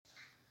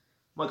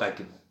Moi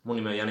kaikki, mun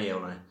nimi on Jani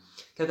Joulainen.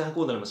 Käykäähän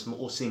kuuntelemassa mun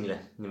uusi single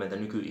nimeltä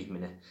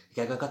Nykyihminen. Ja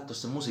käykää katsoa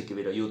se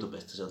musiikkivideo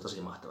YouTubesta, se on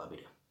tosi mahtava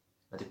video.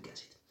 Mä tykkään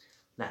siitä.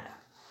 Nähdään.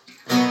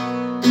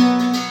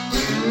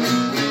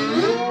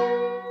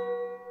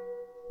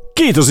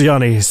 Kiitos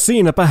Jani,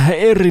 siinäpä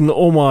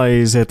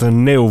erinomaiset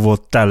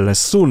neuvot tälle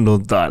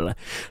sunnuntaille.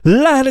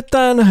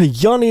 Lähdetään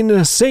Janin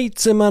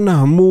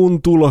 7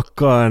 muun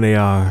tulokkaan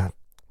ja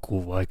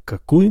vaikka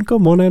kuinka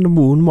monen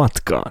muun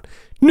matkaan.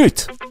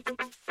 Nyt!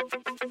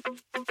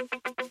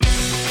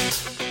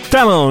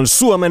 Tämä on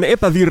Suomen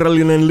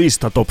epävirallinen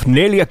lista Top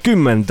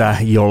 40,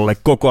 jolle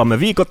kokoamme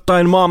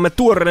viikoittain maamme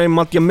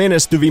tuoreimmat ja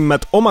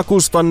menestyvimmät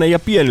omakustanne- ja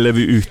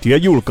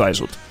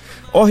pienlevyyhtiöjulkaisut.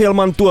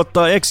 Ohjelman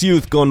tuottaa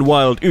Ex-Youth Gone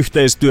Wild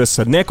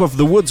yhteistyössä Neck of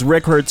the Woods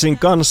Recordsin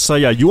kanssa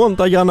ja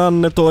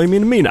juontajananne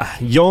toimin minä,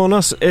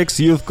 Joonas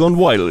Ex-Youth Gone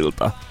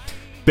Wildilta.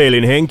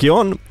 Pelin henki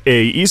on,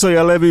 ei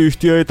isoja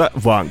levyyhtiöitä,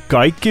 vaan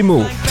kaikki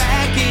muu.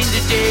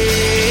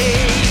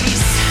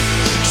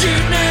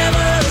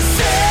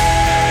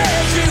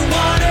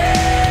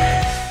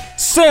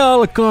 Se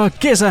alkaa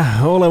kesä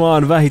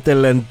olemaan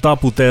vähitellen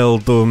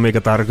taputeltu,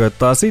 mikä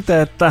tarkoittaa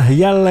sitä, että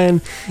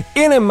jälleen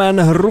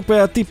enemmän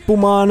rupeaa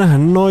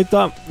tippumaan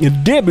noita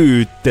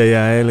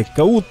debyyttejä, eli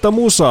uutta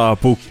musaa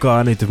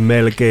pukkaa nyt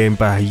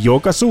melkeinpä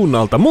joka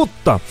suunnalta,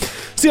 mutta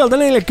sieltä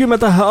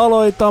 40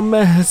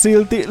 aloitamme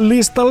silti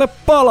listalle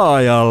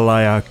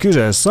palaajalla ja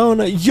kyseessä on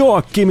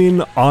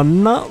Joakimin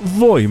Anna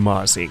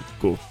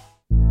Voimaa-sinkku.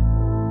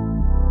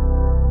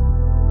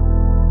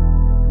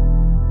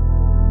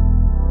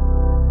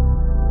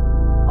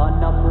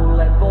 Anna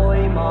mulle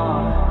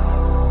voimaa.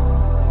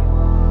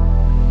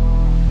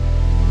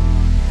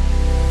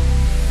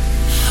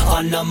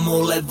 Anna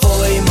mulle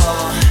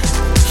voimaa.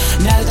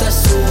 Näytä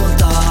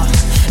suuntaa.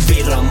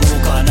 Virran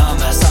mukana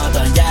mä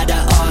saatan jäädä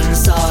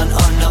ansaan.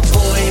 Anna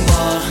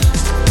voimaa.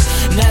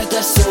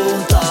 Näytä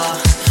suuntaa.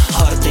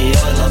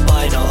 Hartioilla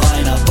paino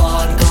aina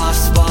vaan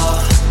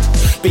kasvaa.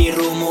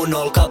 Piru mun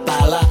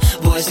olkapäällä,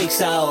 voisiks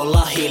sä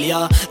olla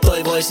hiljaa?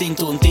 Toivoisin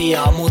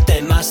tuntia, mut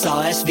en mä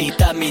saa ees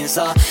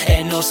vitaminsaa.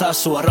 En osaa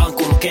suoraan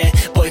kulkee,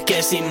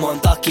 poikkeesin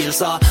monta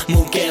kilsaa.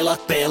 Mun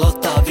kelat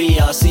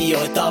pelottavia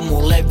asioita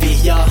mulle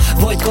vihjaa.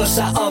 Voitko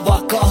sä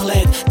avaa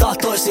kahleet?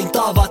 Tahtoisin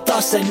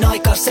tavata sen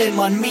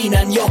aikaisemman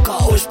minän, joka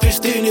ois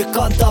pystynyt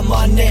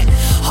kantamaan ne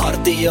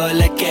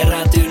hartioille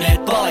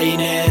kerääntyneet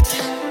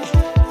paineet.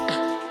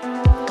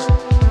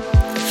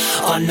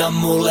 Anna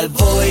mulle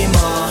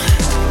voimaa.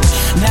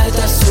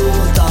 Näytä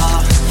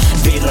suuntaa.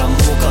 Virran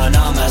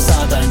mukana mä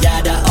saatan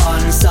jäädä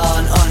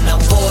ansaan. Anna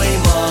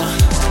voimaa.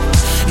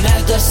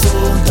 Näytä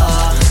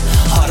suuntaa.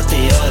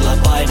 Hartioilla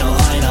paino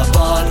aina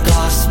vaan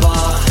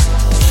kasvaa.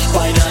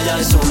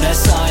 Painajan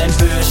sunnessa en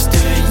pysty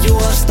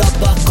juosta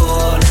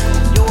pakoon.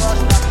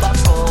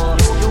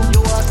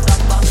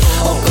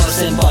 Onko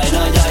sen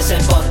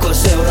painajaisen pakko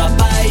seuraa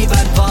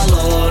päivän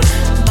valoon?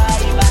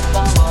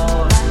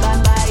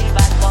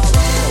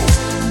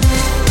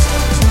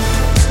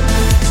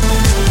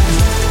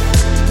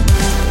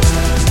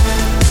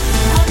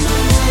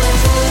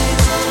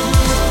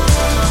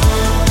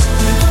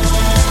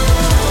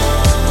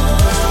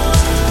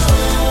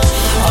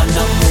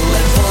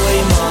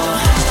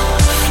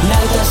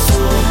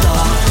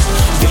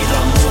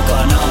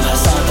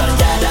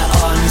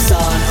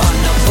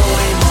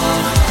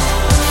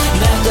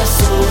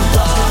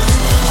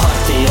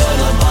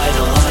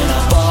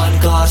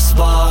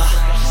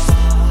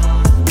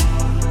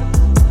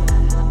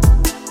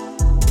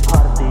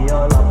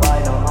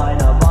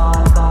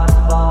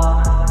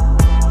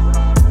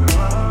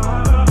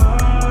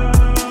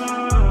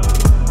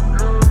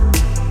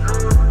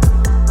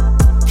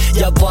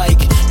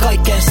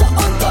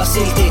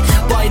 Silti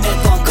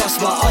paineet vaan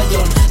kasvaa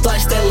ajon.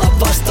 Taistella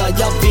vastaan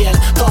ja vielä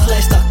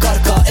kahleista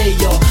karkaa ei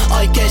oo.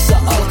 Aikeissa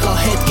alkaa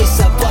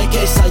hetkissä,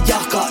 vaikeissa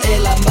jahkaa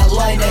elämä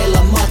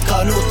laineilla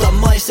matkaan. Uutta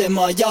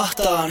maisemaa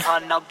jahtaan.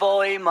 Anna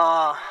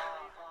voimaa.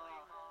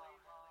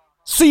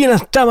 Siinä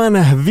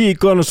tämän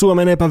viikon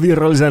Suomen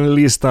epävirallisen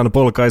listan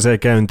polkaisee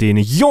käyntiin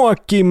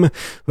Joakim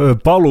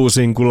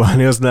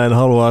paluusinkullaan, jos näin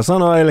haluaa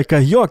sanoa. Eli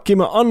Joakim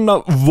Anna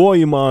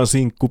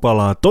Voimaa-sinkku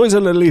palaa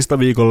toiselle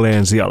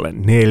listaviikolleen sijalle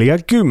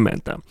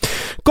 40.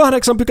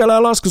 8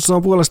 pykälää laskussa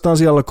on puolestaan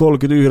siellä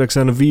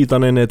 39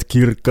 Viitanen et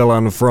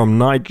Kirkkalan From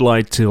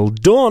Nightlight Till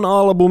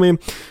Dawn-albumi.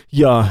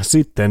 Ja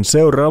sitten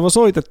seuraava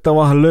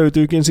soitettava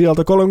löytyykin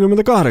sieltä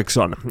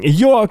 38.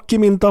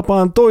 Joakimin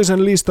tapaan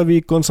toisen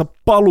listaviikkonsa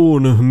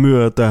paluun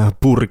myötä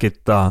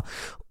purkittaa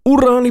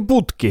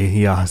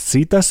Uraaniputki ja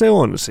sitä se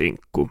on,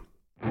 sinkku.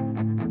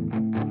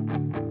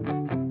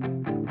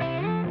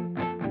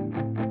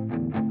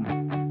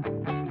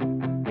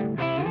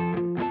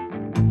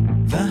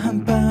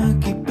 Vähän pää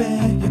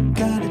kipeä ja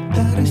kädet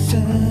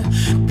tärisee.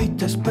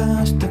 Pitäis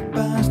päästä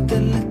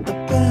päästellettä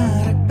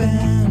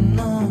pääripeen.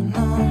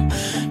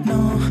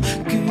 No,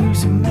 kyl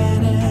se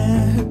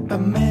menee. Hyppä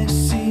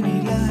messiin,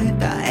 niin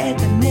lähetään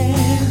etenee.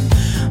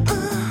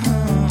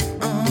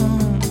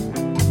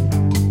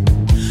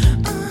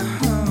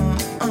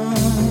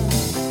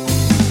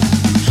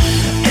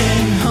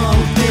 En halua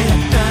tehdä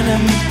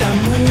tänään mitään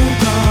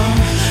muuta.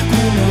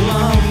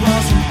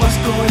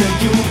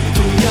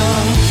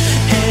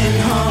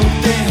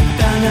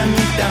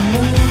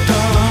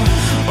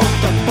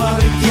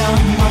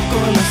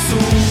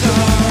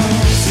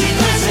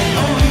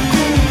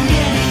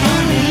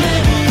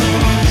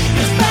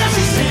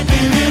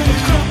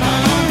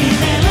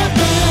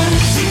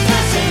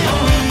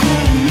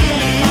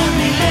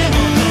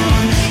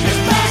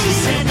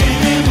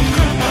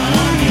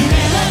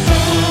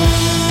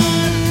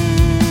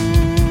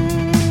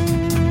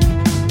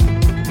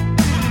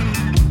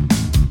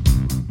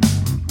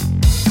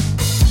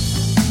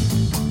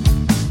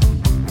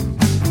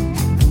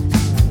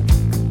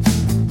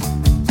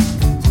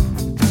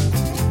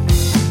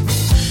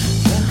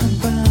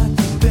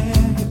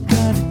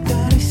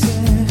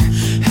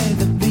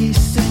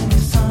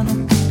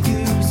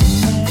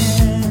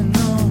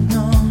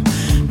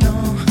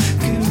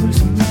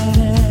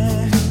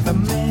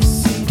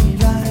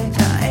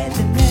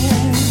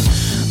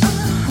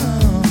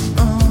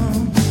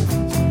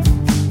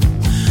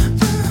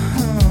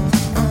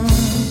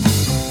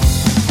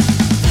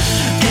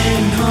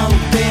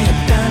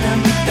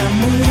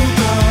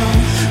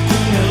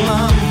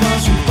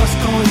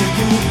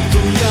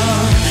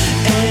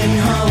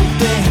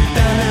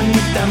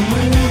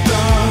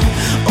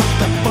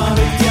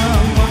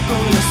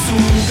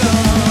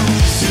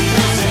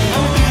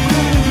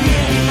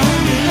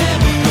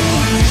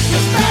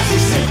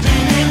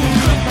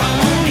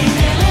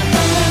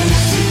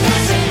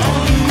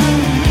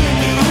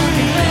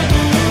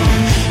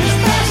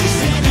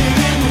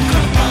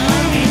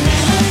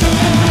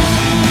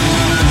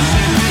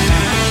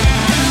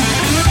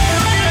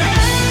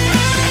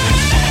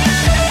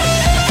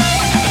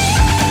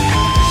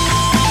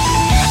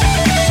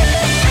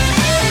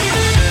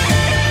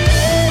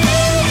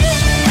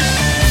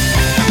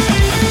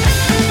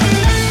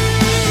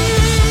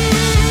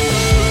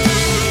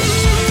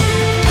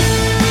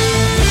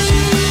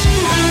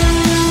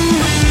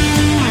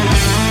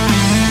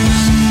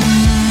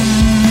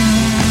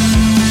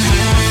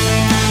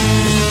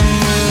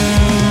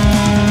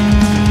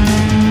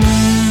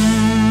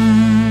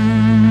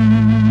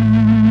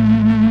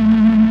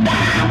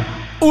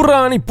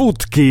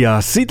 Uraaniputki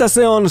ja sitä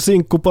se on,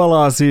 sinkku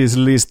palaa siis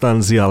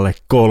listan sijalle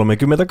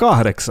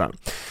 38.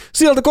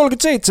 Sieltä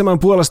 37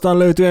 puolestaan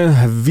löytyy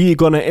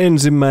viikon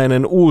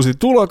ensimmäinen uusi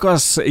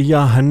tulokas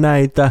ja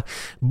näitä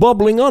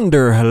Bubbling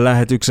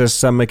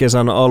Under-lähetyksessämme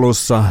kesän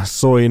alussa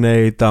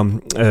soineita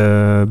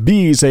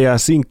biisejä,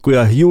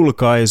 sinkkuja,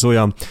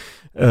 julkaisuja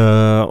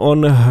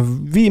on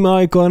viime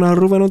aikoina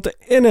ruvennut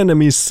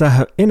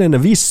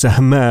enenevissä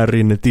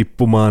määrin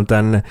tippumaan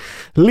tänne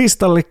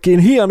listallekin.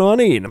 Hienoa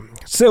niin.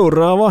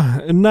 Seuraava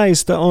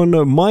näistä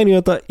on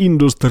mainiota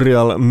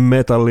industrial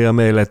metallia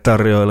meille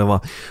tarjoileva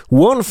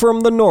One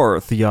from the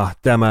North ja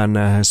tämän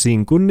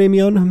sinkun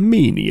nimi on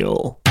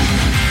Menial.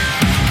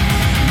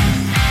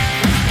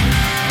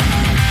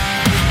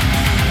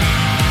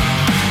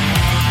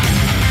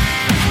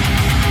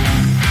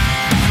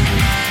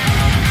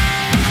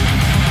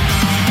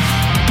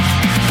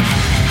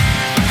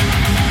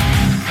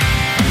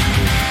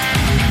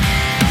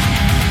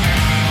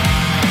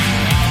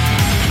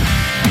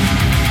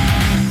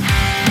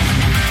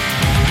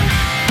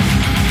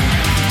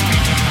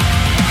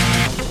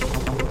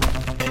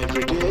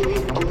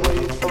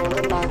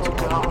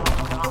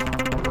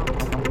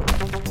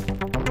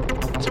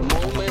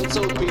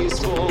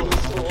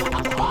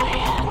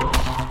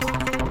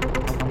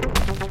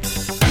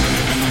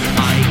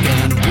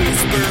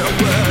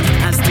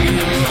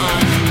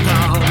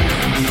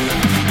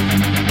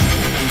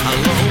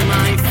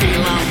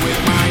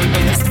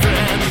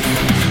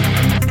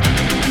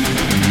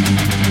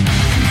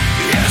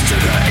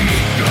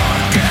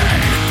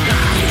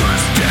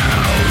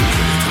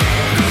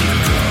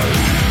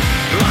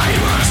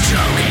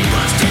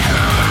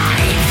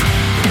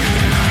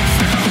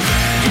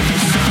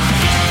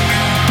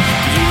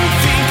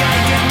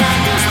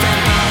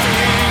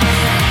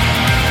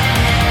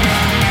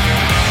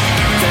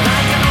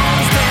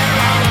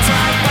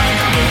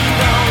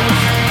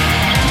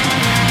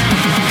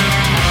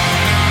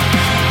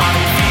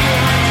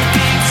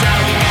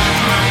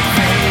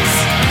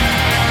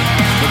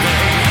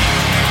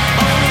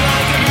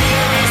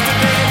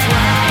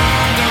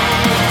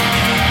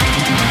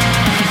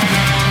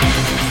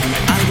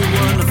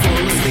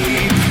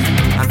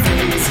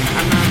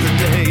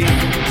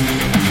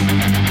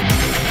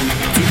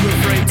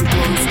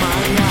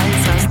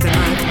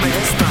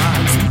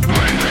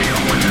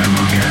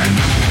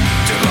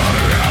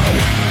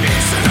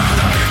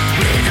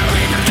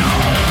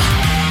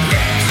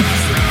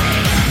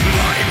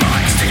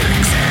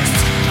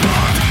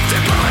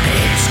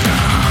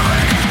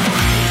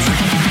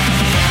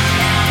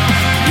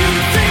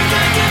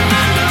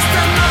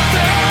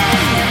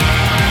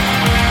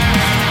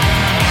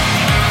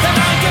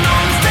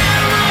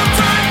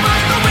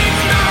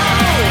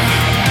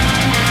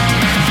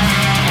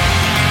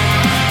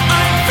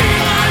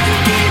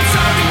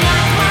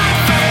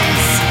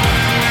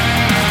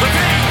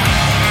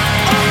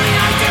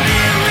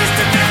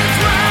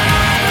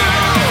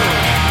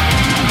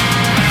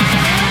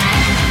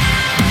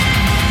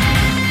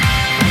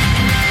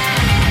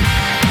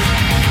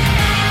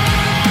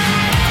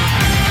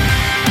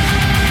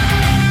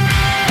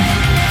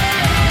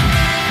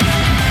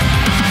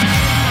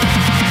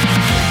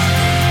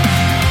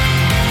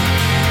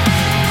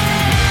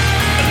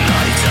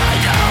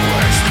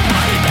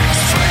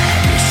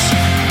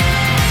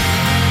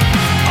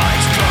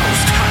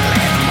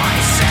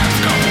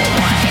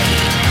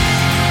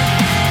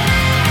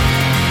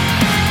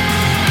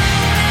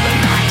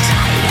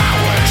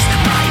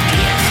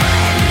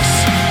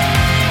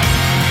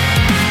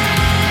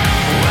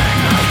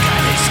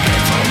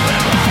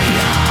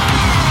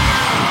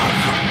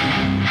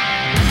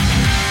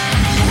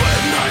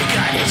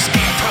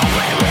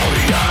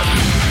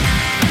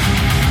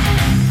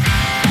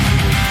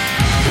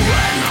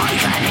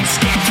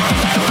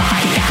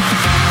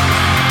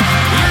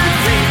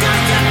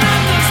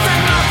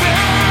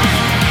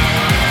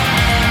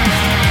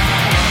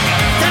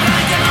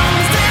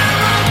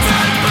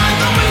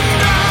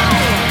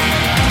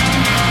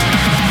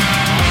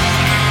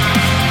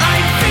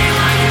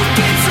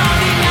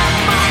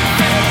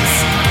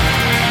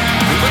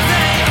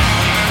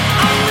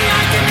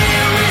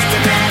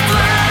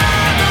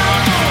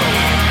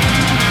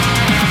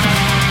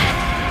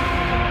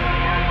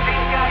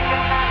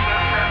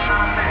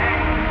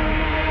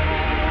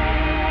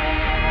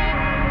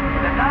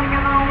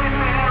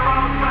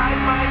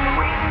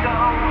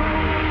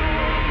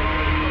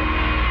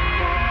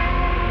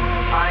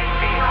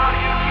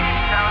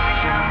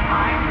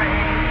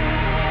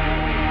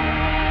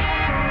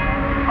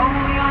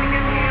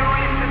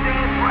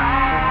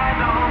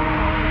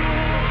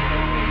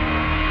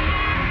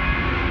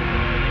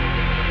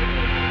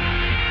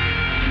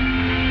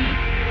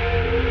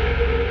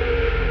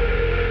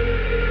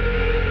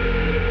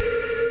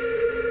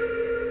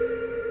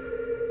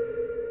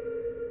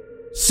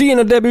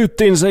 Siinä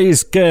debyyttinsä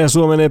iskee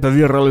Suomen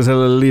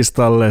epäviralliselle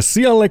listalle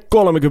sijalle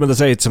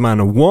 37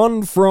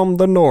 One from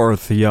the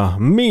North ja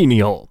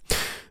Menial.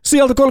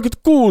 Sieltä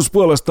 36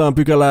 puolestaan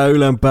pykälää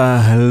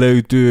ylempää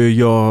löytyy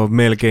jo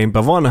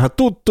melkeinpä vanha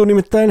tuttu,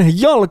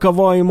 nimittäin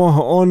Jalkavaimo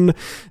on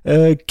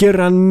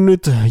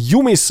kerännyt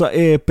Jumissa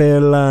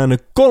EP:llään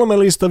 3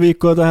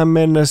 listaviikkoa tähän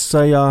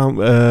mennessä ja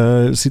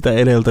sitä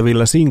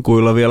edeltävillä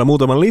sinkuilla vielä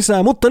muutaman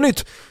lisää, mutta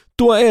nyt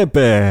tuo EP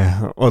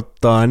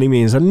ottaa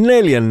nimiinsä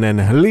 4.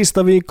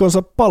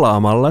 listaviikkonsa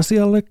palaamalla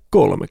sijalle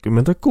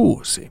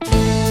 36.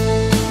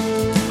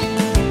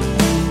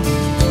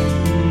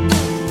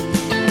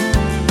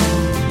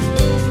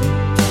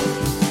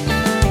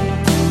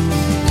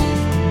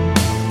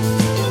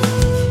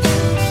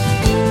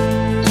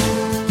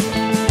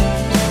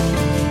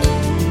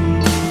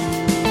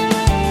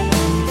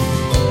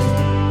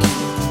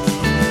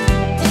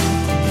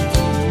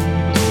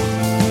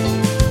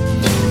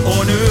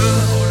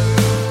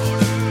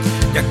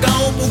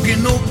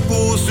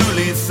 Nukkuu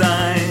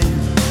sylissäin,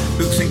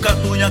 yksin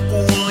katuja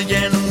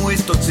kuljen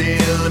muistot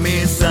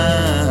silmissäin.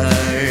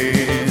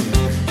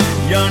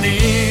 Ja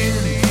niin,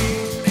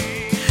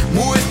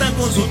 muistan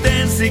kun sut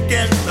ensi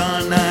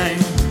kertaa näin.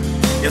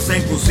 Ja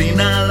sen kun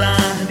sinä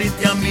lähdit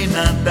ja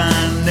minä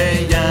tänne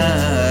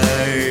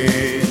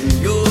jäin.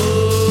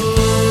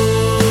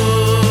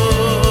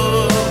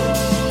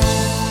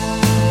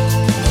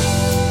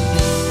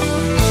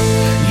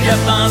 Ja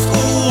taas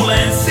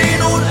kuulen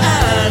sinun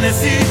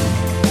äänesi.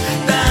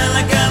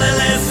 Täällä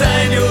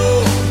kävellessäin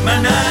juu,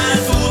 mä näen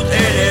sut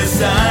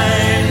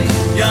edessäin.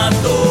 Ja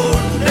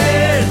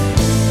tunnen,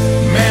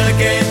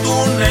 melkein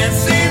tunnen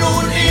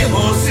sinun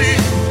ihosi.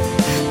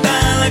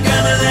 Täällä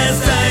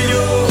kävellessäin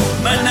juu,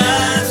 mä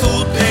näen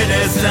sut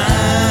edessäin.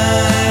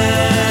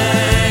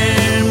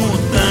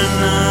 Mut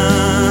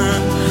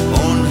tänään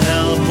on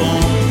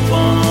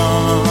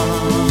helpompaa,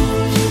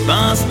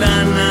 taas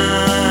tänään.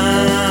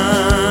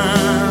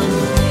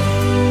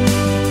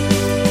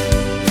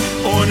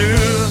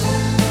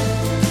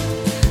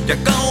 Ja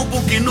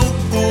kaupunki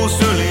nukkuu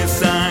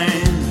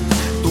sylissäin.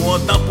 Tuo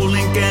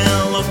tapulin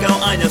kello käy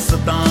ajassa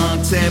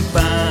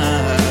taaksepäin.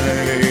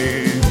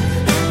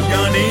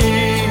 Ja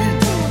niin,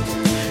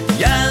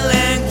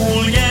 jälleen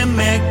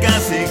kuljemme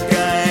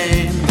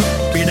käsikäin.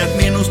 Pidät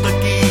minusta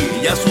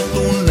kiinni ja sut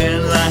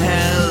tunnen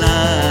lähelläin.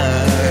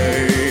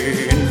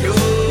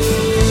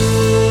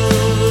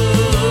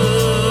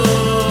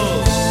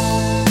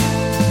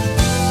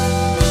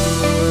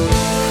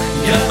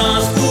 Ja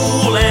taas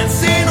kuulen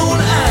sinun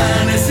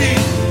äänesi.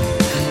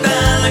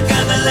 Täällä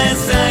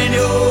kävellessäin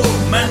juu,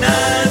 mä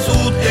näen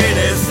sut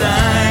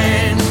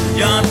edessäin.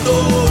 Ja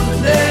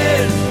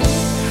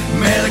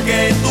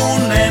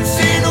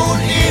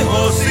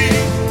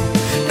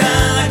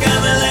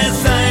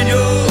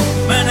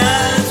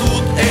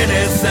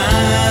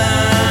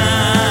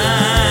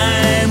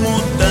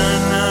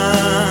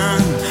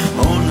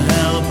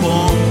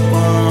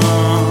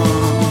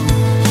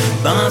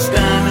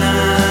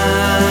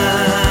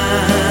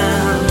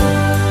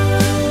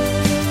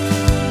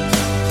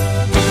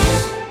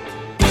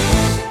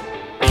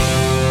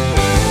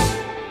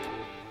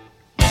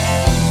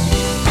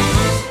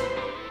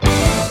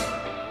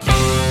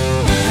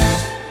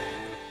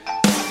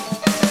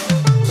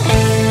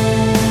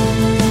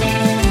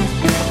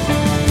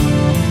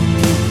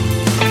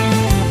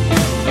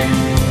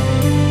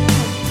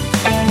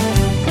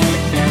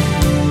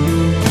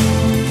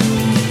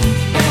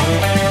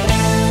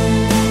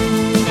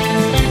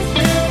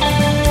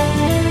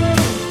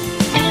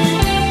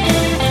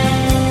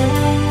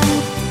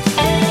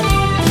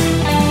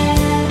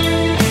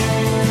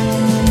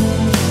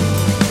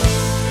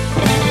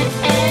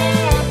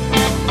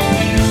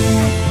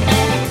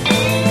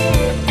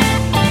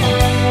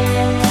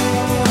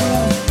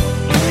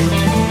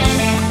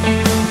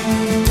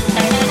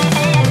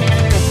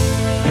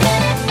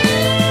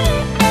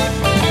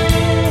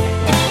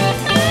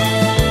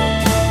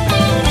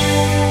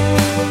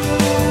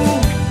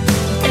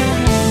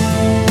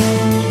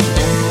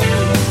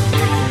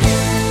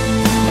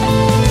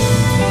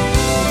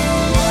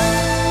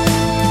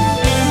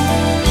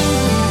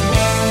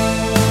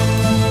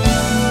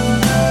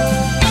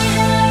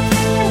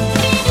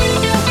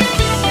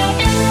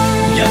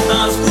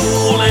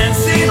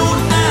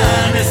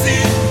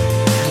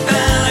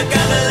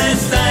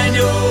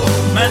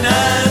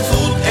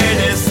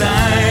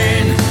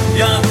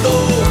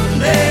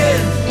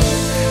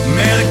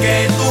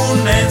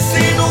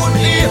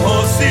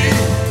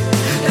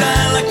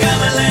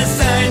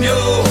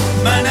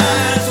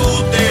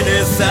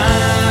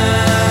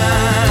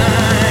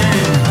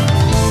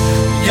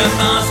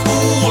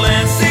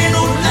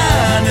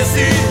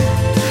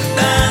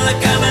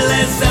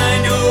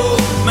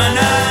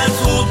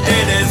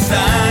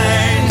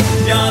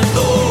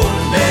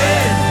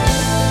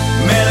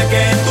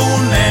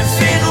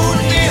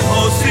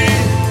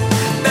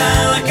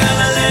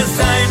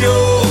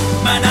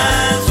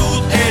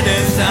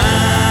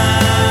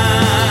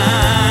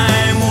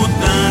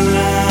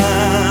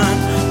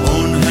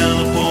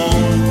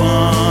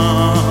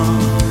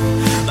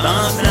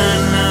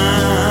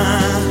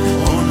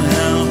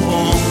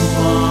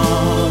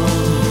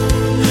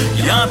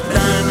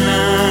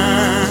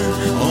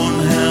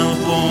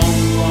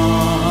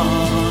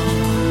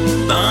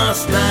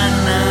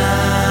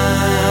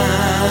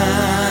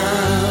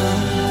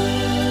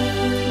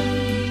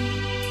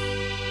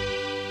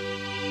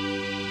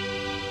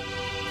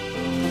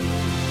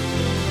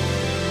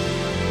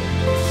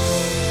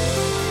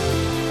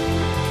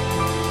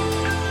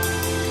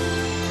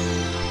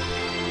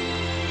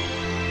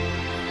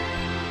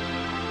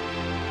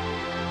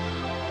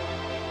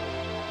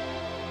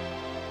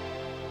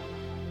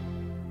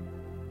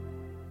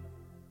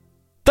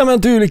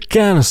Tämän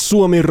tyylikkään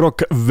Suomi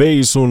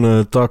Rock-veisun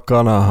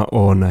takana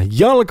on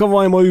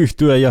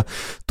Jalkavaimo-yhtye ja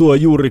tuo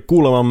juuri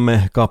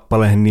kuulemamme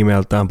kappale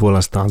nimeltään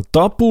puolestaan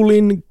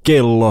Tapulin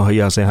kello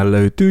ja sehän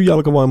löytyy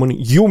Jalkavaimon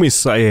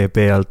Jumissa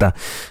EP:ltä,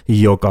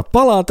 joka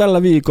palaa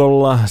tällä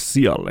viikolla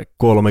sijalle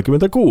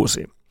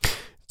 36.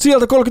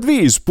 Sieltä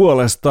 35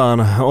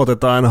 puolestaan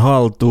otetaan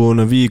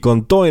haltuun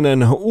viikon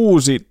toinen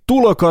uusi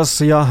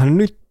tulokas ja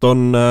nyt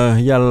on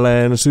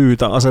jälleen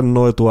syytä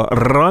asennoitua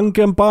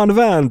rankempaan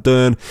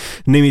vääntöön.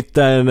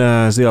 Nimittäin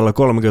siellä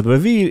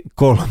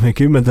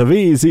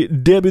 35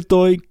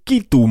 debytoi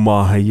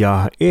Kituma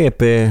ja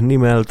EP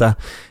nimeltä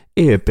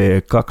EP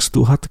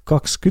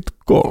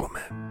 2023.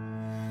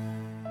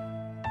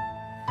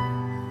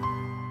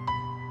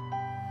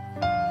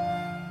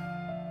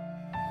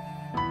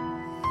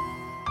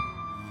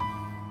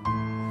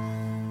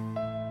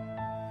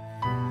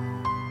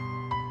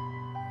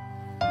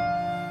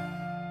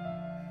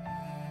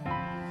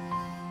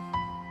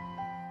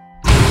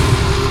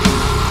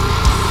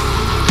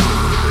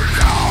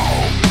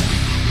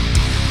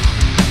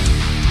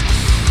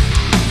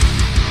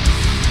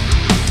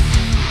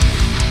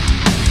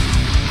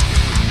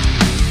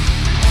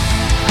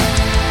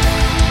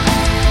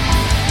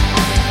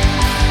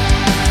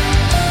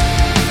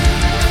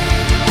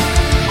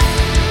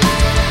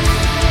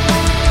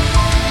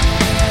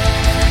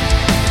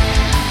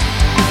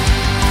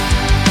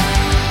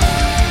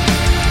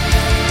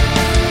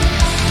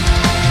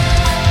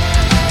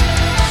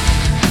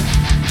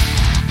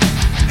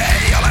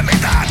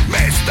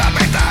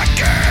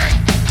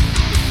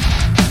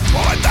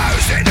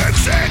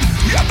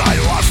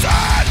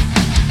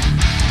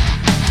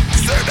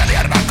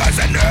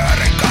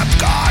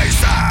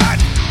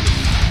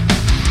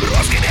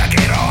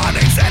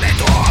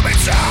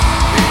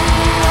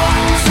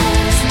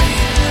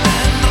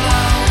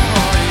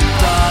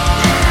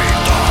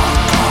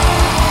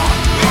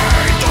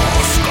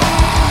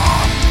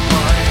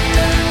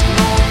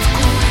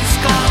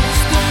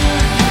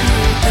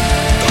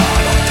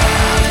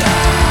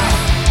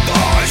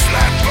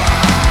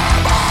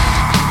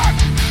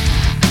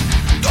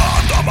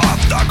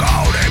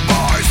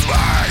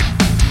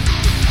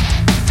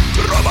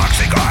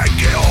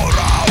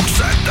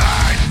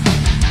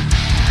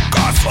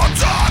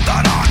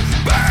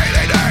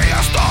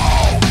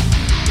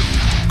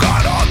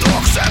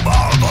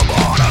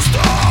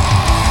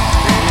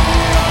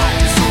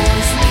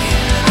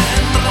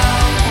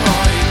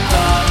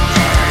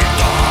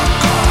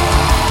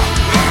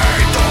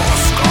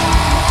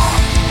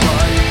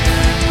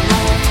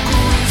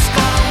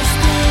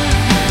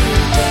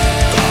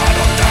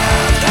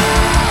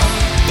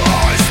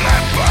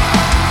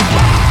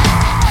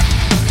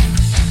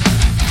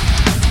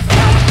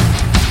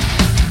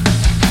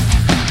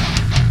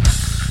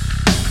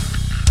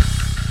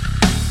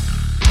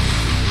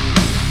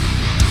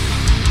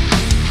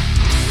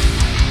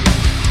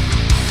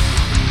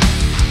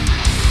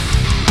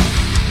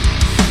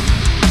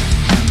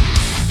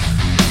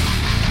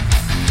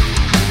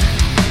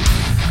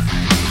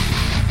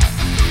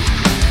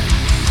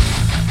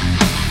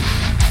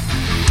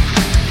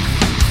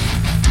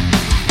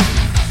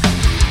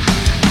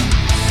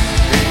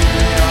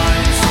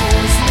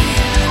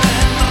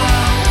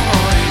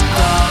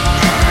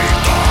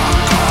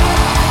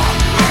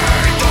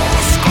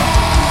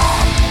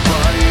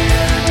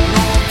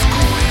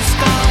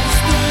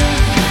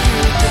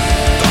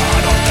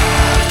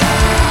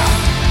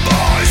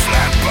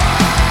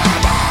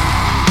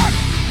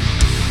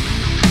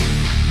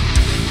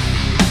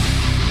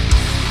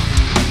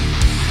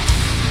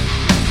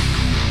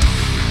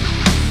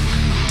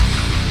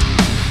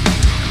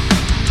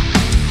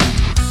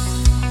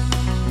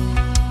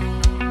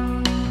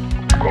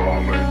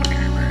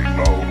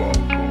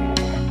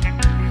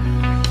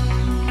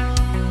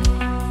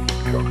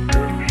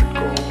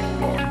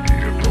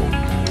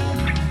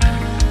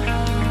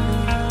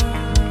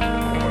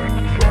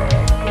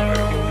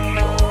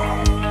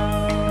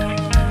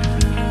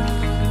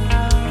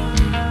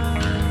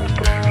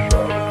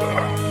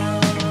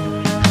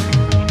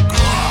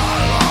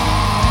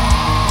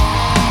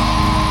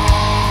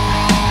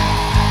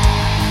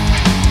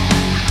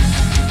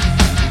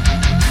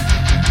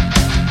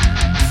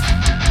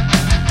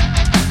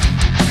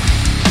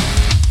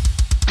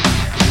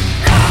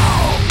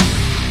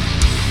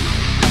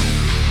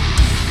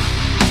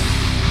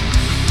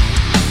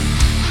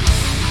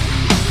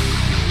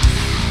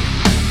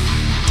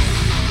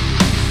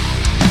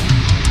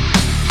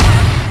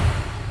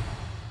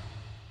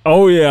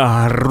 Oh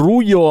yeah,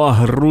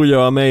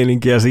 rujoa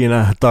meininkiä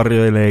siinä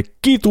tarjoilee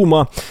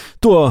Kituma.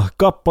 Tuo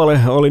kappale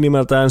oli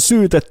nimeltään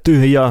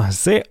Syytetty ja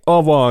se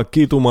avaa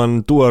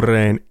Kituman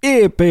tuoreen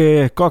EP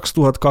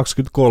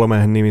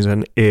 2023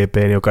 nimisen EP,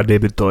 joka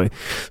debytoi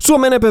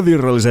Suomen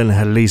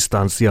epävirallisen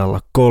listan sijalla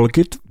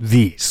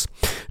 35.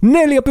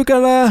 4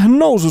 pykälää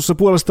nousussa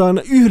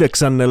puolestaan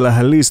 9.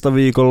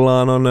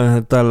 listaviikollaan on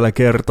tällä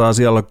kertaa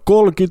siellä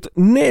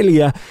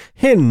 34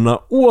 Henna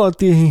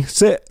Uoti.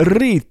 Se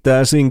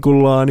riittää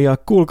sinkullaan ja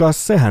kuulkaa,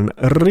 sehän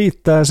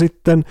riittää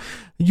sitten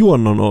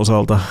juonnon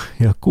osalta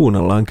ja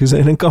kuunnellaan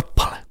kyseinen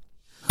kappale.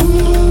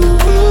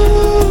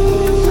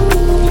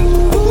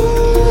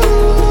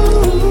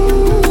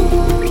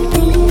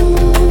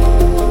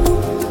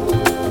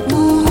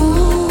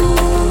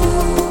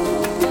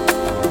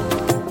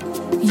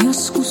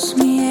 Joskus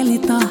mieli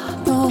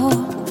tahtoo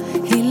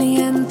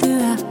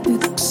hiljentyä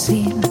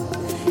yksin,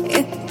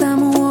 että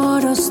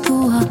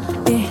muodostua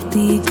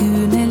ehtii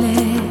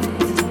kyyneleet.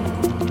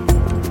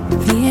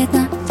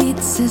 Vietä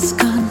itses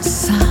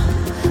kanssa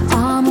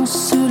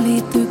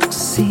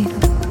aamusylityksiin.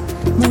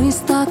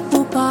 Muista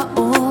kuka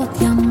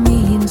oot ja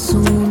mihin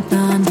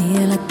suuntaan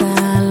vielä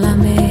täällä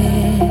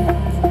meet.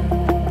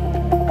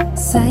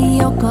 Sä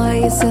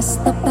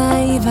jokaisesta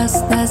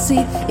päivästäsi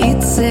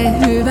itse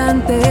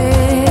hyvän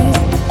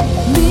teet.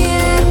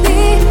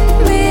 Mieti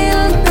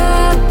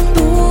miltä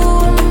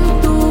tuntuu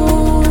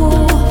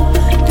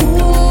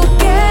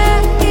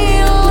kulkee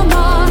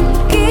ilman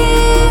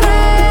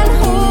kiireen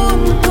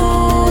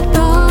huntuu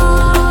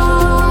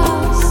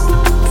taas.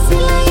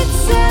 Sillä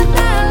itse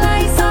täällä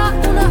ei saa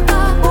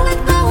unohtaa,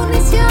 olet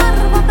kaunis ja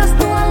arvokas,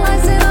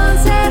 tuollaisenaan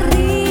se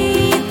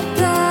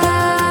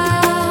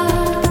riittää.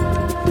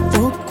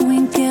 Oot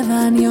kuin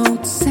kevään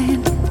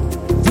joutsen,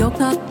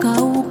 joka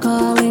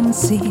kaukaa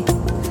lensi.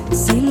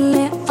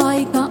 Sille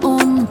aika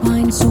on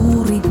vain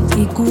suuri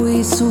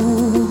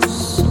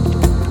ikuisuus.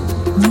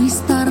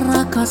 Muista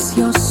rakas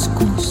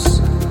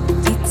joskus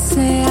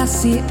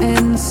itseäsi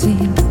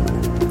ensin.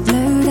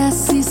 Löydä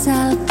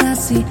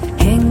sisältäsi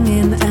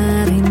hengen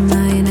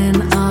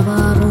äärimmäinen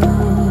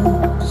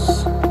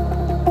avaruus.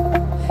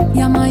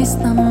 Ja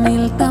maista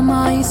miltä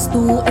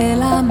maistuu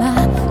elämä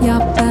ja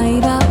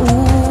päivä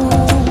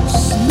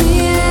uus.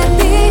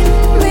 Mieti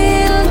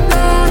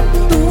miltä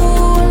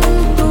tuntuu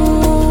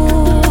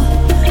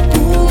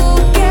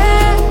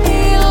kulkee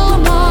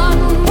ilman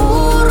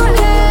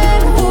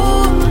murheen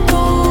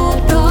huntuu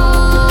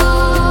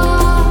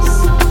taas.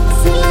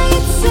 Sillä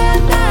itse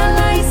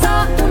täällä ei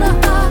saa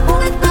unohtaa,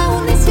 olet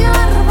kaunis ja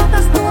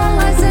arvokas,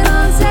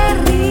 tuollaisenaan se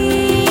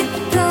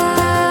riittää.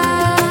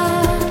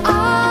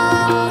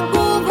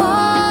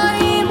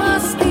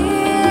 Alkuvoimas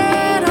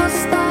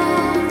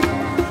tiedostaa,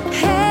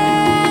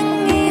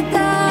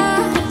 hengitä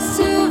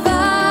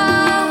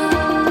syvään.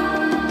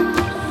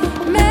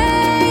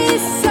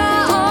 Meissä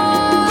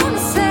on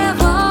se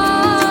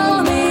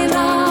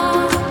valmiina,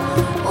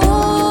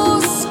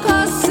 usko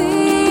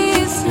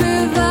siis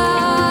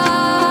hyvää.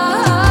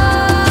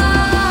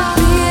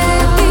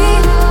 Mieti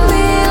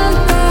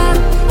miltä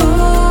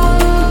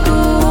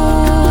tuntuu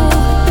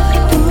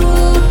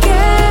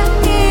kulkee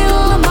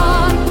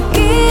ilman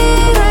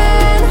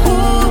kiireen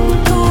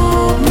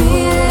huntuu.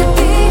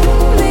 Mieti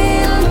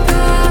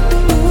miltä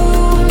tuntuu kulkee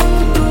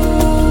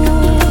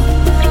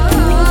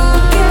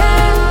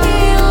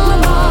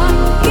ilman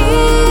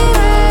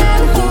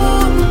kiireen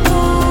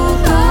huntuu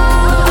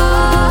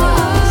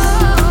taas.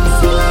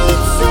 Sillä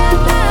itse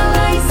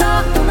täällä ei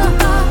saa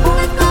unohtaa,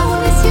 olet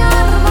kaunis ja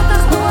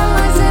arvokas,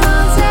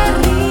 tuollaisenaan se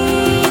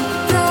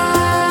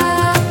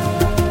riittää.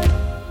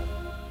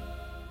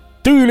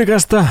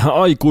 Tyylikästä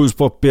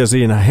aikuispoppia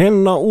siinä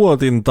Henna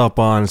Uotin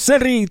tapaan. Se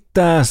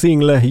riittää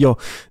single jo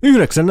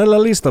 9.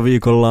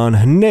 listaviikollaan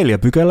 4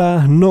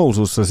 pykälää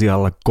nousussa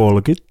siellä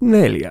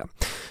 34.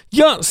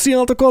 Ja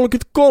sieltä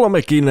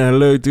 33kin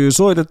löytyy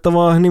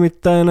soitettavaa,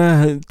 nimittäin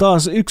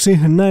taas yksi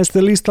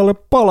näistä listalle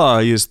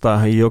palaajista,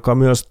 joka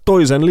myös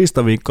toisen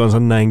listaviikkonsa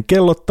näin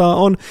kellottaa,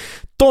 on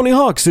Toni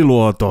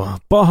Haaksiluoto.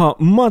 Paha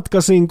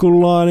matka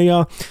sinkullaan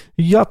ja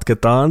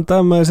jatketaan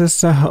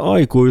tämmöisessä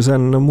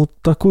aikuisen,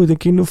 mutta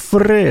kuitenkin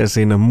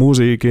freesin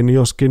musiikin,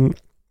 joskin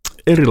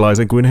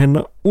erilaisen kuin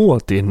Henna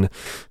Uotin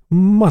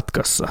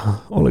matkassa.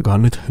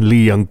 Olikohan nyt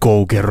liian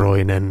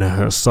koukeroinen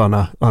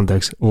sana,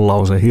 anteeksi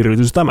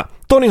lausehirrytys tämä.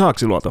 Toni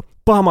Haaksiluoto,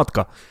 Paha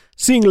matka,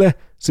 single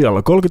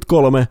siellä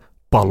 33,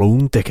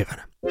 paluun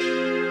tekevänä.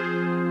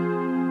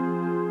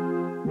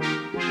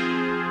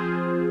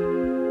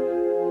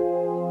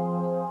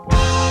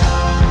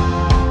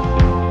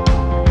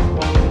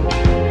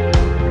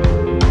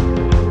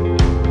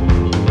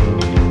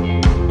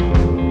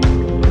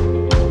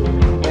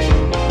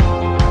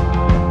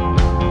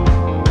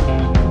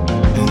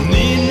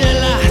 Niin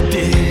ne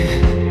lähti,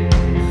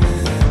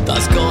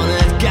 taas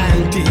koneet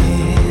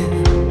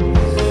käyntiin.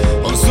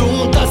 On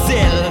suunta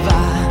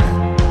selvä,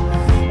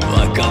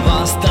 vaikka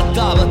vasta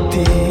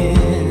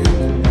tavattiin.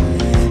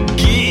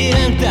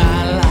 Kiiren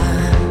täällä,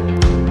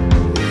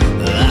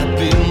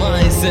 läpi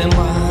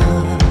maisemaa.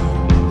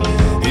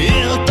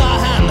 Ilta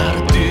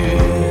hämärtyy,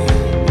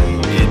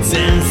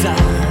 itsensä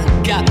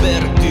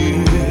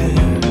käpertyy.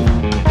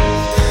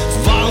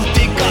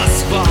 Vauhti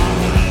kasvaa,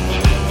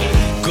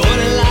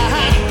 kone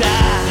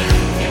lähettää.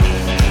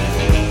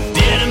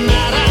 Tiedän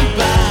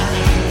määränpää,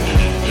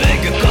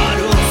 eikä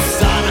kadu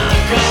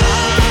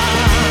sanakaan.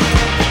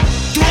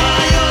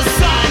 Tuolla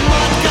jossain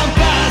matkan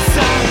päässä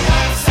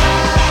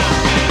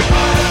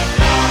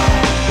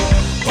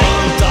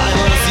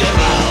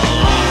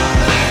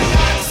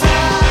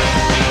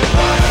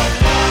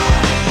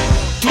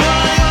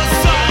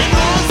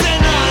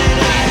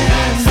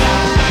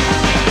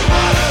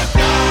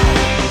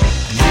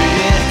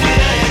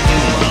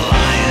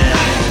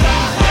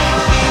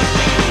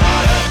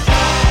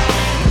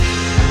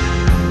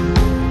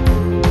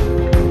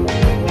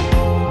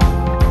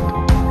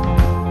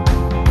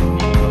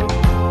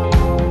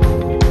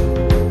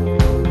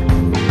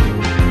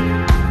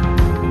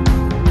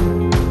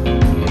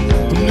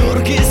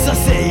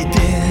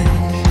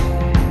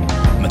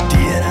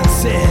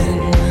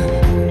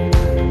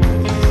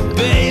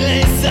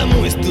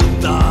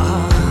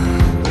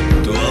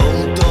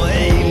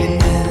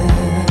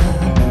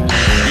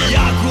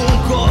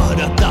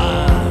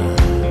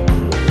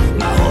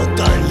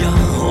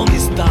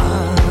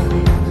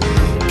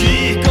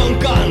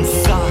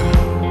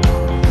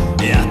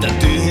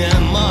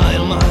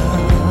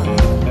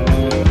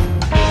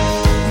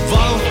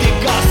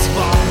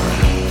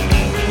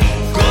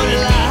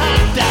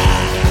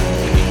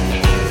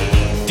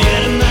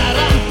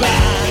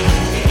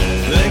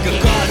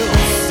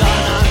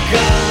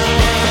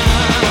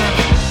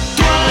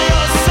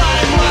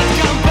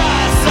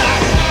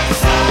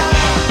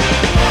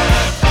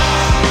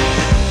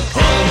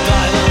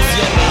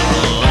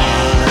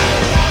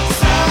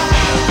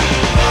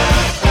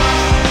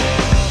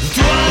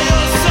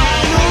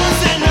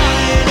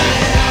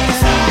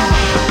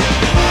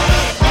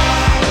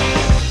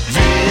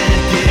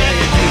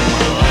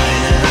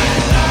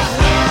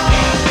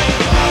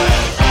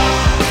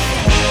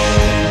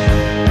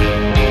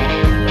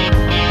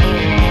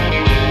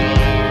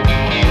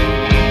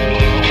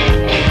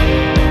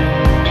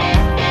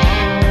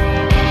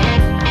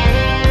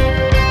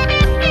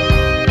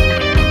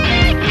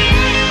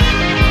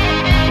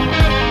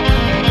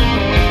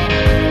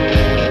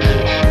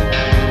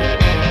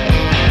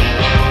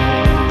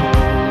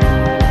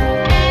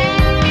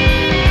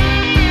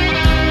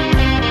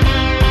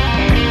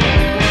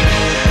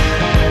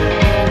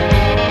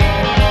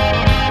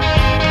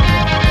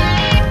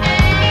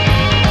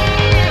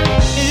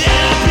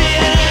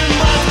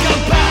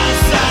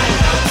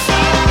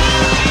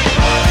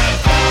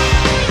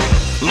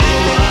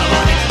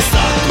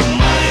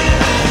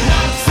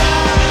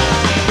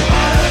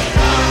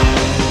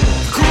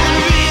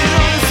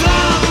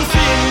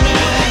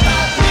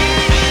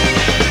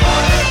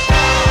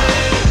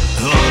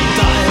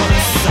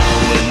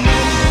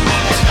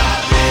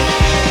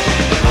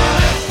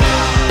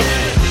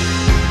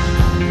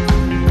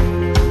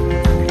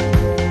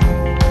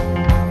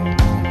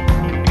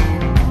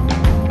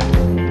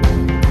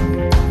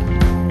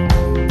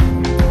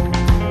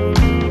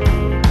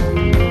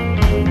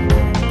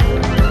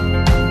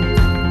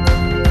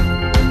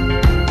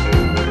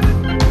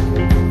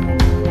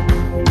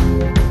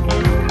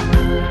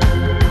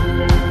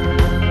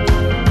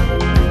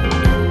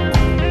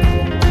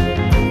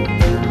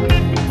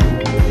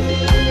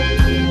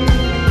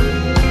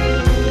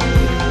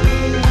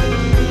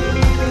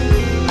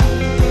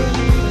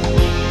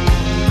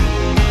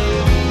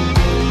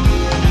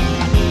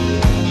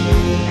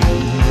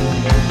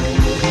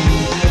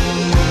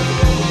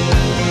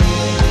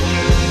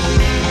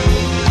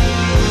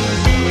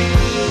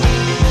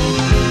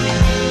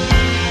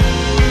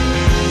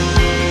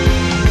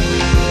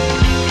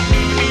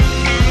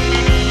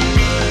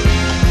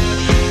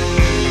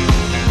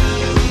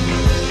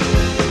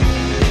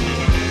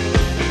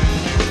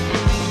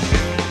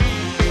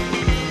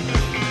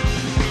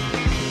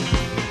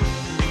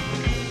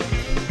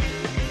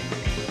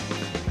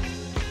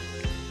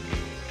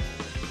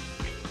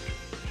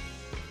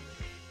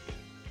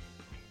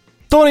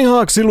Toni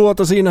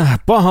Haaksiluoto siinä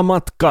Paha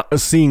matka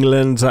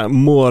singlensä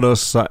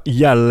muodossa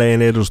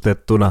jälleen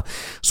edustettuna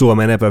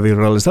Suomen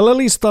epävirallisella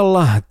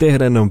listalla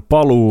tehden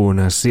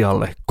paluun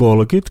sijalle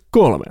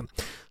 33.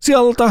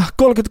 Sieltä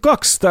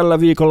 32 tällä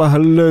viikolla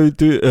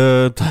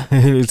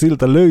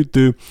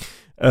löytyy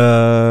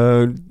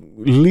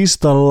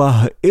listalla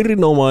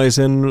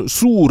erinomaisen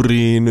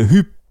suuriin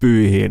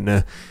hyppyihin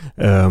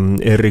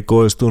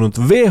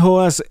erikoistunut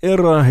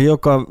VHS-erä,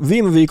 joka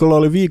viime viikolla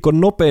oli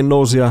viikon nopein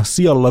nousija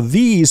sijalla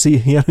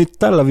 5 ja nyt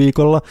tällä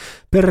viikolla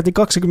peräti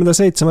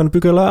 27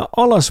 pykälää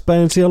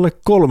alaspäin sijalle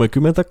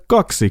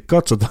 32.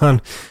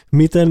 Katsotaan,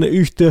 miten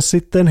yhtye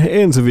sitten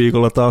ensi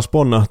viikolla taas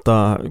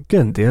ponnahtaa,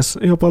 kenties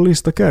jopa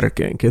lista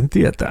kärkeen, ken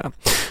tietää.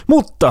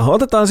 Mutta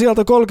otetaan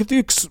sieltä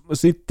 31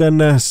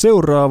 sitten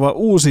seuraava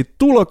uusi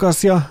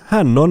tulokas ja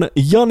hän on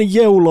Jani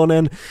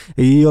Jeulonen,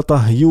 jota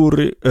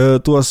juuri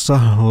tuossa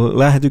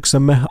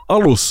lähetyksemme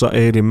alussa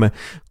ehdimme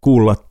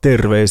kuulla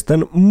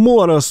terveisten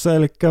muodossa,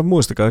 eli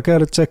muistakaa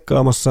käydä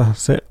tsekkaamassa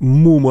se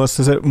muun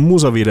muassa se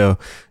musavideo,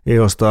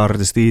 josta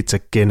artisti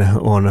itsekin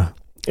on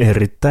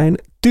erittäin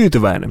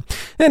tyytyväinen.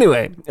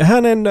 Anyway,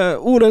 hänen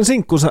uuden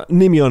sinkkunsa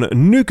nimi on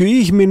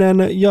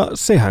Nykyihminen ja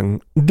sehän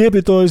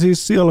debytoi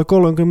siis siellä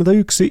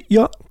 31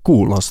 ja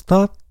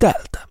kuulostaa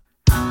tältä.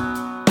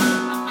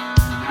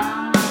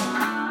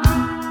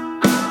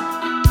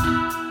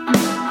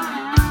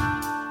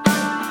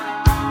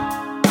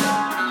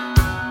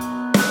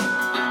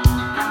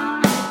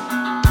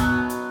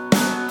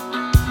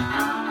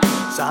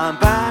 Saan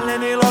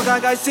päälleni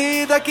lokan kai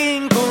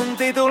siitäkin, kun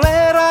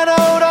tituleeraan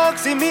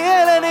oudoksi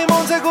mieleni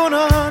mun se kun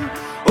on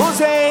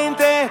usein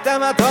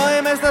tehtävä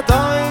toimesta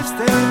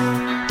toisten.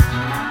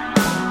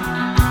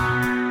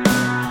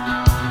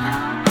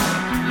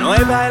 No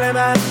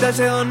epäilemättä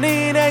se on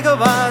niin, eikö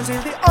vaan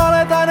silti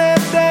oletan,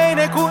 ettei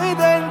ne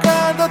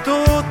kuitenkaan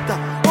totuutta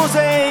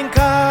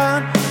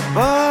useinkaan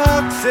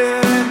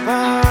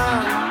oksenpaa.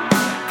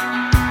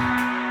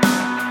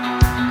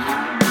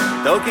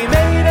 Toki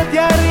meidät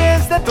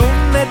järjestä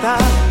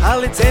tunnetaan,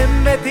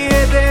 hallitsemme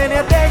tieteen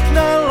ja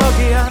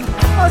teknologian.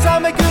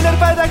 Osaamme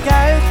kyynärpäitä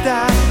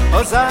käyttää,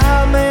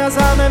 osaamme ja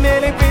saamme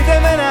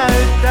mielipiteemme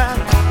näyttää.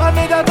 Vaan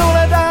mitä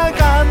tulee tähän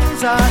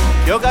kansaan,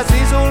 joka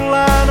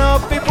sisullaan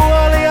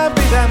oppipuolia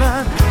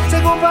pitämään.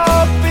 Se kumpa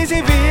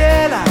oppisi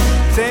vielä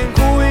sen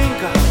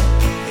kuinka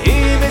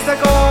ihmistä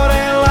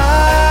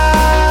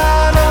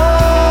kohdellaan.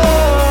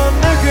 On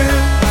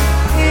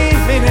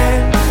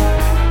nyky-ihminen,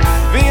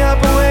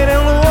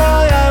 vihapuheiden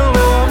luojan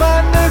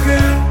luoma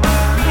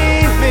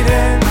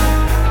nyky-ihminen.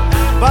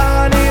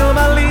 Pahan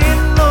ilman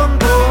linnun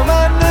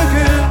tuoma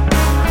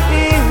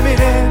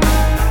nyky-ihminen.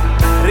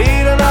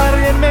 Riidan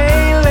arjen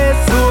meille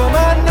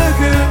suoma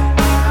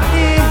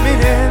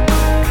nyky-ihminen.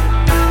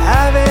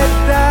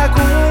 Hävettää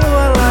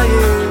kuulua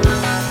lajiin.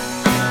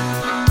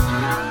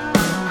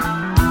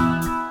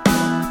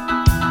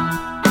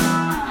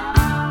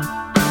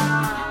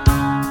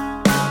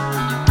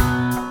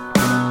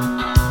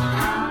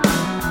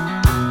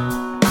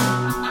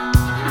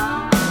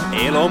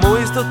 Ilo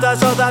muistuttaa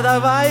sota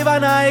tai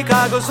vaivan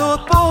aikaa, kun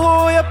sut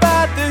puhuu ja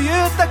päättyy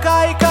tyhjyyttä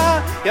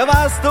kaikaa. Ja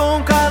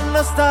vastuun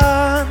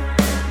kannostaan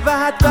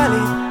vähät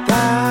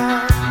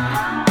välittää.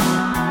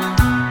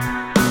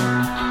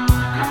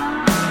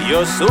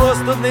 Jos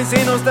suostut, niin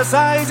sinusta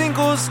saisin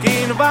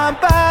kuskin, vaan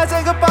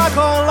pääsenkö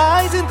pakoon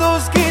laisin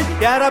tuskin.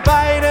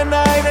 Jääräpäinen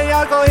nainen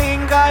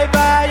jalkoihin kai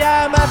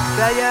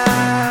vääjäämättä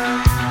jää.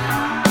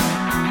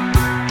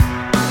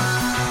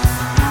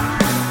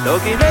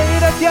 Toki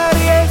meidät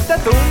järjestä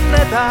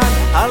tunnetaan,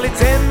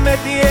 hallitsemme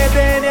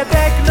tieteen ja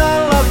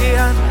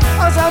teknologian.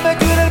 Osaamme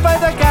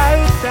kyynärpäitä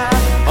käyttää,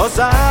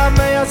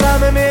 osaamme ja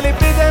saamme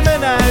mielipiteemme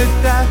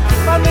näyttää.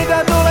 Vaan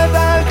mitä tulee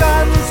tähän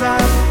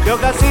kansaan,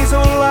 joka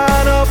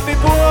sisullaan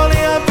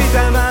oppipuolia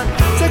pitämään.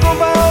 Se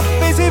kumpa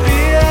oppisi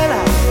vielä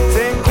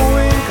sen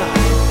kuinka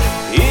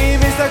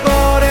ihmistä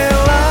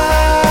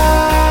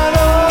kohdellaan.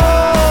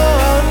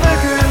 On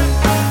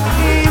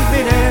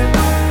nyky-ihminen,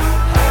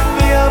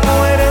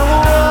 vihapuheiden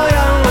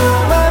luojan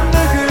luoma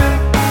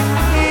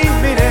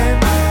nyky-ihminen.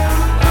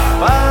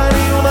 Vaan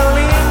ilman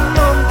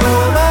linnun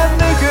tuoma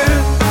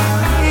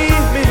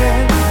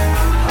nyky-ihminen.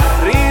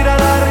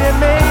 Riidan arjen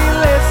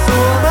meille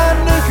suoma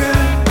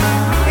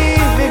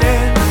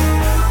nyky-ihminen.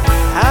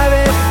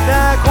 Hävettää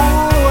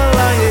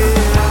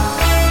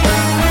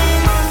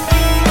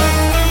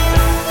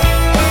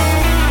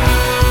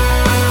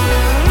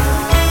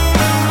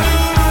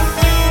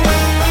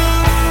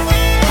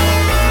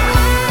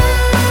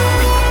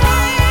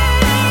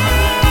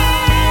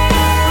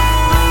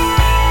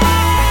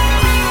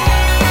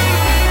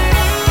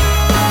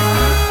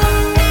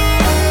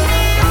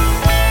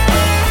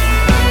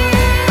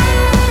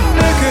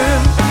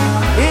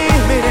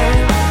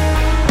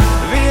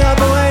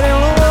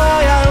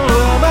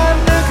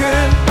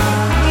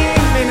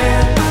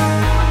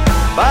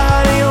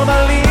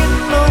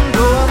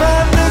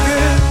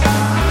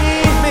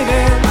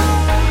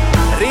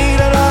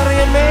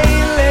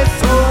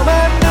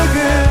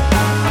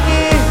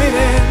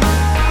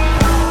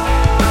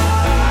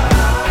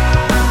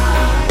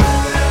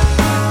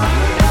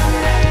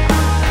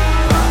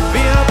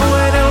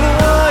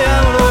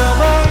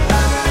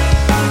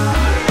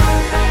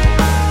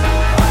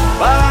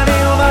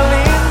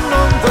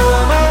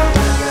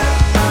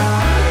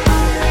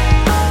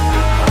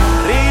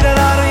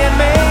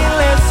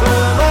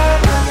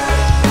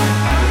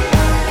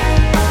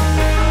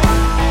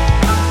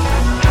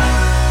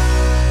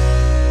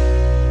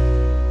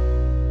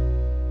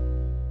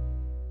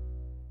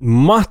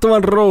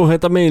Mahtavan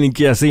rouheita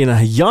meininkiä siinä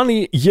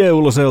Jani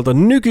Jeuloselta.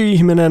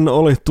 Nykyihminen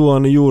oli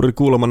tuon juuri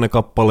kuulemanne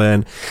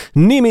kappaleen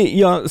nimi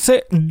ja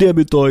se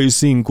debytoi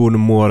sinkun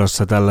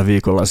muodossa tällä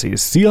viikolla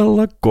siis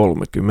sijalla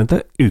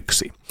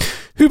 31.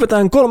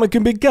 Hypätään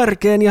 30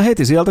 kärkeen ja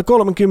heti sieltä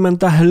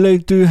 30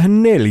 löytyy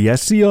 4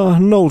 sijaa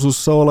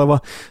nousussa oleva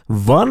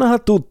vanha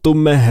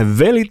tuttumme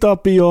Veli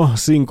Tapio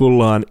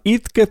sinkullaan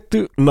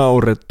Itketty,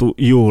 naurettu,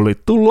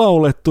 juhlittu,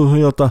 laulettu,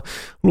 jota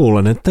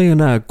luulen, että ei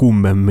enää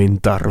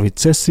kummemmin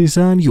tarvitse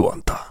sisään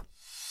juontaa.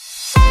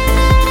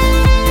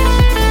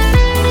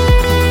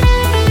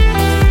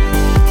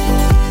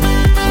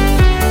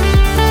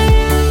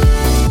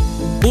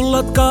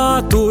 Pullot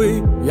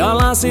kaatui ja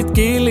lasit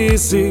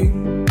kilisi.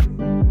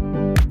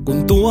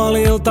 Kun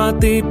tuolilta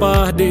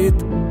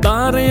tipahdit,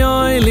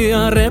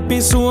 tarjoilija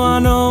repi sua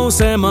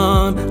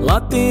nousemaan.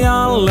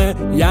 Lattialle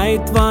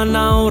jäit vaan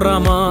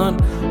nauramaan.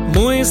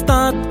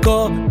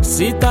 Muistatko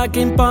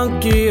sitäkin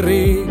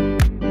pankkiiri,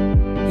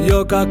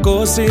 joka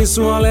kosi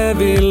sua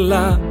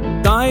levillä?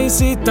 Tai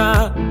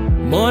sitä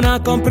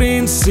Monacon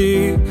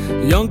prinssi,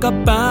 jonka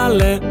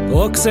päälle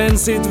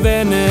oksensit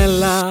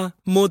veneellä?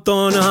 Mut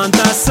onhan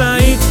tässä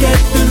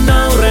itketty,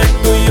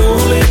 naurettu,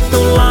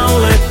 juhlittu,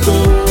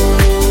 laulettu.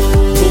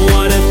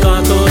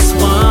 Katos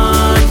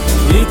vaan,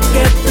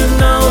 itketty,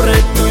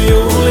 naurettu,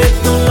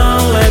 juhlittu,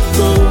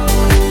 laulettu.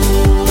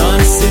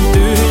 Tanssin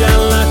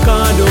tyhjällä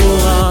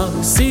kadulla.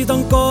 Siitä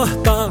on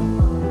kohta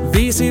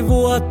 5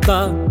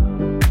 vuotta.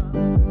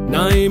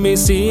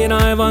 Naimisiin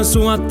aivan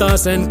suotta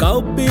sen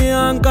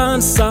kauppiaan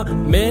kanssa.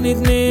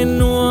 Menit niin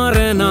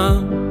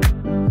nuorena,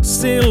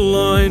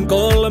 silloin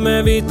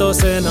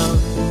 3-vitosena.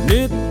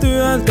 Nyt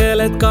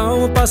työntelet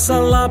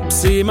kaupassa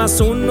lapsi. Mä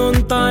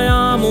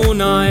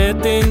sunnuntai-aamuna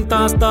etin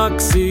taas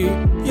taksi.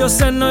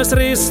 Jos en ois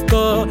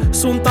Risto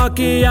sun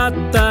takia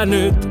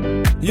jättänyt,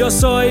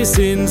 jos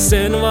oisin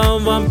sen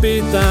vauvan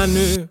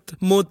pitänyt.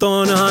 Mut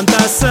onhan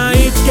tässä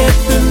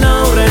itketty,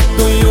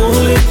 naurettu,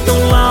 juhlittu,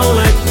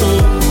 laulettu.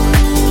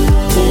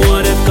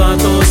 Vuodet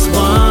katos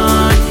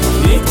vaan.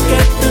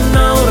 Itketty,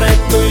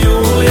 naurettu,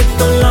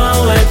 juhlittu,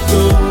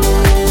 laulettu.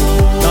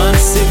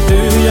 Tanssin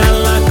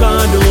tyhjällä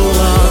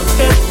kadulla.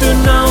 Itketty,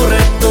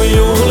 naurettu,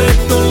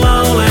 juhlittu,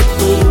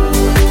 laulettu.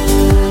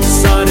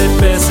 Sade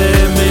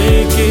pesee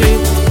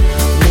meikit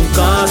mun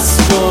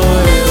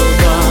kasvoilta.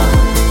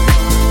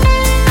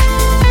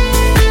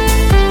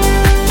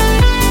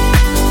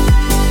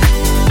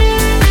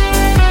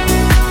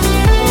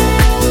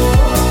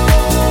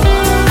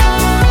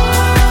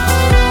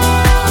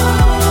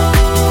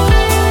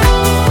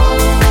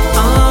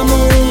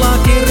 Aamulla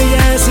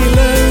kirjeesi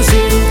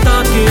löysin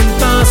takin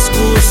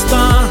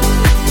taskusta.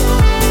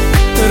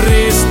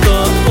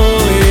 Risto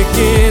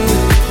olikin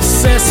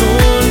se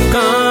sun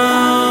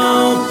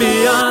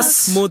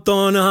kauppias. Mut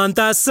onhan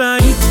tässä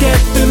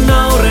itketty,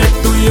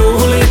 naurettu,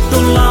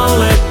 juhlittu,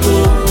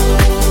 laulettu.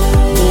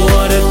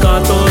 Vuodet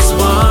katos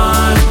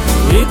vaan.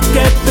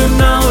 Itketty,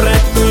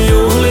 naurettu,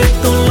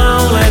 juhlittu,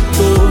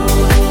 laulettu.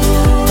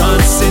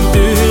 Tanssin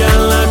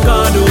tyhjällä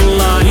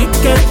kadulla.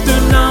 Itketty,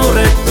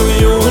 naurettu,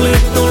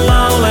 juhlittu,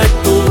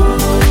 laulettu.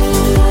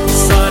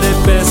 Sade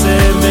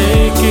pesee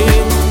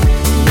meikit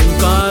mun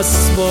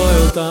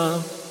kasvoilta.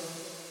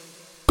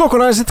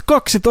 Kokonaiset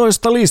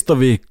 12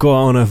 listaviikkoa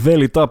on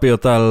Veli Tapio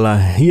tällä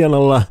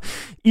hienolla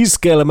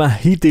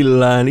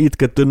iskelmähitillään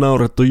Itketty,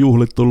 naurettu,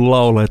 juhlittu,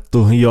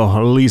 laulettu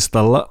jo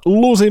listalla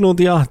lusinut.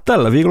 Ja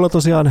tällä viikolla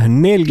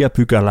tosiaan 4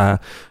 pykälää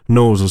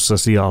nousussa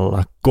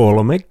sijalla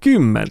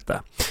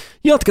 30.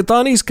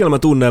 Jatketaan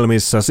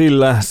iskelmätunnelmissa,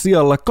 sillä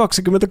sijalla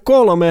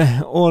 23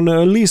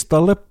 on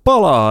listalle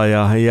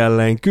palaaja.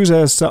 Jälleen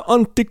kyseessä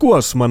Antti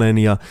Kuosmanen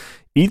ja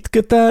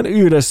Itketään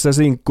yhdessä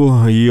sinkku,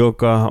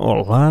 joka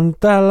ollaan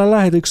täällä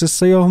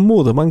lähetyksessä jo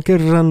muutaman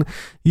kerran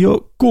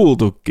jo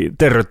kuultukin.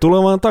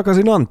 Tervetuloa vaan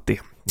takaisin Antti.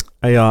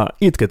 Ja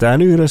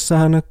Itketään yhdessä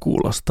hän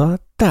kuulostaa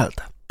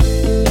tältä.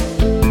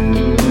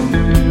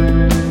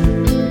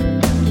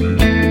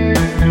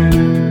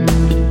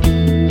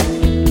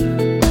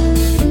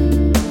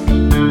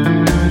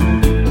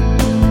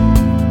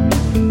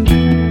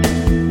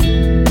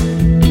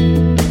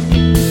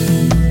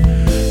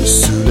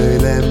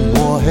 Syleile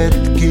mua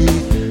hetki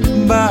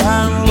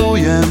vähän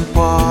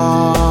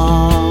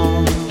lujempaa.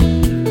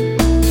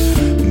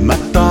 Mä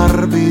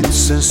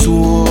tarvitsen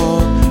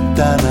sua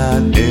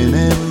tänään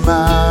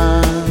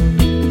enemmän.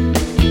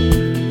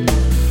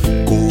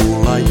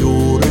 Kuulla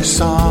juuri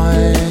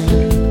sain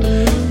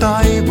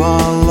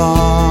taivaalla.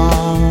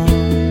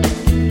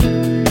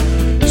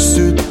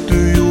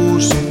 Syttyi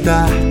uusi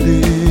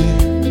tähti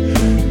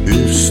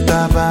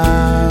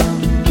ystävään.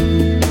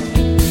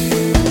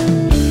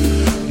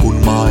 Kun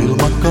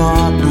maailma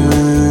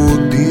kaatuu,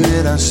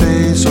 tiedän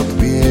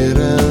seisot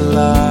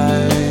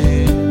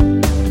vierelläin.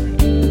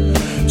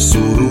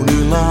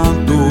 Suruni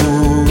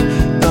laantuu,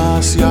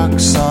 taas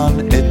jaksan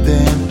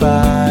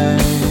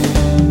eteenpäin.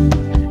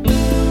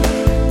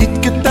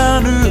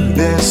 Itketään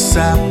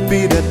yhdessä,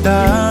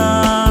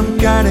 pidetään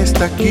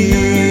kädestä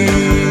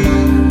kiinni.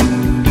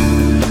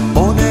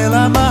 On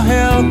elämä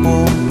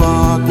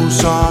helpompaa, kun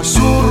saa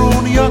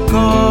surun jakaa.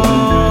 jakaa.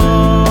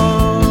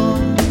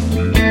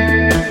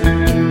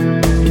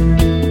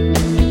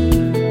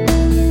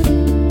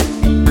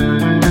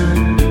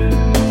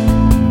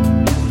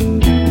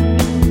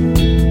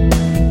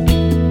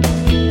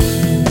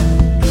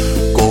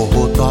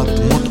 Kohotat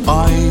mut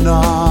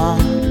aina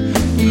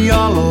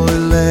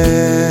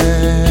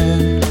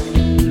jaloilleen.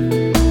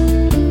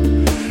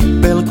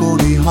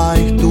 Pelkoni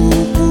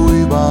haihtuu,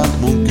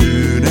 kuivat mun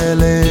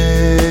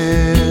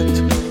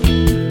kyyneleet.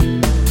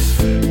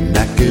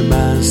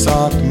 Näkemään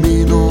saat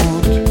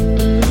minut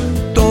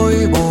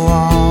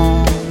toivoa,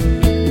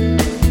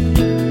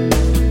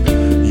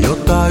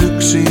 jota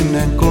yksin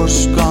en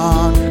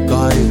koskaan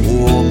kai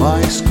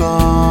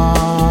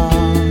huomaiskaan.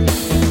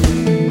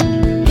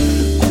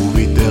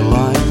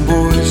 Kuvitellain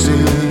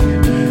voisin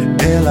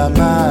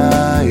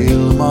elämää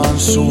ilman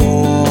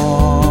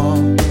sua,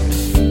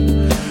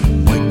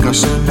 vaikka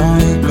sen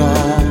aika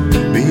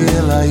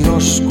vielä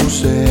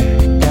joskus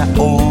ehkä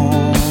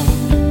on.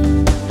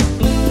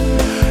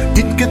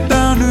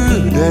 Itketään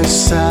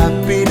yhdessä,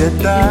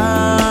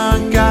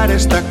 pidetään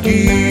kädestä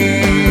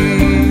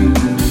kiinni.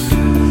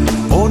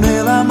 On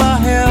elämä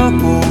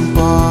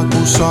helpompaa,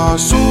 kun saa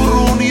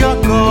surun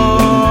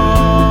jakaa.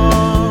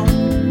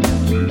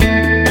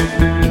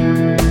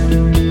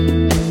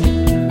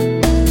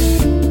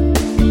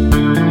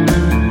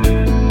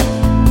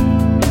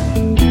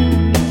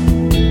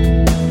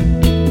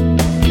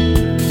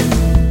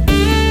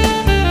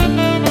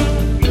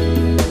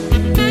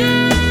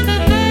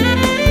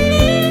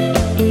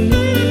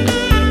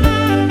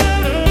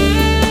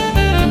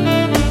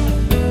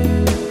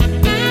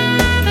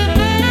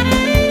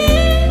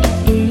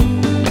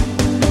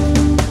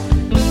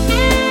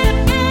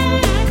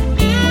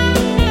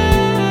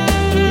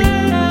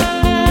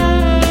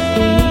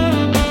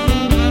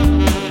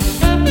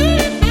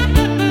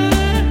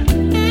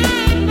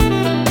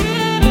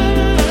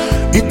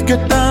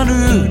 Itketään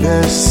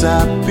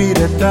yhdessä,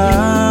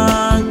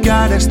 pidetään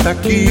kädestä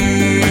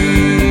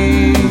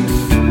kiinni.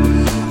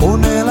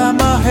 On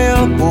elämä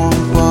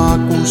helpompaa,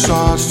 kun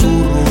saa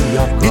surun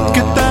jakaa.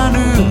 Itketään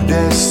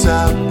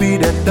yhdessä,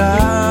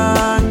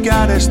 pidetään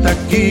kädestä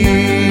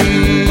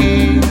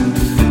kiinni.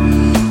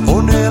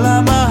 On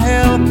elämä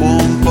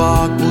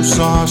helpompaa, kun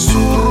saa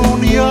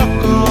surun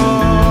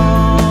jakaa.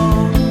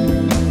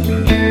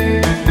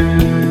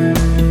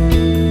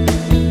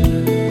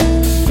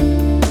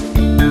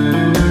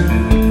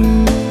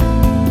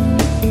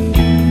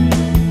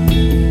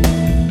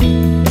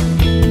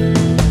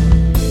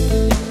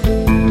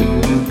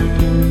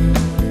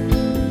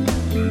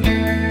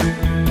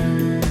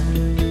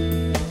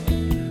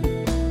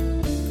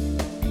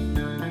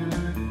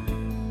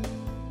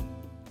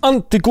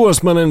 Antti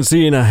Kuosmanen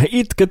siinä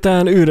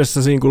itketään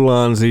yhdessä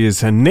sinkullaan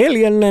siis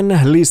 4.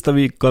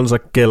 listaviikkonsa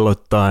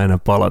kelloittain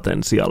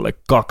palaten sijalle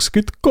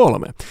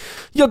 23.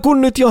 Ja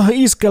kun nyt jo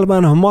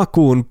iskelmän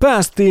makuun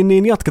päästiin,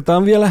 niin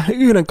jatketaan vielä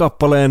yhden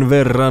kappaleen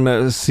verran,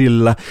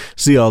 sillä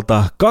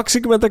sieltä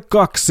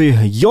 22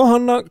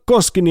 Johanna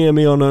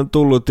Koskiniemi on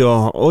tullut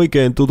jo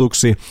oikein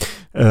tutuksi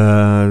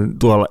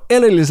tuolla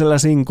edellisellä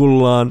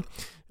sinkullaan,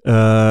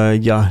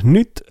 ja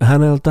nyt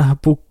häneltä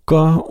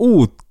pukkaa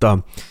uutta.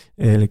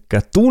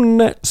 Elikkä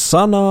Tunne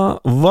sanaa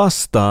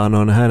vastaan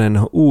on hänen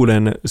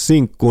uuden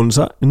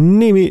sinkkunsa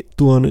nimi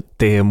tuon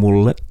Tee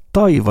mulle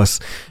taivas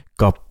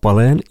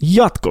 -kappaleen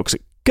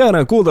jatkoksi.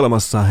 Käydään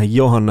kuuntelemassa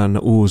Johannan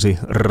uusi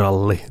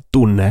ralli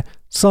Tunne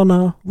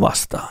sanaa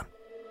vastaan.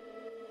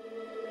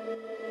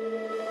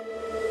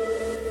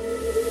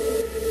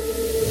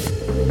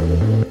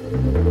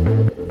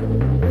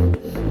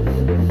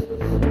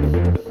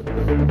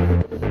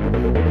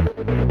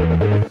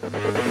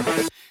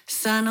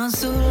 Sanon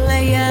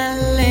sulle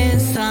jälleen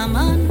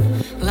saman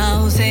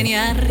lauseen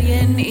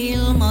järjen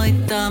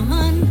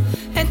ilmoittaman,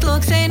 et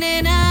luokseen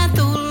enää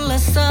tulla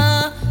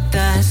saa.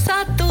 Tää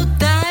sattu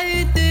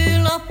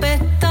täytyy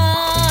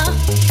lopettaa.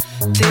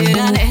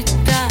 Tiedän,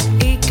 että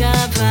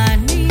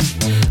ikäväni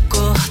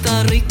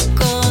kohta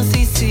rikkoo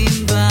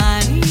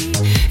sisimpääni.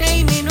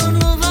 Ei minun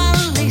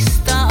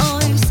luvallista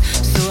ois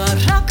sua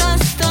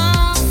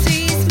rakastaa,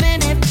 siis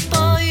mene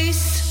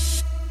pois.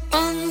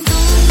 On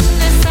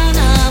tunne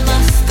sanaa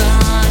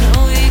vastaan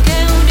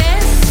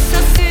oikeudessa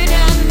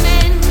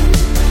sydämen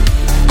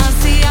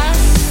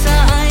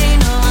asiassa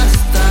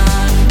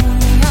ainoastaan mun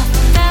ja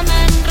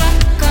tämän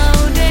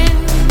rakkauden.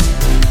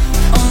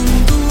 On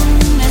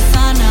tunne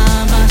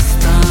sanaa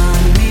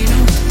vastaan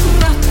minut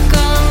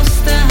rakkaus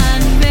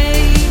tähän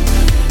vei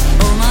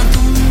oma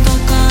tunto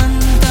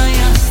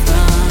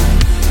kantajastaan,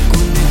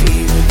 kun nyt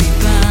irti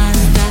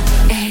päästä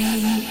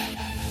ei.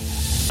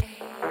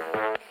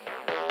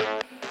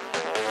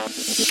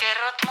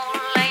 Kerrot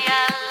mulle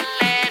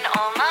jälleen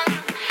oman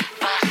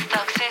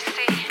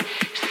vastauksesi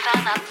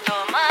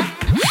sanattoman.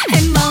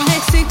 En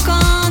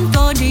valheksikaan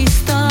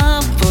todistaa,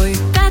 voi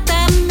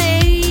tätä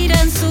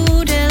meidän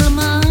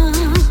suudelmaa.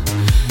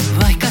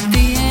 Vaikka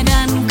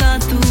tiedän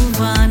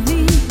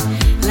katuvani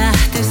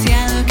lähtös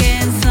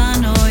jälkeen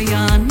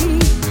sanojani.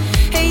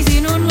 Ei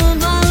sinun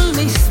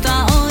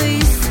luvallista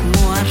ois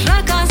mua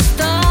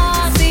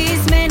rakastaa,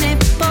 siis mene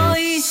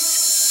pois.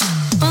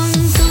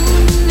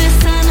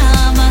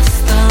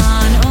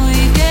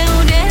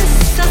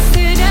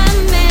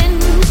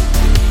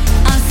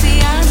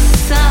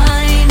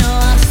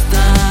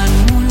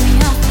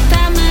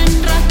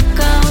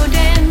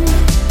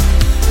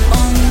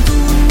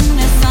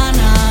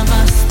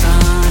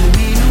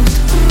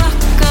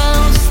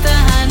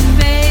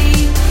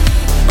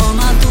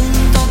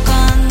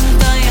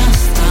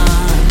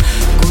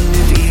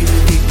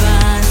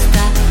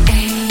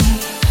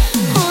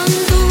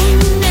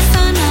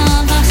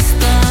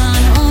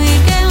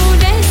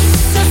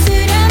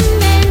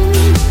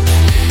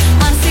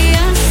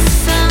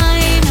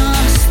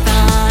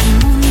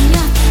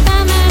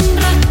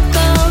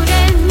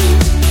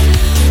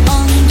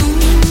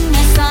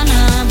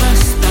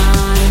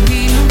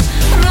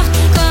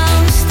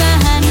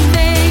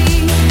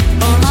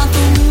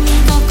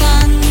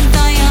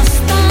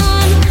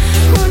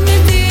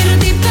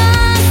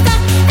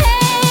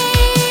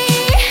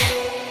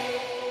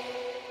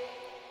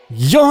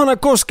 Johanna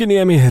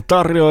Koskiniemi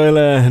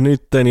tarjoilee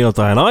nytten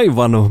jotain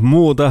aivan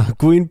muuta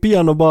kuin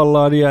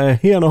pianoballadia ja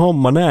hieno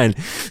homma näin.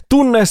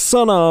 Tunne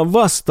sanaa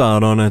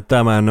vastaan on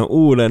tämän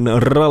uuden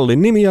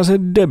rallin nimi ja se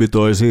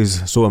debytoi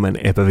siis Suomen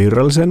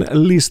epävirallisen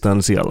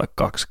listan siellä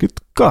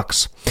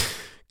 22.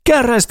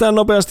 Kärräistään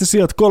nopeasti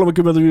sieltä 30-21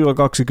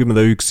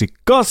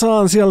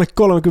 kasaan. Siellä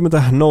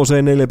 30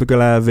 nousee 4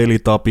 pykälää Veli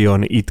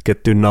Tapion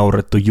itketty,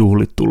 naurettu,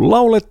 juhlittu,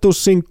 laulettu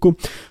sinkku.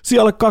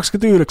 Siellä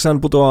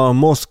 29 putoaa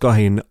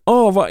Moskahin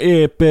Aava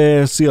EP.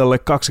 Siellä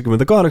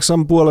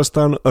 28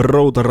 puolestaan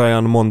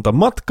Routarajan Monta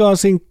matkaa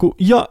sinkku.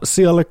 Ja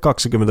siellä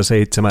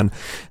 27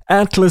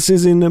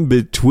 Atlassisin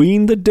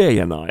Between the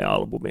Day and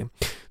I-albumi.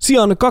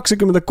 Sijaan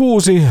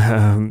 26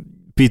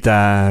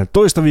 pitää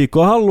toista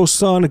viikkoa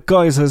hallussaan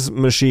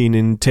Kaiser's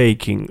Machinein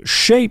Taking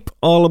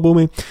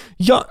Shape-albumi,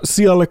 ja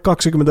siellä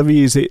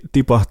 25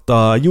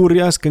 tipahtaa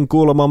juuri äsken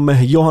kuulemamme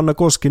Johanna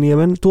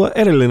Koskiniemen tuo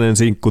edellinen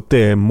sinkku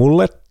Tee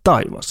mulle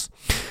taivas.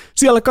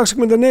 Siellä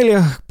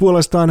 24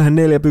 puolestaan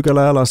 4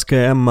 pykälää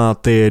laskee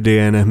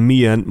MATD:n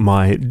Me and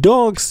My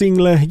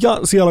Dog-single, ja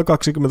siellä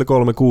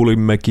 23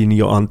 kuulimmekin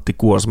jo Antti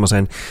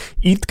Kuosmasen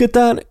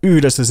Itketään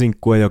yhdessä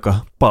sinkkua, joka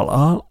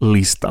palaa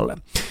listalle.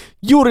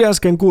 Juuri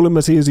äsken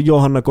kuulimme siis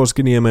Johanna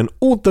Koskiniemen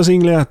uutta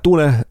singleä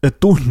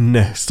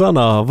Tunne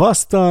sanaa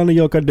vastaan,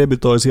 joka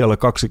debytoi siellä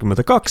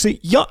 22,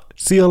 ja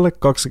siellä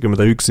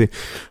 21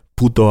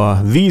 putoaa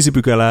 5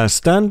 pykälää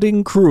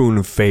Standing Croon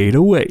Fade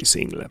Away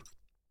single.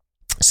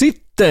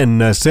 Sitten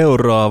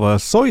seuraava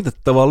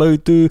soitettava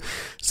löytyy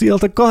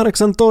sieltä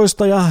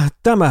 18, ja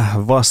tämä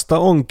vasta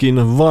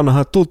onkin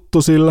vanha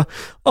tuttu, sillä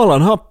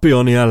Alan Happi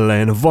on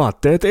jälleen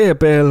Vaatteet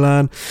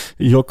EP:llään,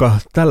 joka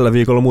tällä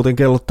viikolla muuten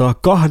kellottaa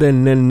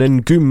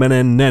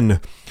 20.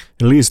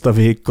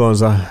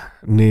 listaviikkoonsa,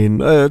 niin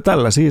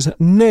tällä siis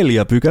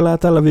 4 pykälää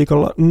tällä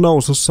viikolla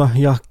nousussa,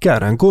 ja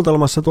käydään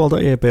kuuntelemassa tuolta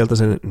EP:ltä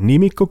sen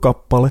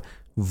nimikkokappale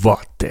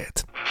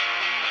Vaatteet.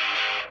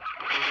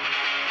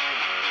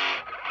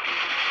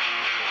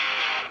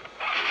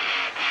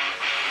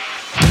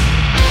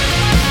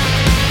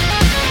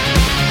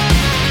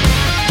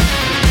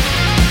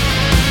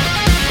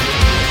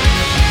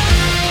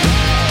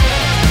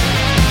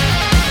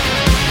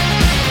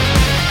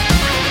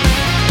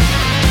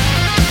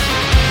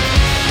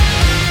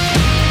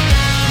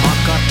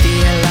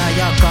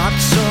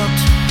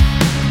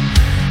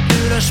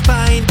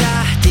 Ylöspäin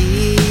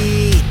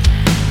tähtiin,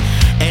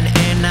 en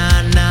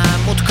enää näe,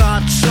 mut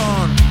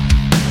katson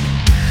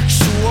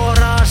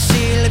suoraan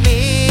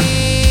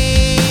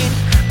silmiin,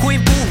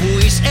 kuin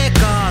puhuis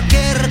ekaa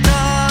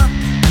kertaa.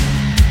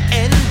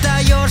 Entä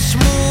jos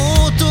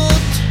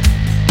muutut,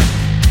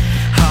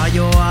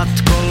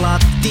 hajoatko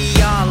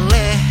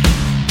lattialle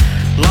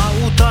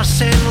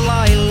lautasen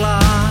lailla?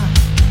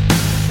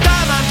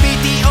 Tämän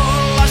piti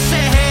olla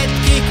se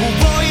hetki, kun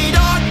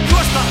voidaan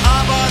juosta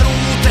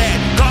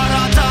avaruuteen,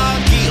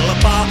 karataan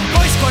kilpaa.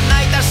 Voisko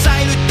näitä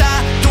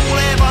säilyttää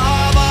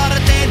tulevaa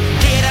varten?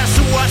 Tiedän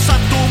sua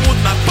sattuu,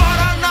 mut mä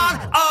parannan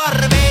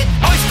arveet.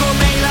 Oisko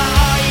meillä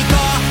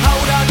aikaa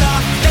haudata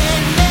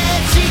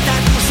menneet sitä,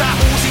 kun sä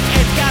huusit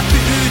etkä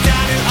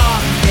pyytänyt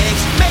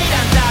anteeksi?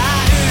 Meidän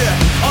tää yö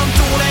on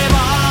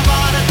tulevaa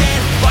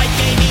varten,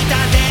 vaikkei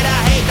mitään tehdä,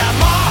 heitä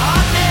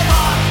maahan ne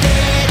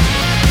vaatteet.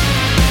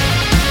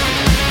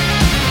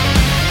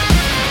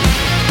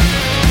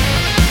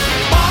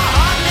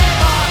 Maahan ne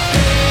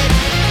vaatteet.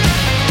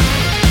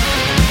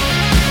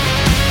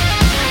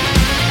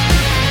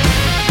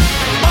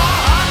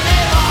 Maahan ne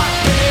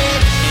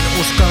vaatteet. En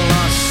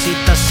uskalla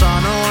sitä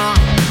sanoa,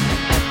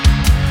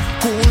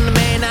 kun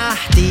me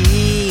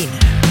nähtiin.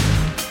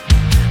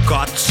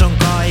 Katson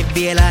kai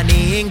vielä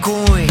niin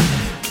kuin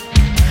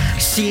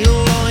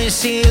silloin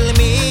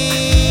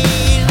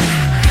silmiin,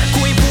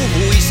 kuin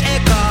puhuis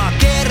ekaa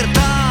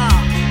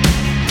kertaa.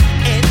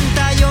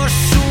 Entä jos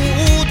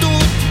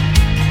suutut,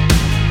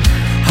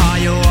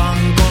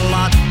 hajoanko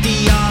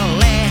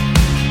lattialle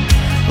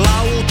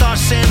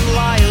lautasen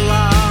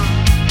lailla?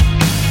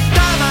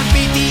 Tämän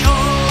piti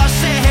olla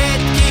se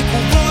hetki,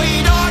 kun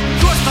voidaan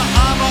juosta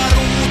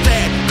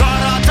avaruuteen,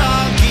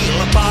 karataan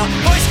kilpaa.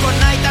 Voisko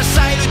näitä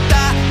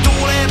säilyttää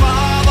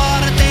tulevaa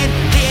varten?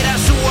 Tiedän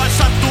sua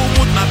sattuu,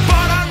 mut mä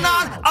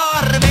parannan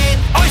arveet.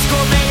 Oisko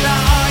meillä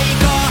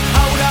aikaa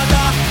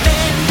haudata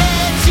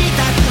menneet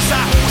sitä, kun sä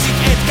huusit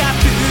etkä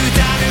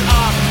pyytänyt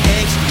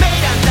anteeksi?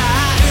 Meidän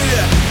tää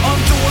yö on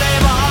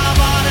tulevaa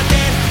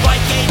varten,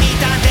 vaikkei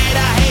mitään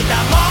tehdä, heitä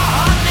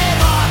maahan ne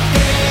vaatteet.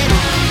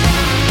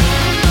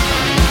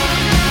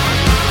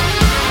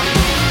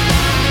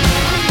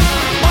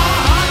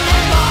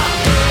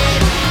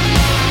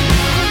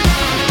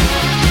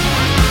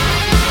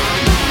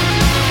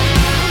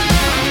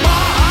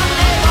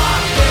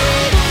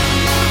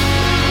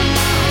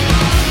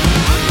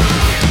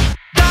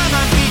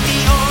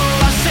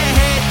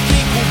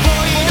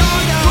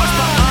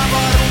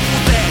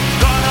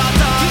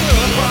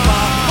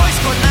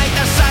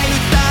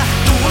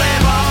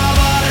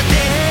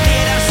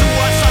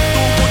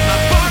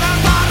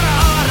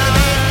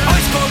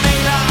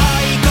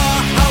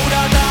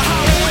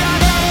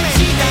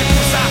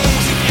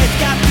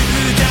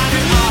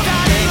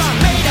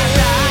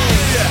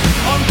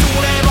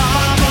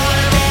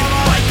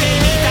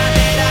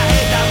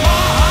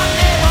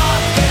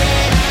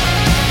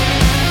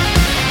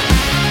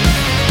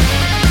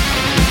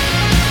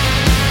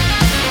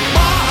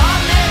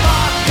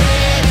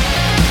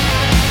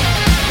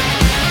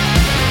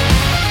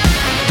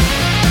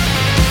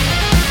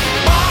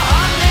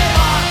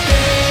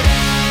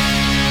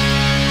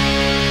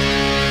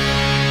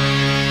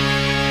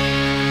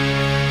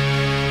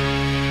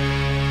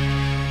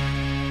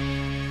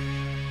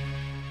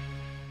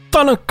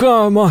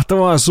 Tankkaa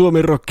mahtavaa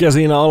suomirockia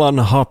siinä alan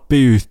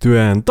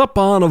happiyhtyeen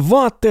tapaan.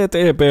 Vaatteet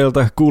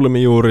EP:ltä kuulimme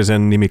juuri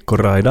sen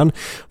nimikkoraidan.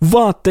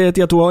 Vaatteet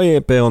ja tuo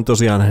EP on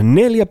tosiaan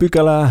 4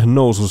 pykälää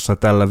nousussa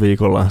tällä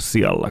viikolla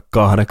sijalla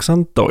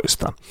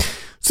 18.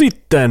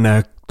 Sitten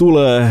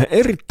tulee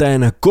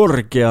erittäin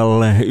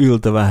korkealle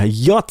yltävä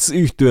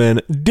Jats-yhtyeen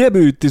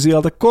debyytti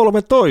sieltä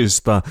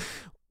 13.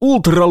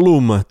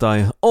 Ultralum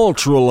tai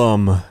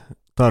Ultralum.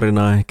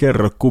 Tarina ei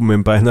kerro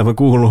kummin päin tämä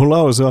kuuluu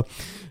lausua.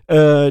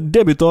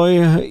 Debytoi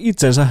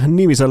itsensä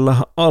nimisellä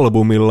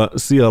albumilla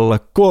sijalla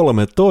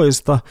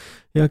 13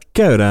 ja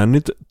käydään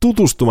nyt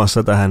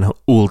tutustumassa tähän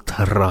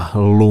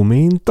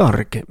Ultralumiin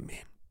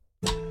tarkemmin.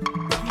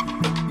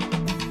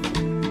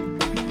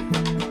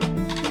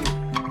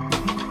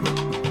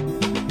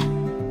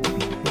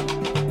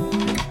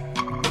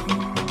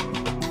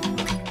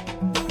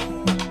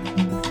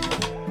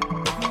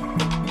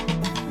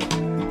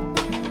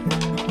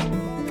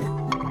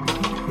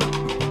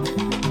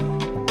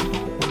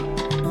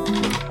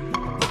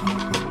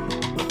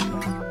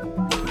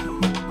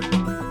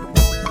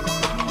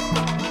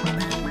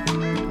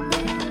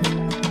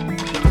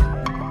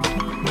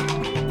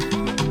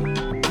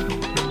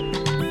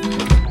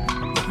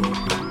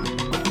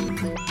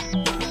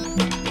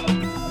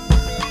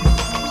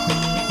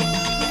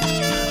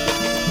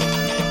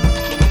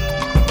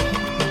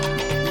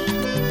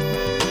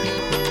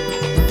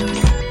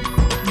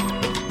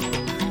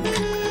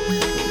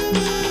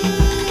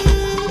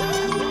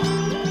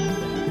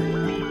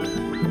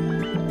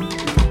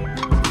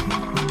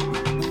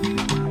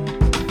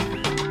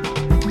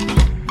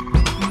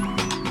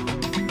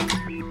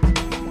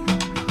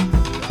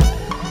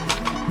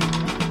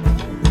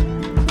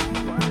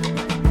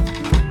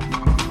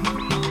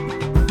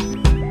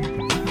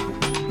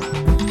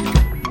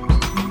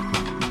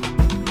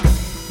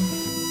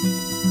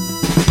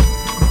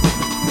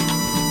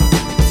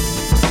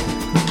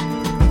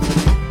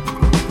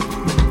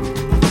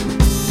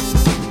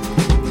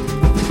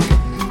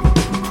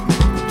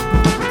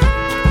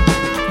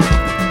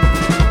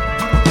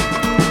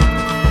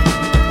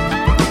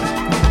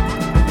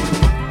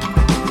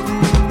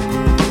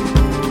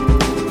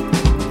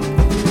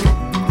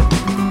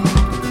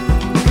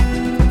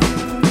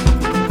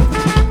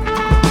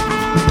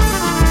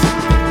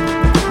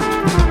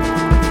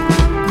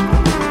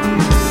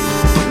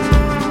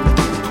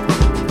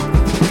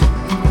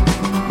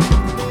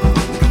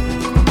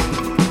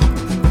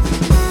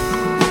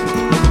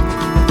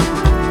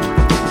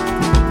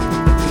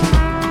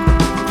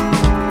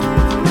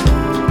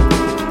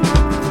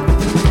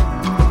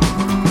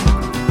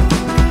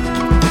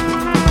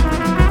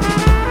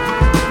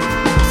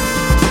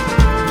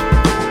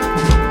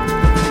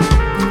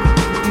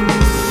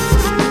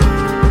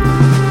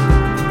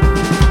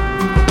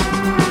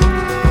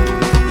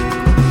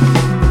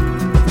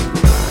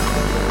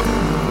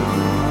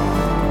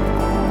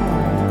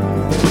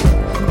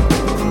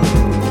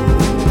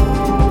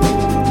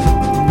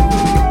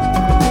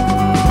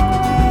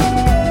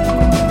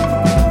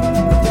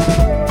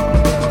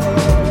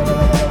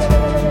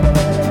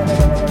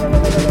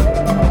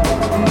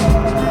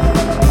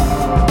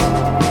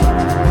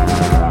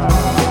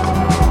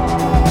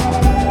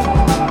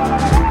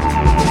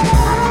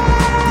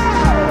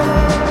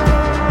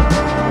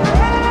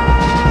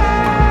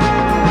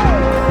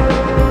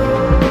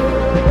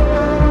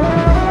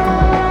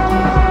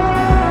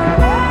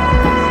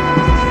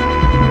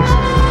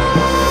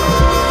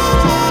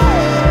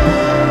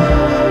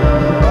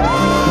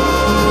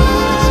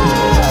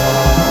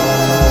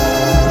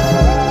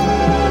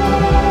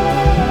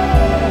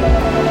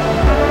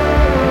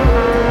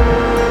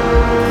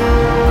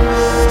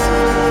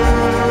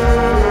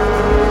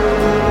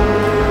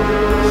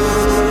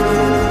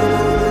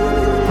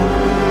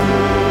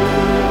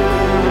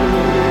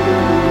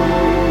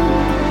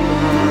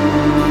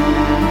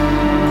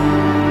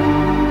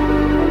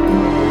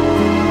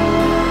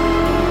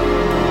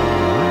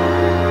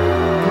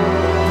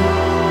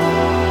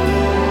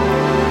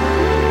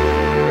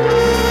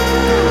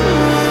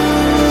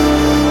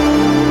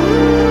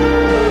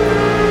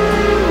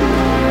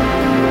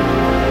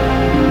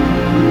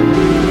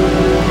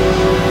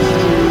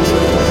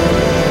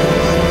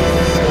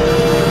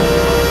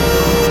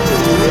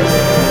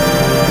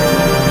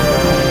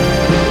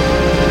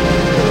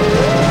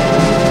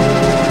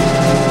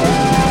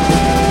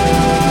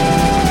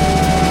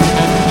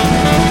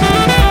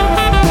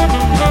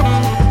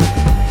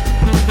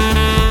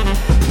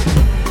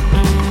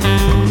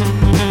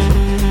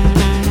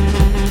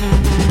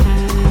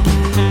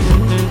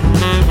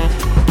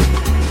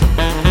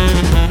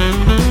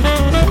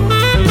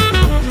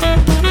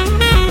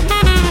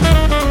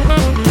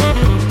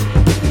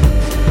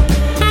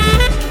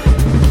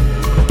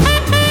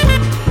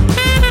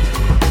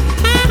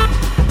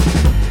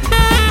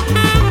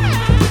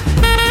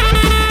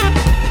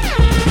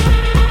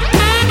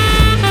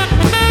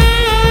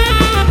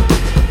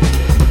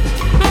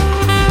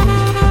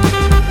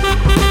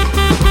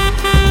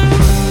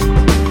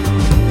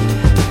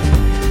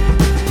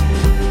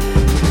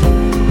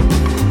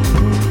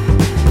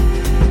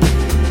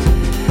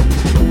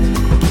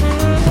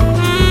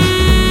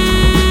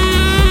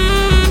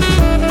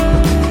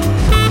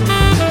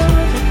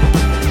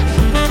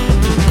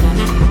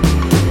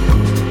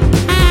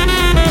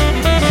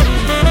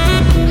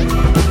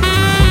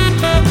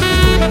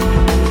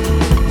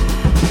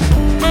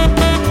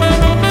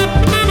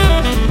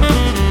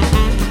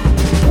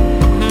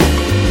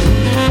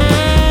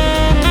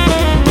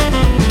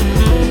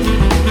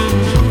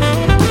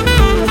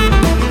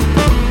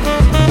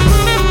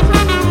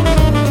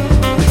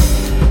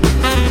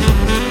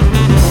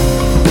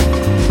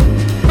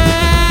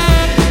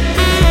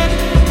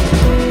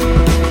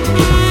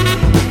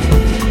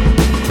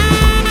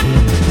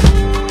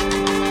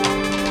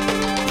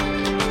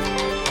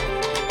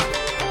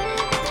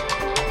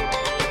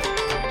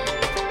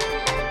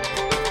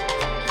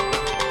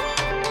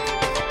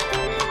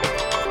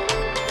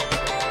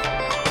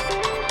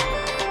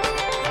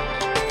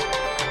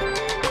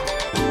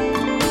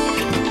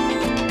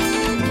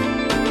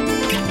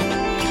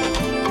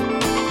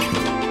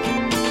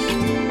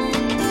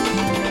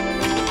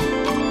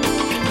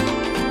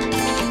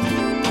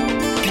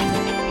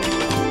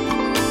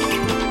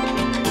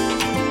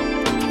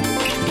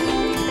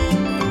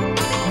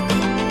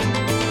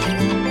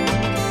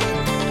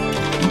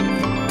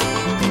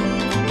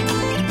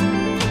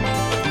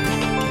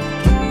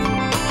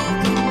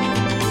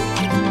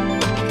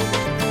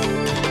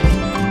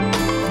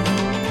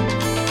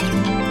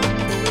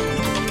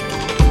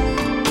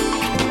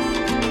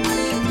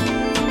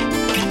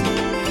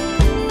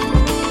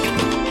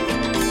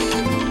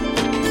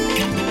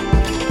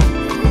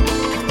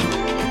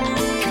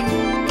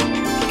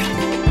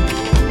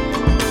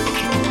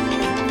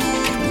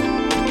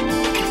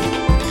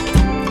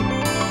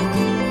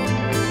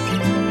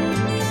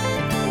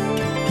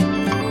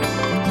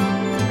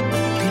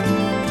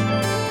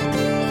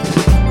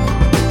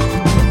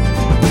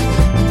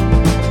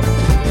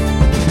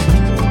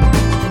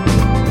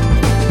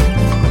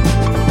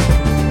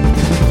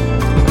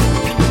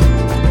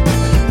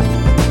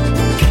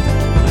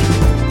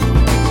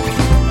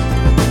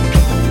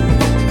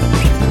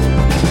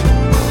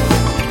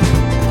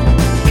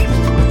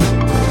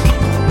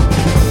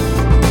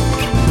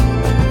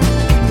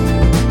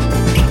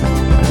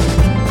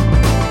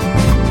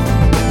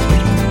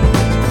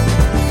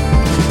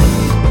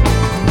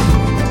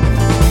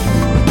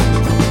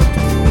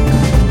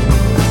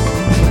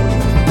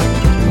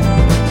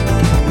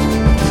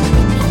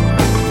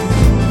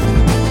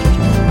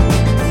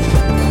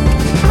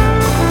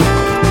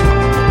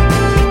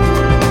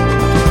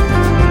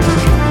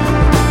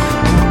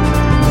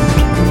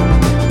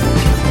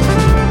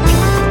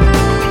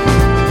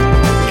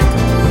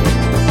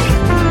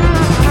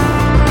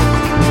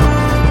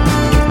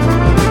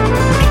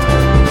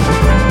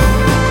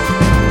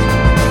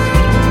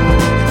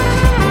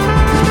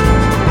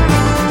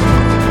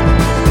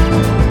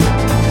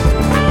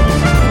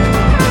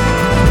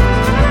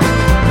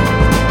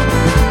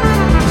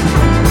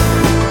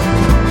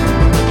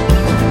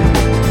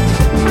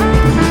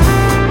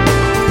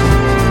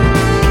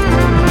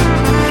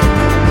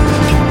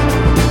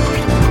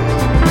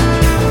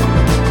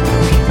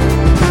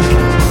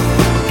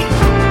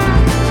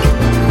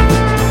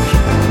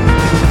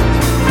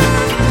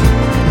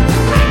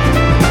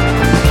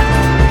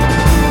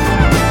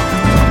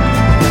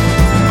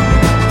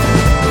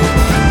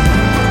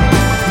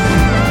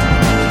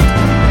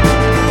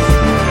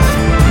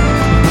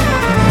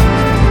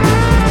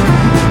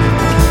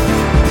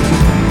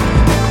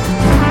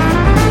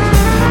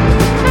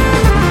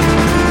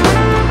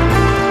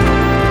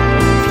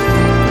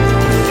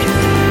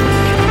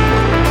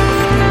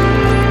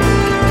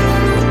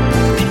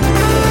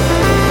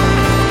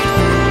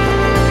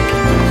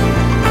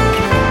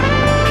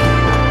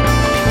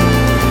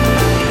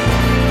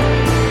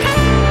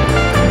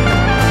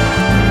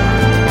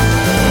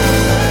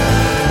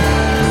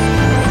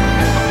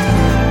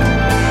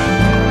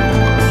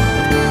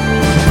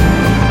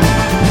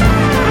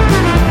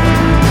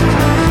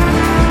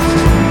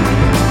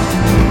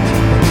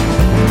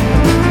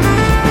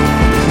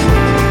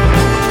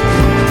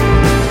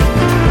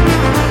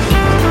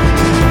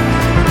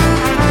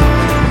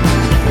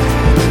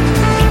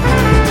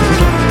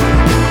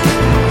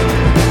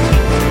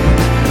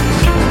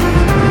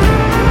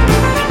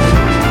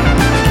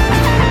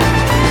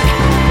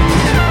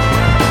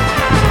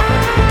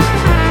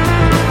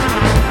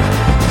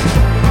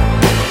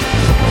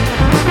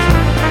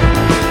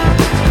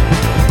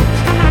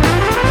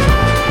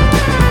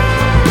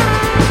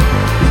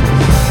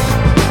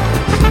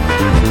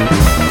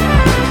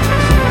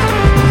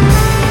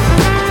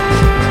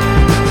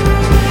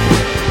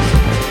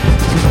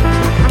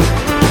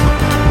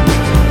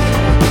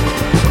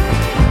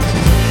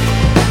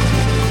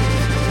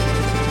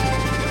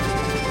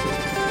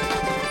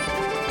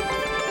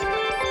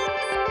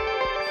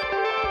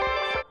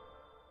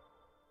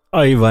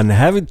 aivan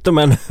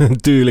hävyttömän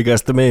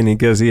tyylikästä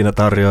meininkiä siinä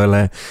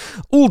tarjoilee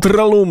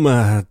Ultralum,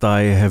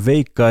 tai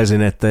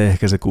veikkaisin, että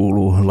ehkä se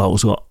kuuluu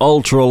lausua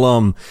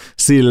Ultralam,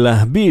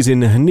 sillä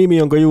biisin nimi,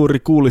 jonka juuri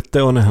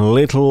kuulitte, on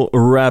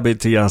Little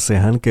Rabbit, ja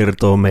sehän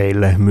kertoo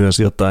meille myös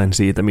jotain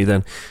siitä,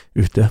 miten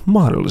yhtä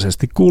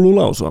mahdollisesti kuuluu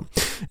lausua.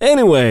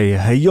 Anyway,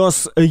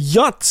 jos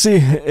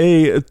jatsi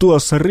ei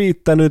tuossa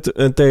riittänyt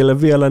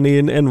teille vielä,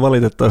 niin en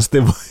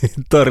valitettavasti voi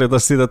tarjota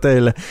sitä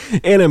teille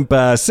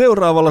enempää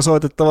seuraavalla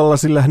soitettavalla,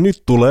 sillä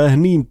nyt tulee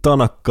niin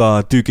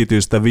tanakkaa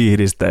tykitystä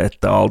viihdistä,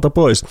 että alta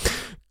pois.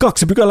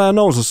 2 pykälää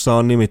nousussa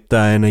on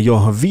nimittäin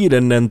jo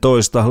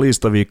 15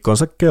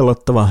 listaviikkoonsa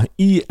kellottava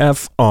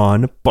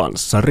EFA:n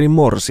Panssari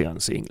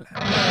Morsian single.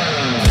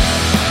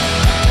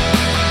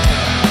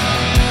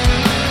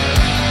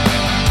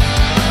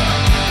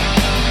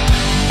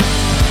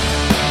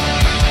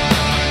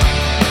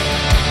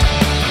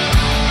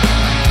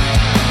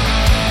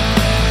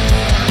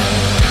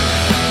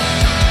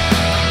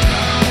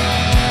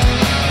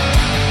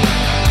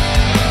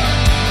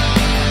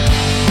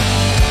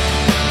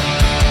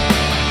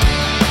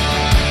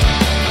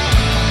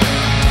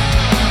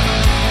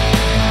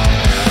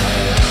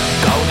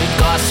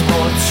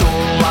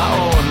 Sulla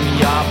on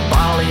ja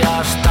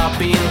paljasta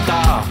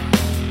pintaa.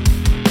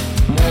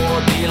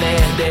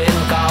 Muotilehden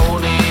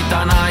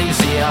kauniita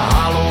naisia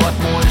haluat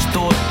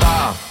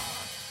muistuttaa.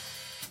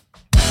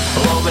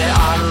 Love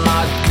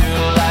annat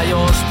kyllä,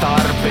 jos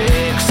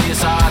tarpeeksi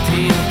saat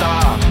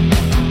hintaa.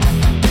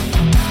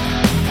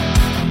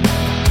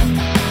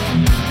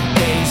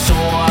 Ei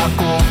sua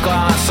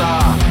kukaan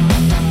saa.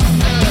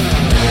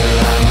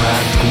 Elämä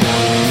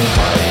kuin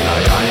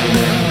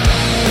painajainen.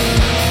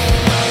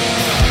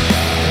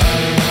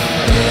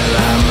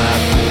 Elämä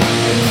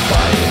kuin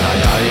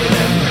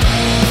painajainen.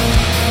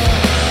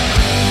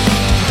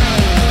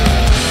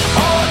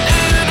 Oot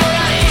yhden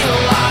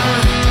illan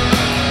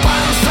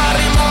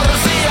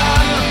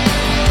panssarimorsian.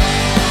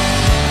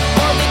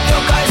 Poltit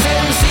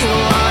jokaisen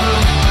sillan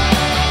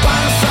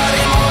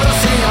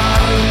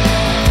panssarimorsian.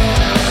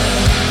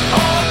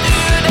 Oot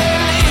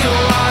yhden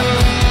illan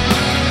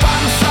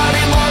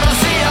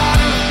panssarimorsian.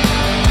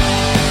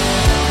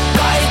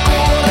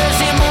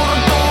 Kaikuuresi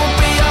murtuu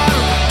pian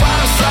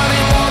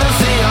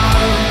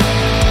panssarimorsian.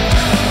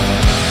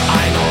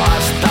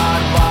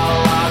 Ainoastaan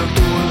vallan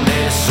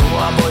tunne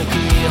sua voi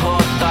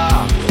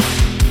kiihottaa.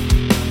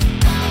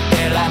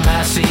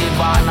 Elämäsi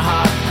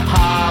vanhat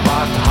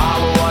haavat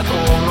haluat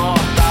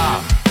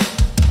unohtaa.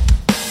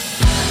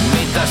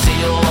 Mitä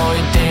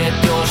silloin teet,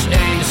 jos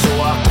ei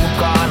sua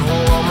kukaan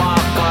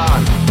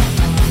huomaakaan?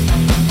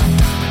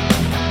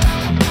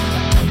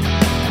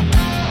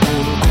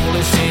 Kun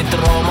kuulisit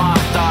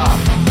romahtaa.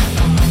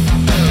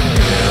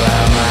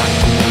 Elämä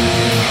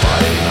kuin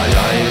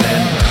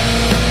painajainen.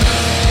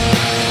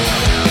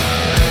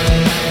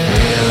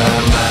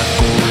 Elämä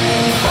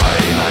kuin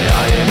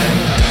painajainen.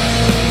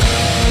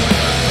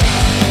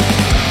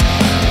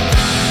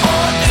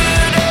 Oot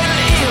yhden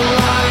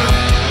illan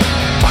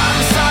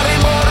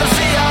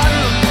panssarimorsian.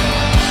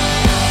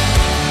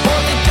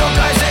 Poltit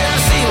jokaisen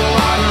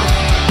sillan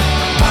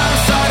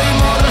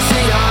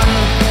panssarimorsian.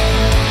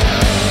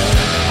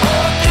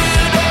 Oot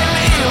yhden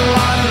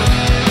illan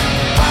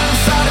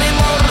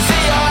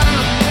panssarimorsian.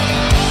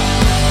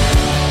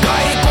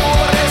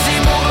 Kaikuuresi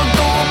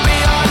murtuu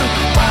pian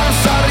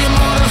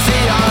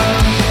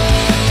panssarimorsian.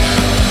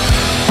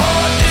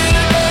 Oot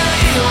yhden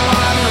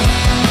illan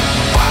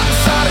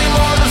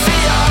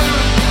panssarimorsian.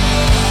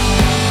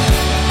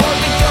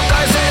 Poltit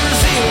jokaisen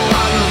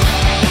sillan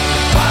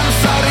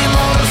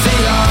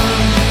panssarimorsian.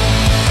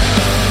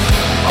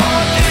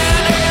 Oot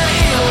yhden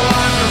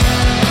illan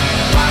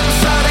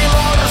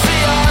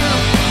panssarimorsian.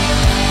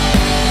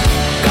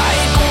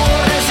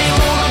 Kaikuuresi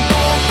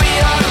murtuu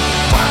pian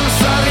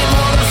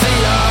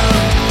panssarimorsian.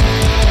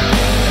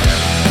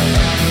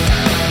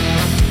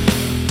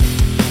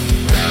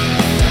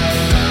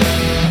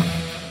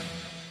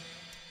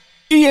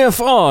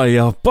 EFA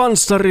ja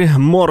Panssari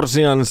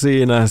Morsian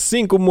siinä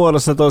sinkun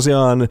muodossa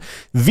tosiaan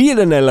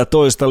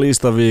 15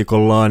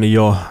 listaviikollaan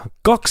jo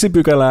 2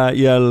 pykälää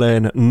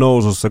jälleen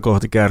nousussa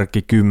kohti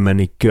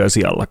kärkikymmenikköä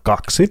siellä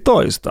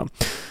 12.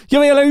 Ja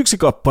vielä 1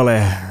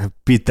 kappale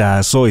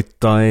pitää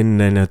soittaa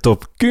ennen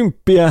top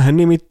 10,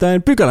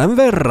 nimittäin pykälän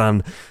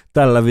verran.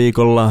 Tällä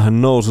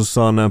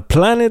nousussa on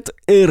Planet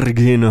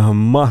Ergin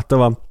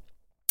mahtava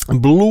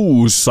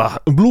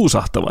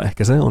bluesahtava,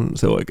 ehkä se on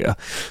se oikea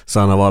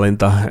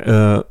sanavalinta.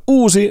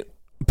 Uusi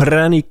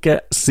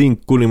pränikkä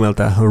sinkku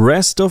nimeltä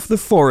Rest of the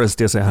Forest,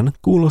 ja sehän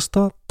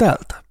kuulostaa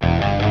tältä.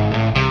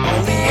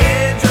 On the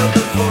edge of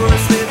the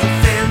forest with a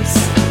fence,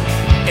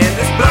 and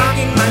it's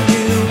blocking my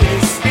new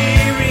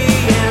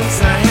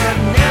experience. I have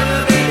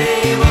never been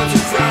able to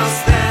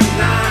cross that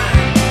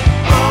line.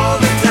 All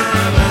the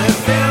time I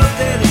felt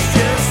that it's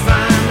just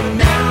fine,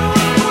 but now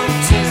I want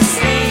to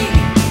see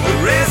the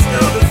rest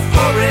of the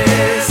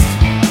forest.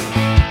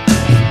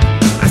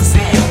 I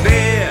see a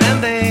bear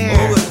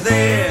over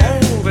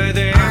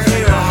there. I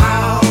hear a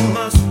howl,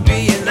 must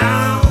be an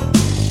owl.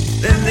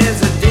 Then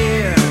there's a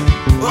deer,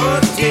 oh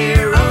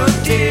dear.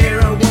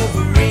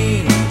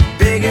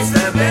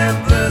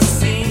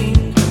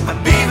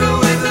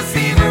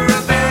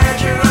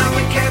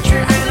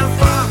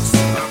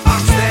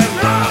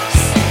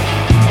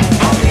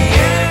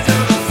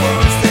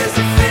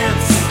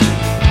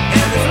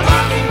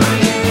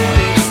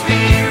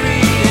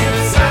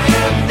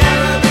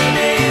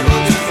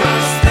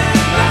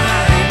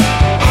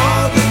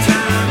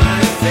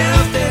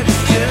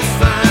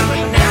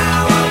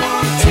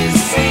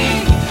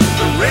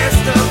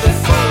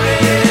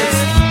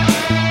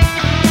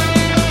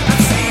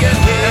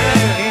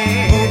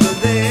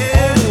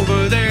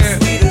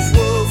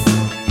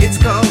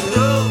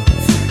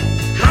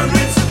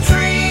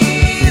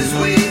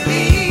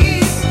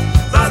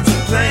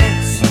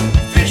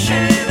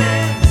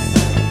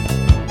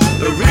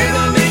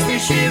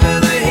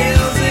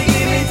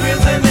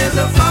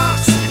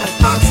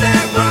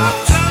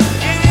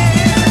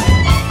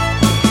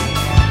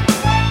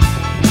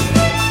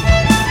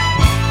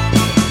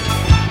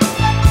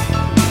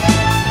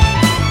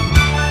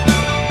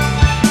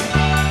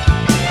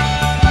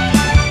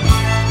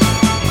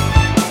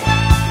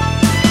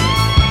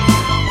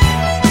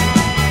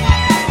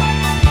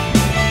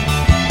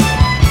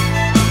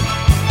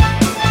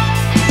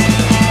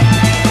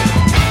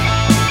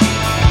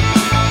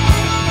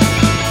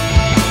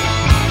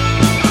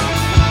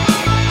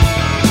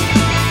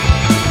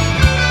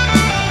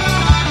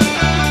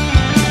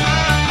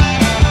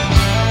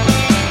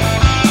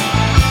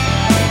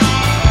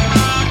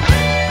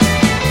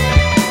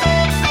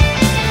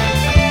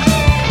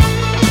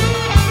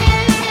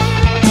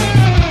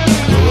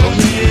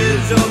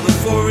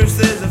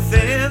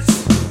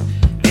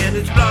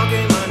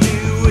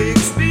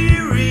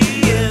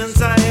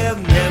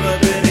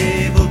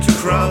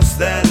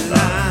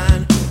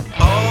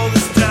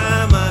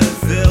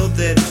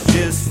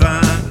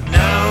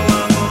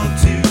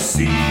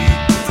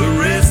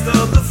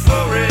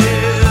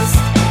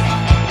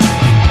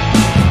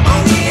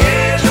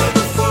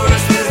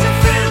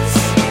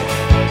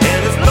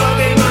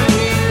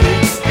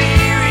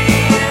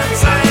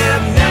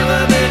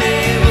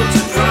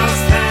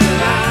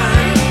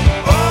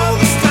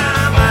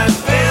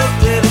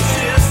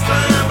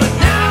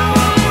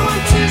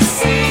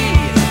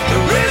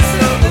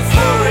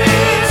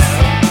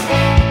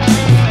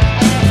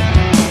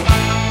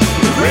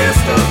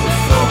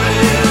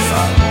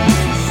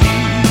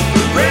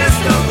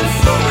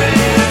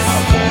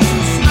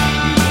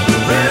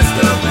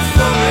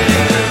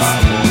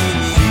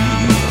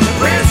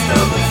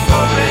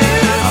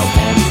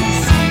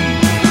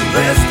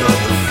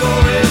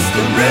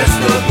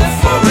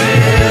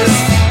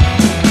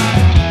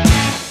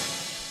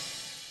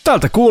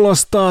 Tältä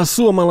kuulostaa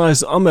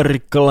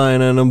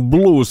suomalais-amerikkalainen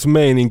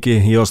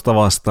blues-meininki, josta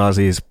vastaa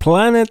siis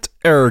Planet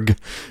Erg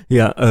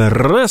ja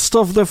Rest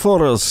of the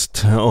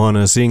Forest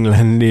on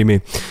singlen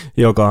nimi,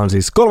 joka on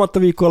siis 3.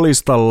 viikkoa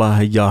listalla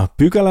ja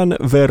pykälän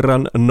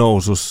verran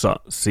nousussa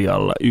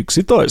sijalla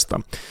 11.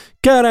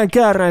 Käydään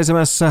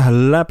kääräisemässä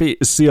läpi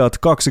sijat 20-11.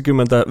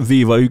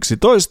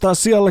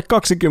 Sijalle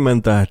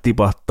 20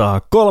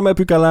 tipahtaa 3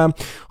 pykälää.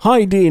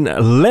 Haidin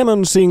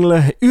Lemon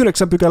Single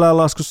 9 pykälää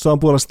laskussa on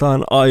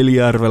puolestaan Aili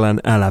Järvelän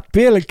Älä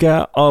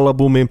pelkää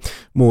 -albumi,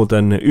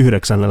 muuten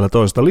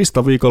 19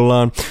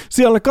 listaviikollaan.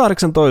 Sijalle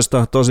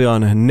 18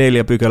 tosiaan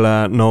 4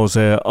 pykälää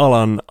nousee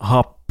Alan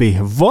Happi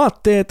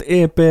Vaatteet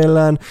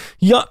EP:llään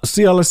ja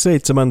sijalle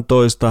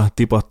 17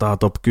 tipahtaa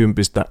top 10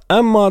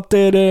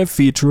 MATD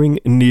featuring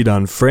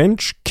Nidan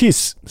French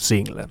Kiss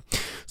single.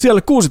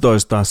 Sijalle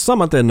 16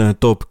 samaten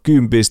top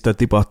 10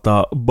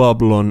 tipahtaa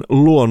Bablon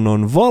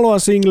Luonnon valoa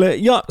single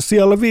ja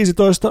sijalle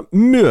 15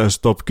 myös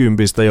top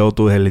 10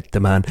 joutuu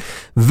hellittämään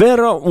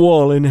Vera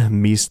Wallin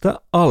Mistä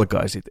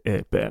alkaisit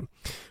EP.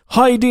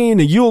 Haidin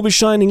You'll Be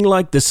Shining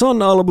Like the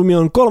Sun-albumi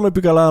on 3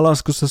 pykälää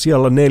laskussa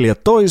sijalla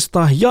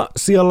 14 ja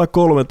sijalla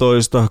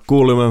 13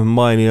 kuulimme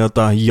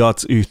mainiota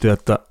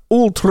jats-yhtyettä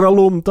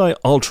Ultralum tai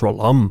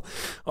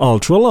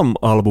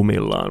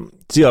Ultralam-albumillaan.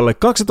 Sijalle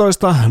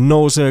 12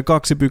 nousee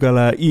 2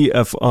 pykälää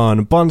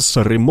IFAn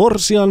Panssari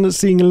Morsian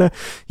single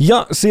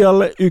ja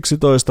sijalle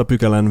 11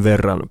 pykälän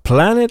verran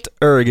Planet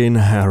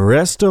Ergin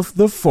Rest of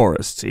the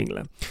Forest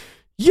single.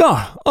 Ja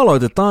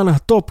aloitetaan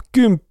top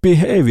 10,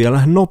 ei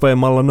vielä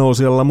nopeammalla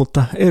nousijalla,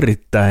 mutta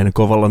erittäin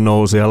kovalla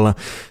nousijalla.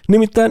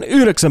 Nimittäin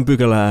 9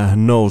 pykälää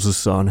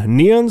nousussa on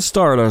Neon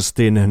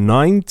Stardustin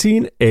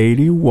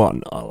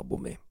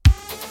 1981-albumi.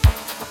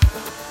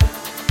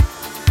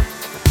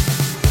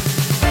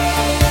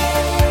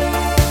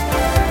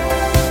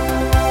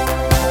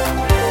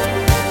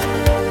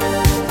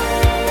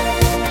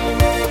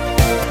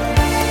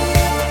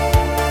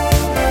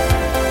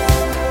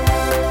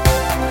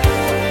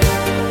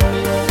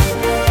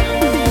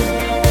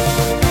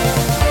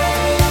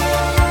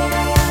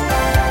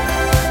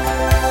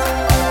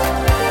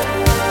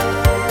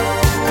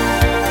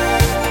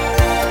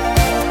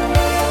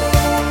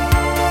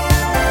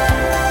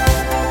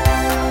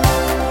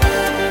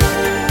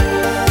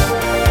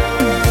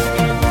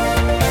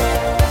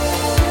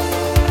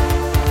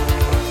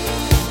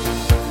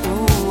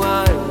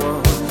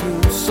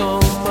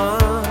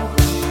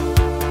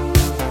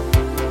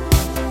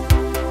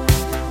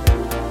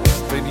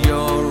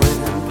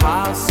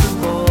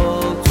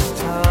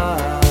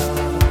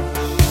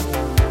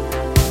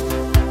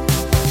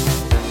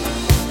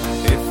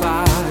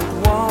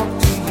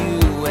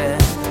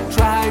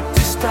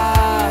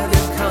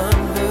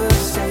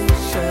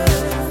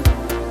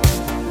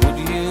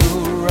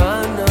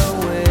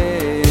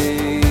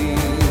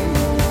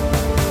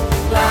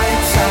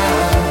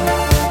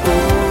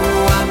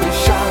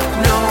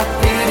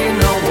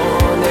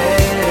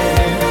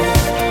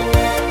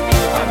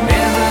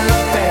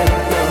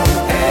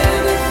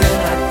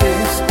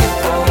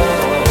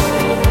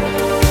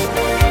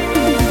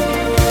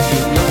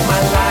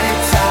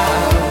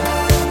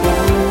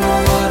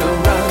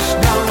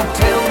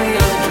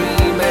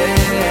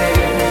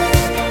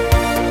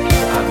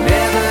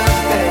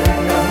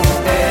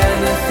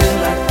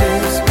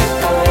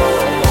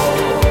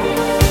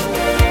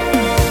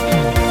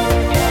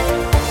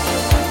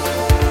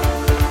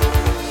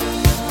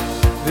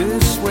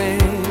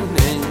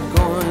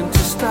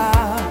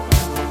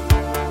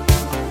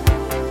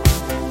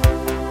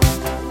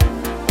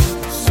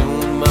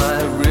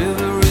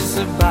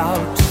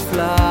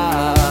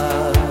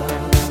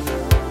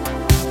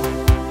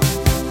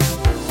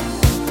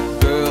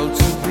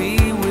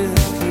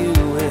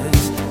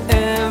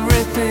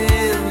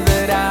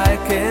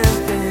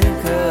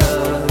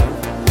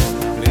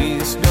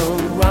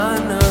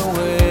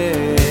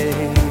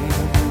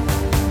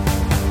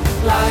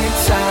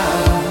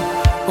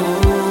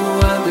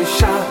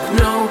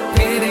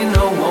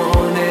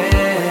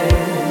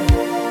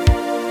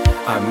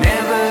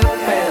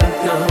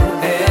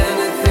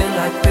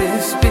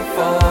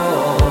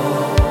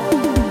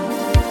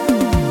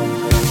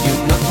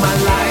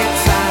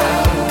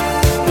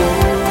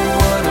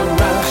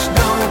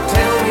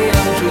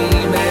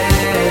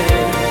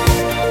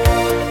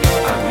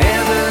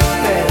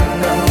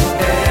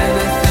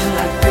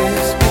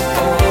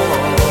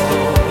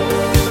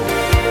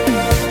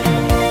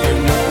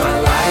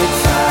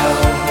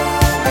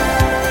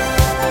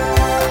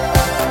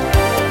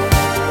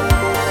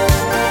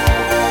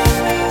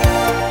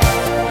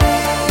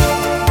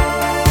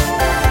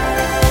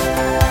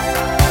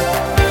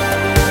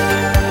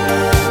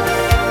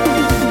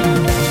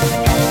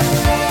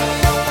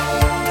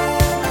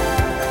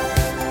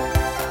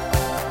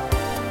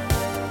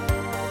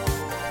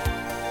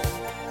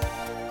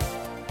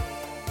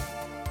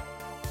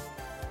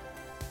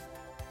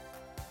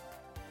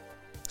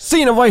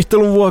 Siinä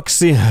vaihtelun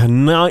vuoksi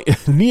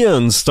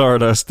Neon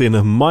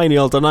Stardustin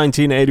mainiolta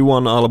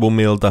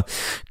 1981-albumilta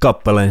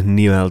kappale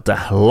nimeltä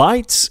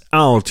Lights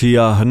Out.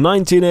 Ja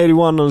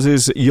 1981 on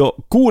siis jo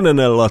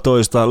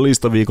 16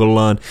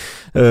 listaviikollaan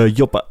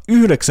jopa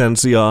 9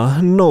 sijaa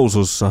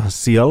nousussa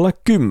sijalla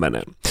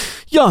 10.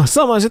 Ja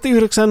samaiset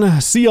 9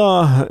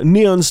 sijaa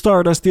Neon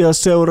Stardustia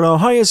seuraa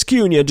High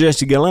Skewn ja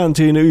Jesse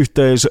Galantin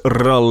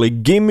yhteisralli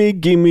Gimme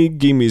Gimme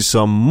Gimme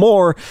Some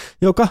More,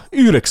 joka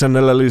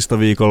 9.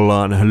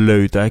 listaviikollaan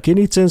löytääkin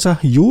itsensä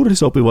juuri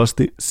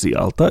sopivasti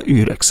sijalta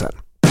 9.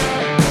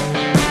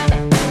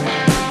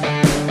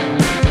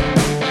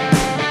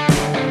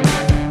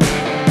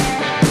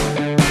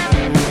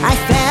 I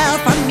fell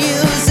from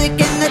music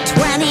in the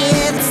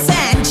 20th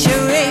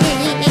century.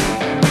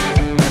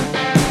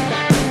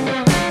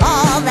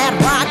 All that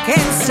rock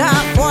and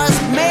stuff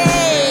was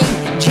made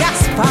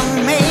just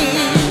for me.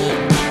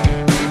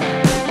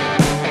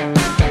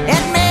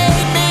 It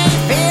made me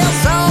feel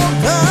so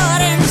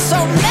good in so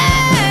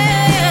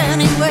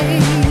many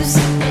ways.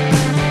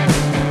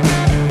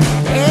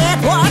 It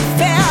would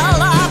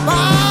fill up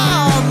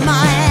all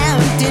my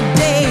empty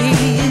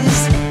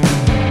days.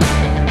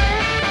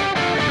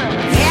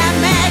 Give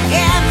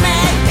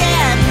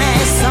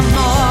me some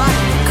more.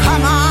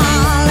 Come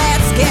on,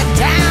 let's get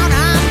down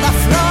on the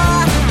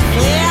floor.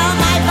 Feel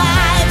my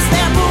vibes,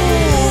 they're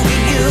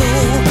moving you.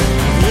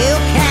 You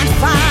can't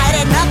fight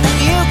it, nothing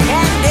you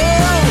can do.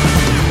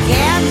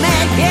 Give me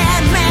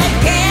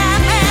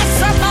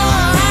some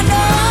more. I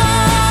know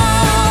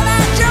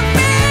that you're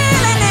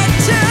feeling it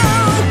too.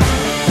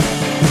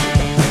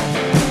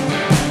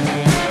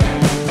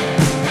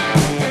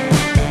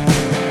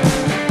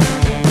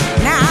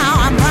 Now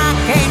I'm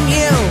rocking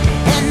you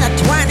in the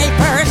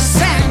 21st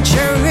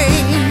century.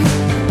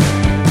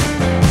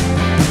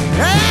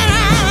 And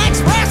I'm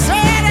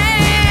expressing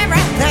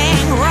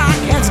everything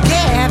rock has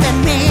given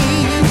me.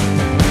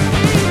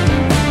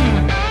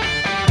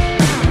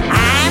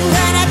 I'm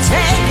gonna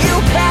take you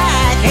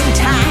back in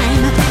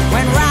time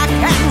when rock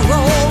and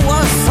roll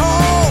was so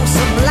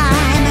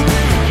sublime.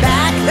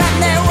 Back then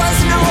there was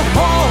no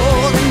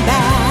holding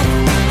back.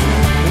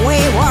 We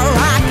were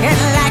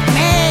rocking like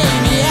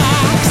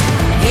maniacs.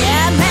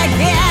 Give me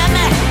some more.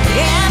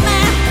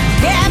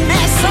 Give me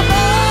some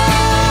more.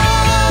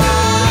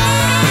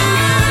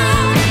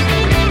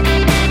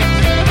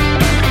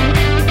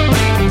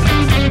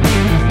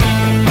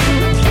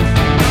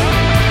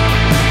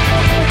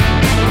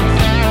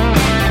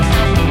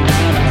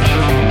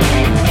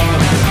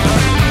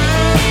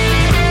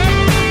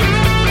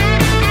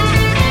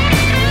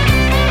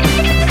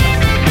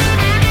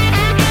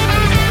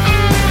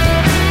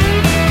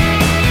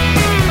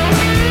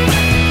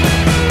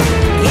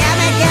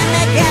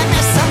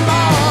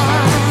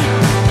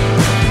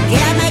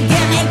 Give me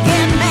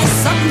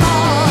some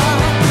more.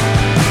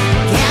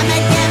 Give me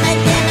some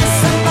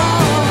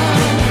more.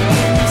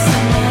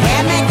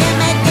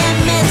 Give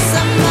me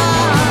some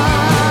more.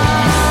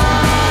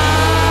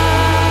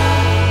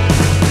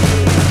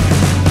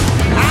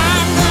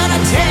 I'm gonna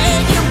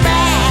take you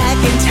back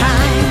in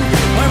time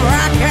when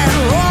rock and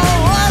roll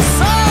was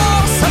so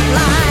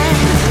sublime.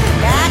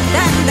 Back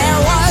then there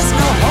was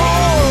no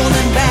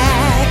holding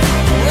back.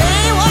 We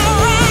were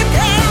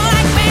rocking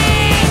like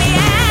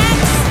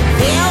maniacs.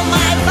 Feel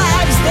my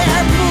vibes,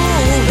 they're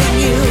moving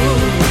you.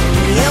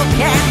 You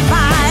can't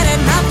fight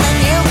it, nothing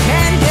you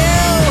can do.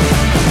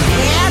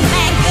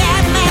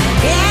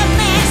 Give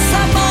me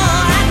some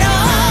more. I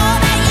know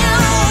that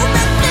you've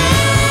been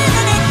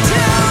feeling it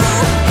too.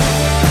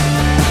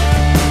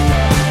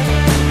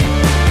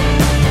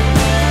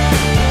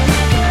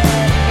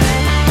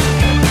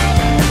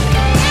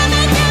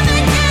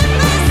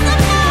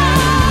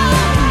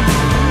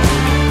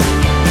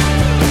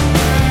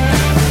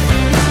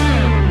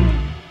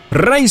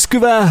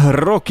 Räiskyvää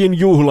rockin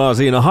juhlaa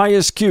siinä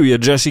High Skew ja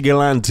Jesse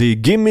Galanti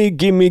Gimme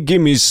Gimme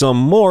Gimme Some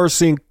More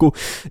 -sinkku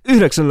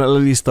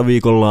 9.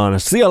 listaviikollaan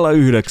siellä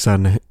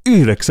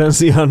 9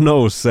 sijaan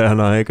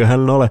nousseena,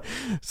 eiköhän ole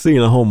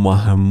siinä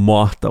homma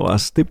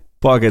mahtavasti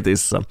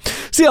paketissa.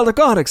 Sieltä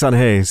 8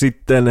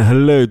 sitten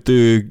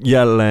löytyy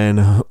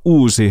jälleen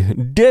uusi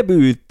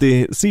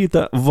debyytti,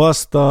 siitä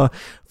vastaa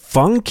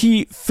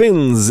Funky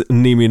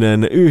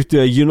Fins-niminen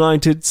yhtye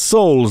United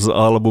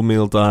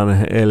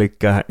Souls-albumiltaan, eli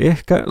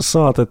ehkä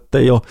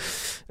saatette jo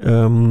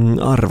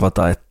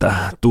arvata, että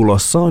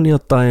tulossa on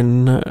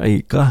jotain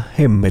aika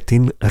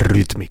hemmetin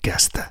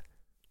rytmikästä.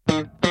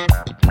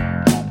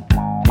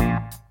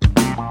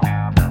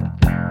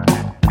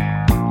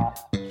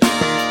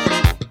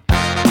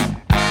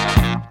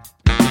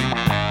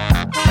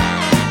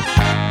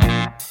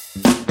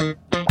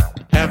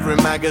 Every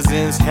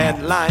magazine's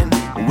headline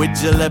with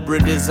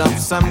celebrities of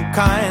some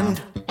kind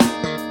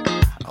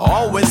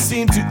always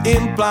seem to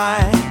imply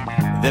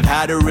they've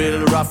had a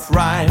real rough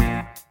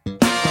ride.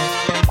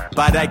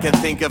 But I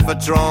can think of a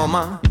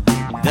trauma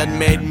that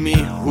made me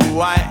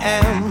who I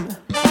am.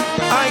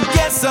 I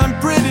guess I'm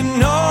pretty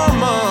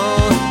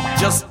normal,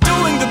 just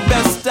doing the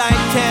best I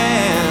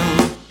can.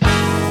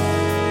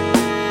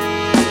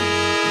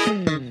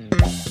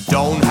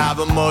 Don't have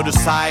have a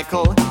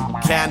motorcycle,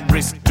 can't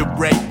risk to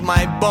break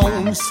my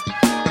bones.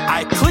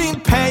 I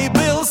clean, pay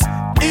bills,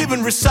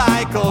 even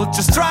recycle,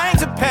 just trying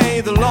to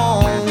pay the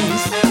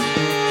loans.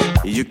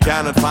 You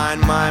cannot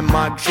find my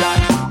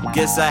mugshot,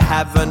 guess I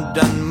haven't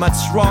done much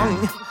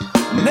wrong.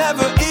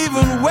 Never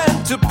even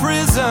went to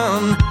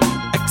prison,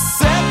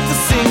 except to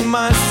sing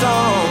my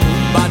song.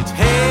 But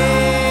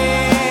hey,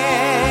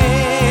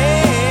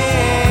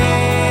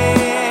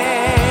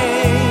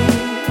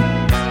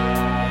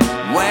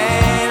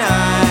 when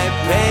I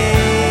pay,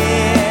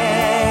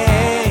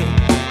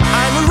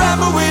 I'm a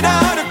rebel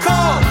without a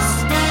cause,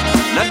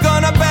 not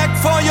gonna beg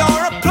for your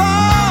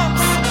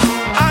applause.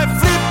 I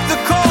flip the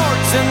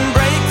chords and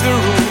break the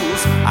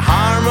rules, I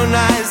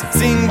harmonize,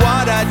 sing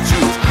what I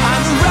choose.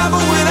 I'm a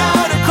rebel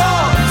without a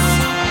cause,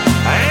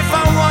 if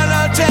I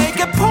wanna take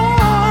a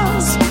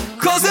pause,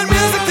 cause in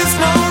music there's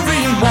no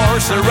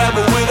remorse. A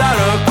rebel without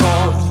a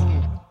cause.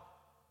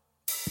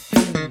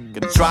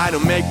 Can try to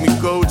make me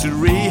go to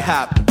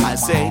rehab, I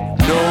say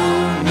no,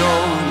 no,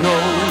 no,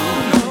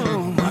 no.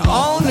 My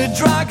only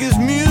drug is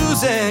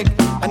music,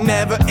 I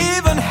never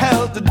even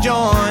held a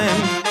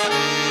joint.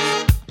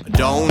 I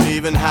don't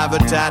even have a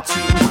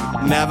tattoo,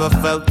 never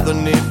felt the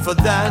need for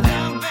that.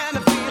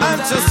 I'm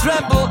just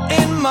rebel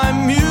in my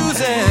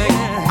music,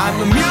 I'm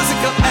a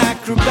musical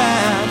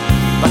acrobat.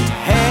 But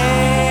hey,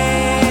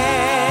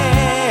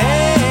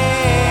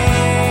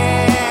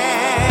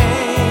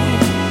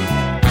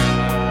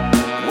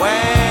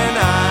 when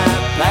I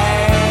play,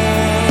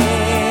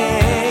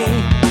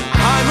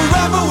 I'm a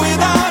rebel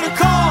without a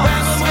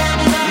cause,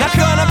 not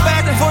gonna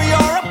beg for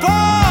your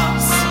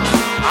applause.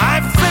 I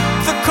flip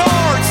the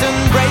chords and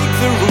break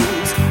the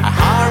rules, I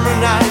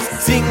harmonize,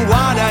 sing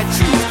what I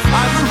choose.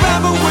 I'm a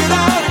rebel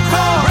without a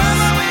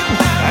cause,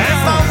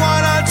 if I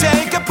wanna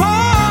take a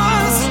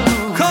pause,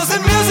 cause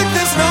in music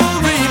there's no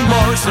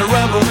remorse. A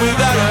rebel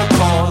without a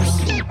cause.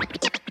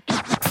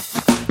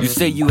 You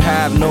say you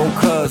have no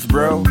cuz,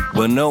 bro?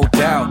 Well, no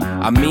doubt.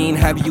 I mean,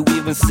 have you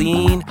even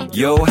seen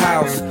your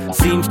house?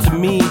 Seems to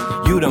me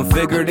you done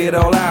figured it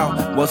all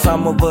out. Well,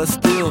 some of us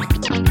still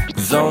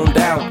zoned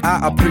out.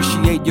 I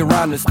appreciate your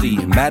honesty.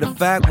 Matter of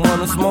fact,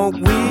 wanna smoke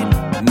weed?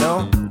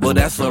 No? Well,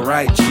 that's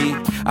alright, G.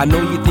 I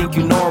know you think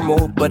you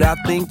normal, but I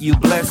think you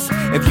blessed.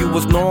 If you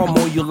was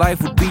normal, your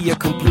life would be a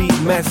complete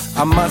mess.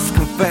 I must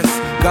confess,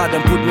 God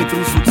done put me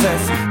through some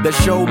tests that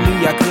showed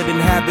me I couldn't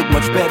have it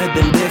much better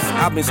than this.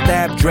 I've been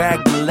stabbed,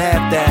 dragged, and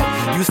laughed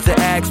at. Used to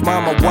ask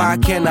mama, why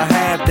can't I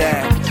have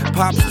that?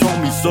 Pops told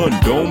me, son,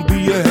 don't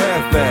be a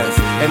half-ass.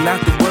 And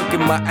after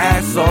working my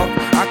ass off,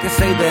 I can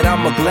say that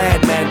I'm a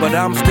glad man, but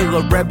I'm still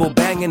a rebel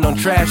banging on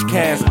trash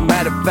cans.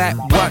 Matter of fact,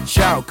 watch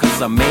out,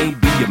 cause I may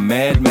be a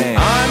madman.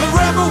 I'm a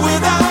rebel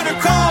without a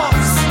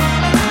cause,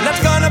 not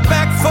gonna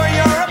beg for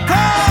your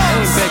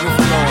applause.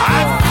 I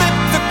flip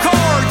the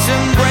chords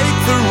and break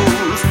the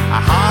rules, I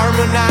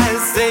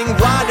harmonize, sing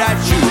what I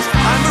choose.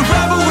 I'm a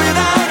rebel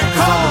without a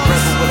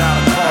cause,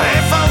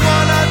 if I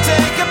wanna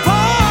take a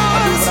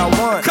pause,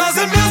 cause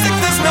in music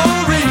there's no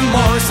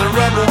remorse. A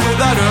rebel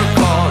without a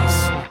cause.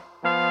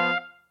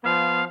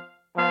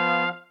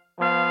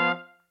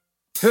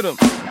 Hit 'em.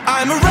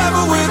 I'm a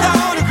rebel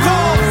without a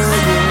cause,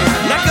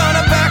 not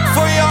gonna beg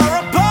for your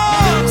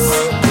applause.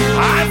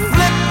 I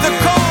flip the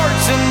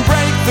chords and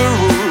break the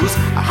rules,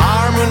 I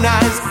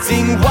harmonize,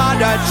 sing what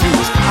I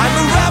choose. I'm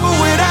a rebel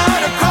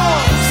without a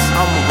cause,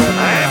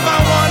 if I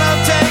wanna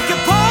take a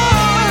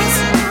pause,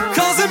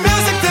 cause in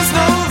music there's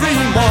no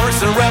remorse.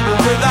 A rebel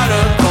without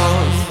a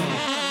cause.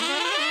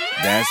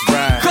 That's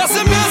right. Cause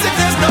in music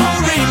there's no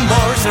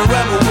remorse. A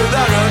rebel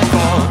without a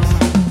cause.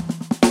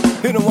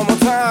 Hit 'em one more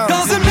time.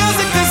 Cause in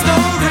music there's no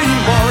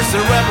remorse.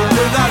 A rebel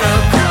without a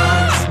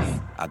cause.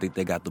 I think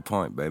they got the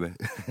point, baby.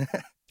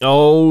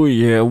 Oh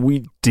yeah,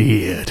 we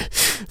did.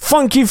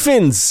 Funky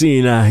Fins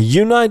siinä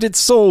United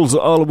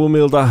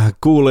Souls-albumilta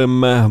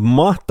kuulemme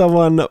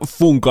mahtavan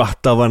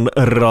funkahtavan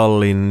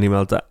rallin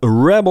nimeltä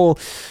Rebel.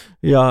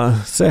 Ja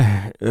se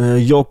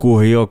joku,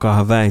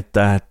 joka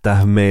väittää, että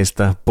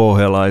meistä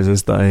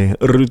pohjalaisista ei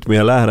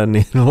rytmiä lähdä,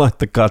 niin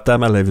laittakaa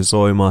tämä levy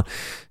soimaan.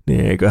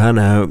 Niin eiköhän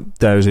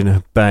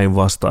täysin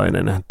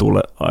päinvastainen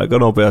tule aika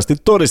nopeasti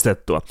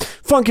todistettua.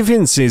 Funky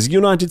Fins siis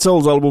United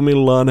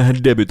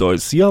Souls-albumillaan debytoi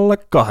sijalla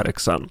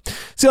 8.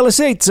 Siellä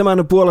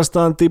 7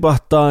 puolestaan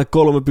tipahtaa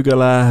 3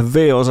 pykälää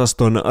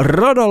V-osaston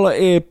Radalla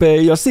EP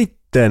ja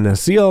sitten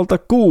sieltä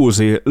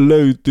 6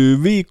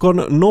 löytyy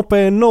viikon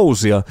nopein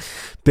nousija.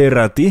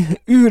 Peräti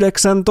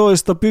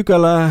 19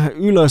 pykälää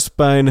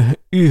ylöspäin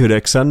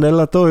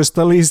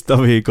 19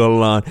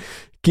 listaviikollaan.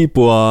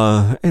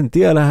 Kipuaa, en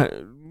tiedä,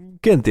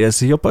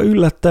 kenties jopa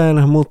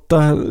yllättäen, mutta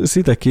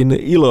sitäkin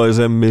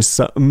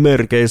iloisemmissa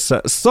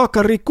merkeissä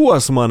Sakari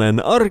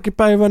Kuosmanen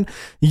arkipäivän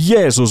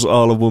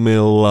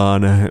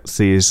Jeesus-albumillaan.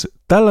 Siis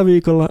tällä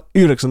viikolla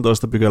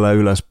 19 pykälää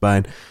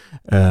ylöspäin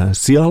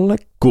sijalle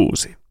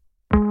 6.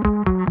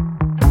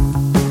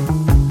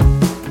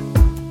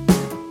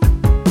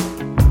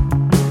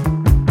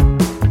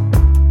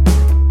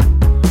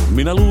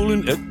 Minä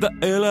luulin, että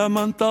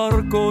elämän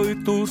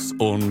tarkoitus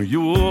on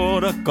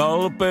juoda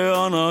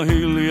kalpeana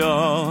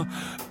hiljaa.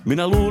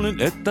 Minä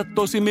luulin, että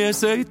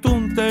tosimies ei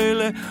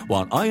tunteile,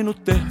 vaan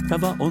ainut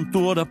tehtävä on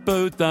tuoda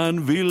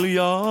pöytään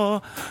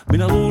viljaa.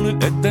 Minä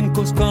luulin, etten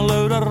koskaan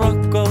löydä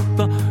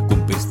rakkautta,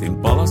 kun pistin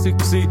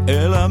palasiksi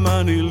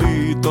elämäni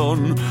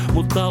liiton.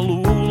 Mutta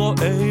luulo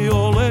ei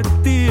ole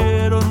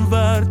tiedon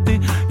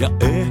väärti, ja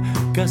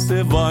ehkä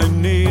se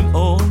vain niin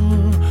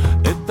on,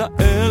 että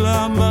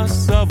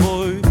elämässä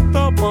voi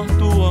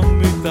tapahtua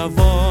mitä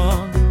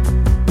vaan.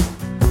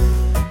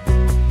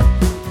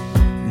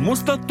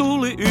 Musta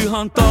tuli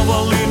ihan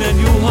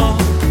tavallinen Juha,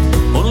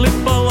 on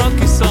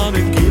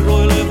lippalakissani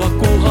kiroileva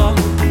kuha.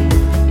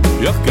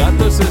 Ja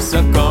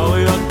kätösessä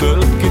kalja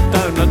tölkki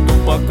täynnä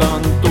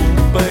tupakan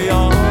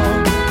tumpeja.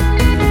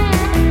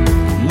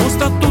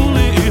 Musta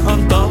tuli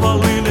ihan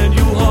tavallinen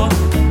Juha,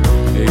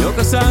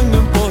 joka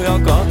sängyn pohja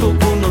kaatu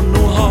kunnon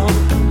nuha.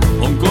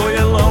 On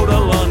kojen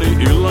laudallani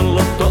illan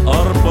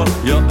lottoarpa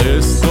ja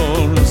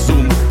Esson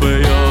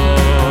sumpeja.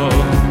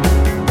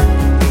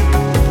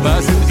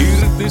 Pääsin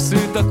irti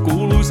siitä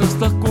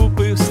kuuluisasta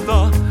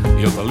kupista,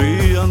 joka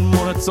liian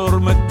monet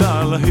sormet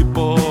täällä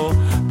hipoo.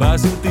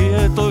 Pääsin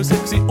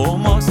tietoiseksi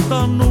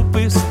omasta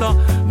nupista,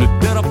 nyt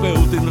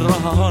terapeutin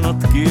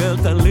rahahanat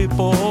kieltä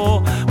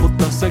lipoo.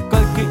 Mutta se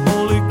kaikki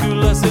oli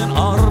kyllä sen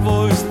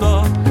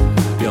arvoista,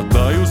 ja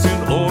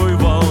tajusin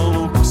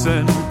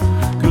oivalluksen.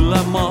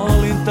 Kyllä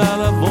maalin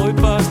täällä voi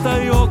päästä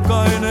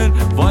jokainen,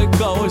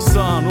 vaikka ois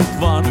saanut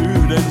vaan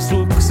yhden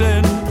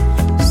suksen.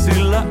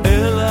 Sillä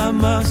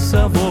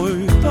elämässä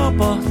voi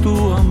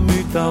tapahtua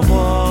mitä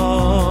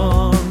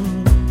vaan.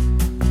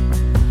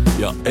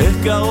 Ja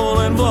ehkä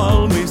olen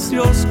valmis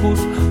joskus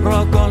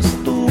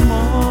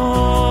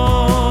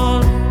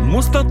rakastumaan.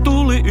 Musta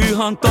tuli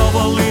ihan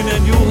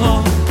tavallinen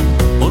Juha,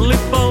 on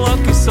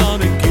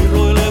lippalakissani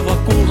kiroileva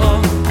kuha.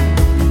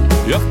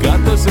 Ja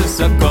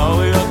kätösessä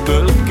kalja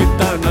tölkki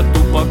täynnä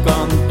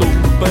tupakan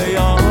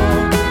tumpeja.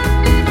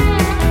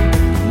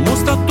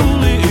 Musta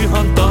tuli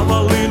ihan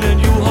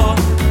tavallinen Juha,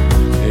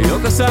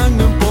 joka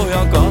sängyn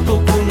pohja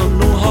kaatu kunnon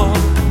nuha.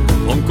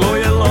 On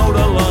kojen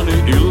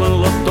laudallani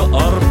illan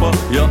lottoarpa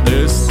ja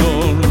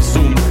Esson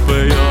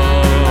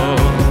sumpeja.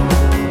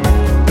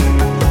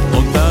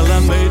 On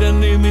täällä meidän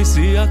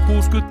nimisiä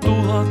 60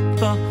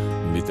 000.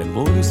 Miten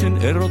voisin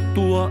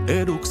erottua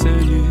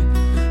edukseni?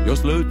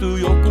 Jos löytyy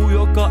joku,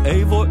 joka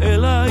ei voi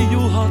elää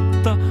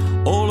Juhatta,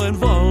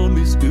 olen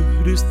valmis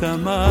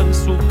yhdistämään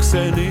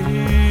sukseni.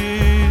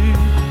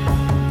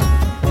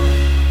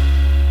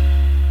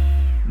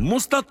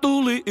 Musta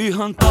tuli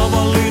ihan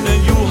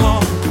tavallinen Juha,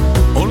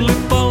 on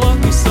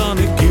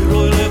lippalakissani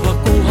kiroileva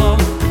kuha.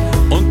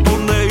 On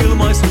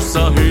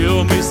tunneilmaisussa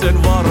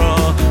hiomisen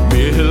varaa,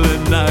 miehelle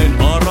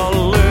näin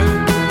aralle.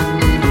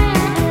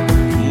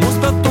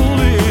 Musta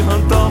tuli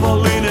ihan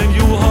tavallinen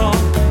Juha,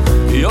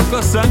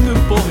 joka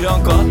sängyn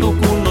pohjaan kaatu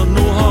kunnon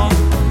nuha.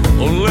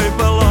 On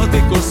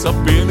leipälaatikossa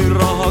pieni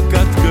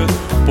rahakätkö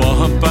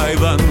pahan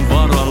päivän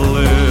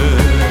varalle.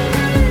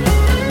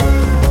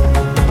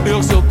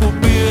 Jos joku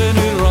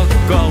pieni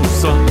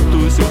rakkaus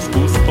sattuis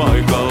joskus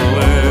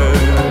paikalleen.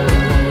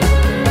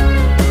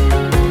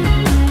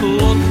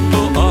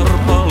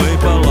 Lottoarpa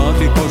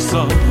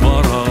leipälaatikossa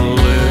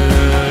varalle.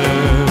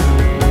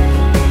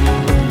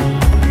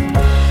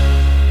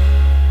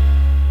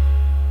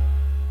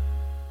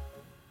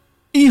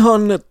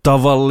 Ihan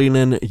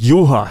tavallinen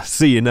Juha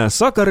siinä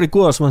Sakari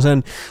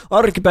Kuosmasen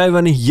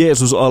Arkipäivän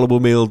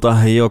Jeesus-albumilta,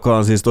 joka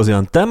on siis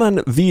tosiaan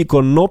tämän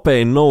viikon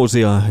nopein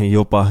nousija,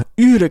 jopa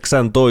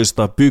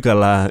 19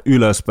 pykälää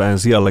ylöspäin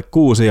sijalle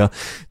 6, ja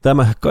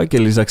tämä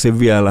kaiken lisäksi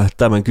vielä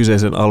tämän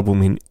kyseisen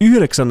albumin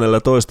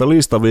 19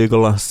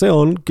 listaviikolla. Se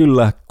on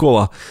kyllä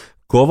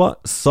kova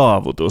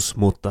saavutus,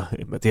 mutta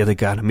en mä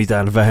tietenkään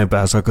mitään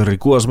vähempää Sakari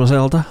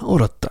Kuosmaselta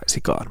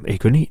odottaisikaan,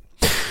 eikö niin?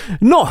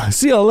 No,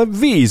 sijalle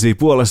 5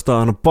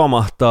 puolestaan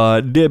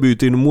pamahtaa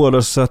debyytin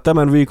muodossa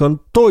tämän viikon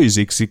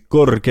toisiksi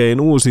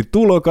korkein uusi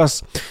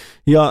tulokas.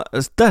 Ja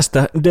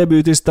tästä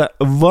debyytistä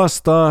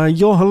vastaa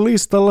jo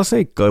listalla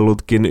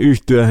seikkaillutkin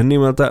yhtye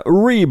nimeltä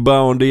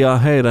Rebound, ja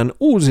heidän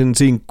uusin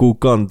sinkku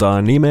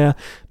kantaa nimeä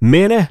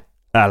Mene,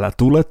 älä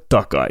tule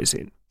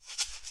takaisin.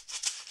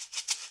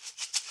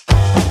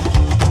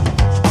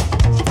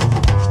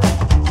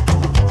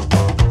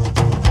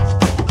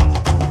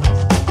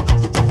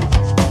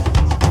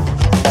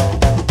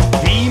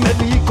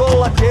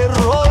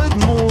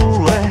 Kerroit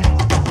mulle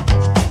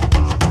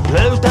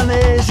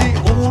löytäneesi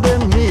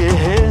uuden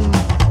miehen.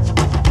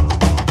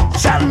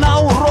 Sä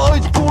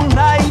nauroit kun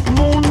näit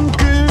mun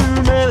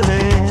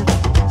kyyneleet,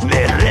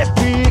 ne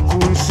repii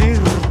kuin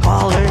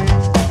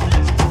sirpaleet.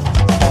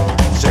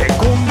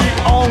 Sekunti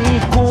on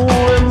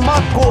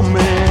kuulemma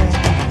komee,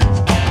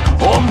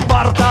 on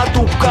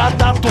partatukka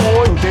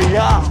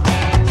tatuointeja.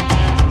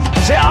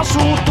 Se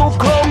asuu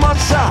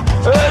Tukholmassa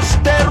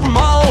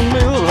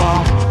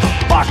Östermalmilla.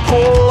 Pakko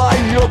olla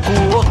joku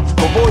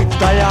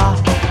lottovoittaja.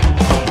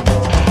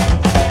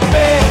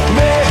 Me,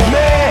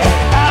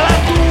 älä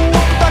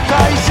tuu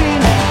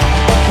takaisin.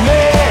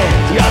 Me,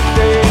 ja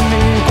tee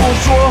niin kuin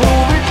sua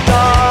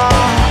huvittaa.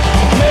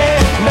 Me,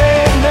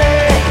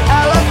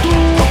 älä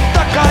tuu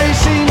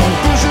takaisin.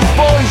 Pysy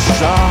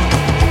poissa.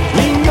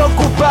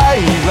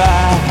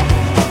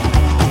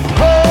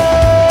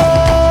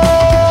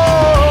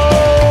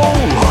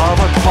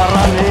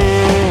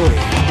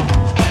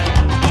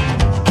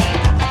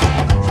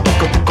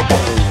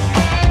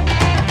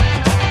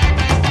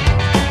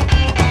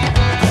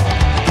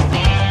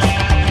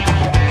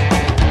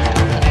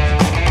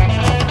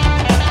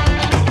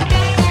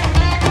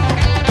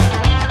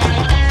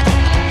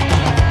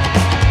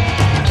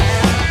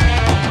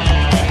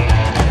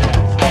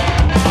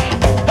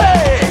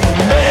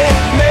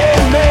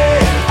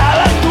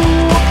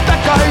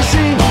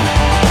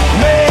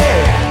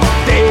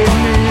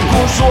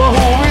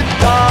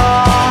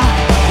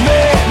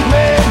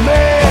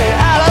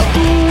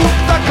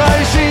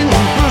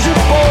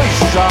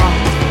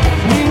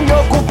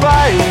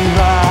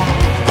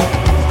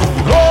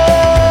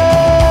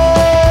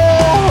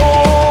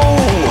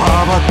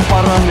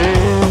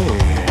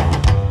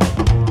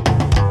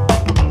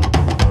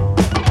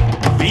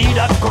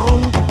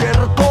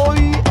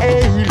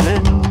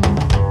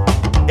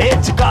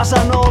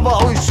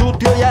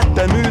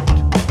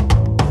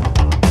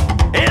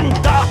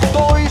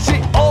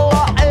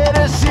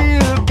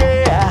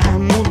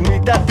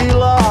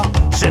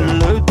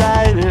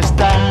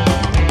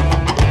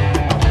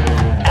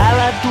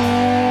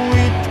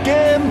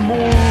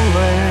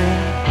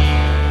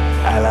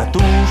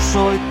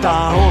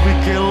 soittaa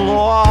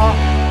ovikelloa.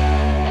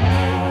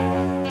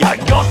 Ja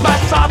jos mä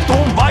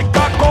satun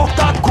vaikka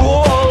kohta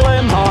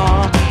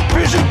kuolemaan,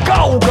 pysy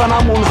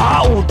kaukana mun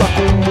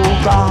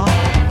hautakummulta.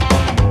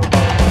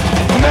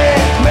 Me,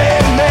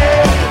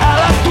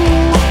 älä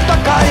tuu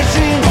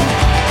takaisin.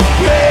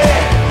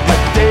 Mä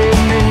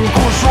teen niin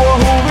kuin sua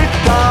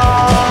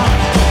huvittaa.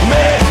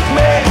 Me,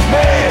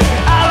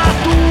 älä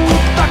tuu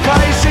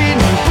takaisin.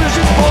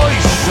 Pysy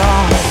poissa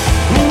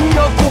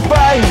joku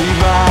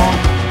päivä.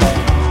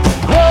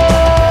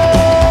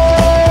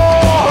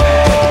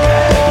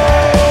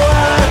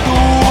 Älä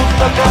tuu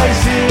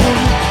takaisin.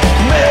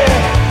 Me,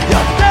 ja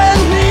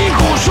teen niin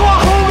kuin sua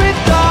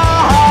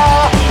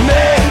huvittaa.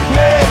 Me,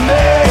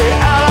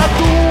 älä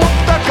tuu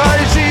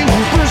takaisin.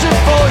 Pysy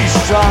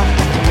poissa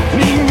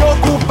niin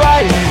joku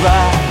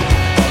päivä.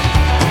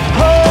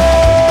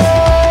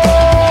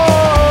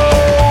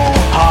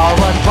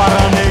 Haavat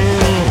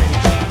paranee.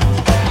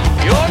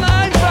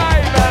 Jonain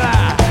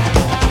päivänä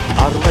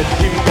arvet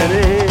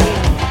himmenee.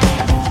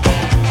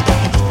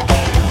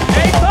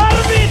 Ei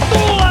tarvii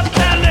tulla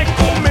tänne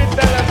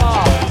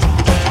kummittelemaan.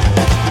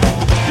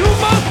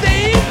 Jumalauta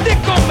itse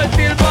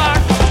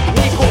kommentilmaan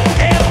niinku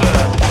ever.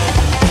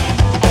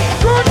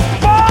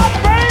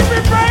 Goodbye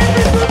baby,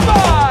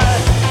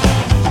 goodbye.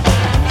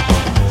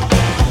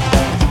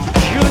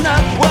 You're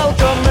not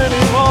welcome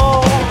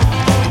anymore.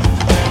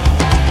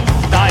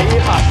 Tai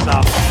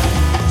ihassa.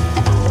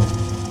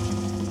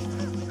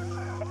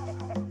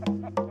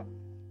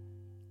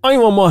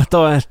 Aivan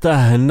mahtavaa,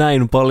 että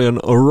näin paljon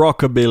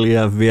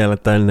rockabillyä vielä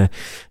tänne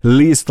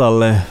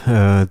listalle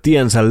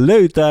tiensä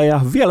löytää,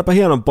 ja vieläpä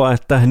hienompaa,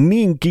 että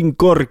niinkin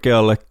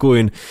korkealle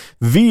kuin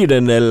 5.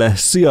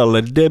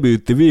 sijalle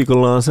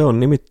debyyttiviikollaan. Se on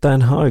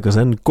nimittäin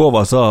aikaisen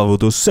kova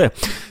saavutus se.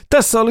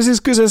 Tässä oli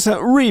siis kyseessä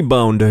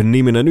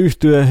Rebound-niminen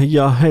yhtye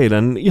ja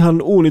heidän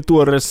ihan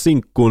uunituore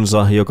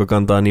sinkkunsa, joka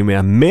kantaa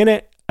nimeä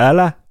Mene,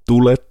 älä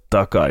tule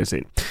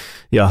takaisin.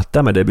 Ja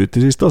tämä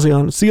debyytti siis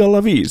tosiaan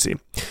sijalla 5.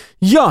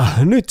 Ja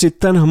nyt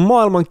sitten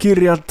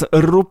maailmankirjat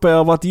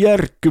rupeavat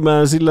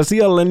järkkymään, sillä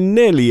sijalle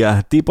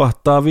 4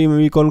 tipahtaa viime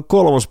viikon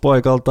 3.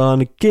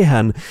 paikaltaan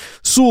Kehän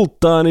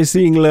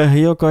sulttaani-single,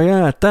 joka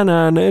jää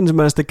tänään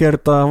ensimmäistä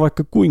kertaa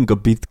vaikka kuinka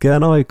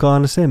pitkään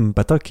aikaan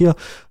senpä takia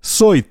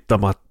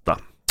soittamatta.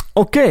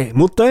 Okei,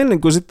 mutta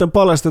ennen kuin sitten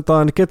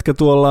paljastetaan, ketkä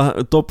tuolla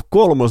top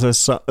 3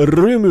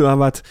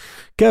 rymyävät,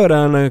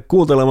 käydään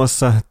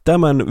kuuntelemassa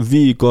tämän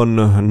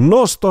viikon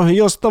nosto,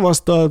 josta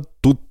vastaa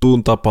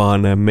tuttuun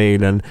tapaan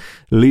meidän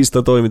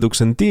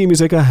listatoimituksen tiimi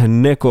sekä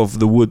Neck of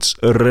the Woods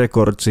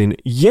Recordsin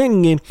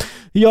jengi.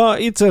 Ja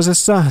itse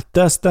asiassa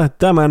tästä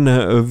tämän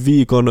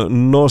viikon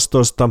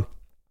nostosta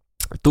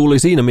tuli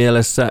siinä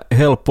mielessä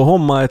helppo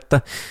homma,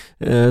 että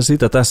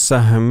sitä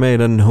tässä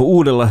meidän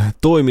uudella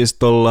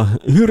toimistolla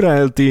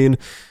hyräiltiin.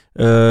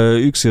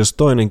 Yksi jos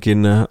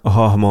toinenkin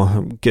hahmo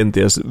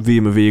kenties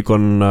viime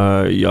viikon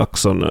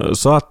jakson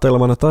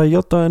saattelemana tai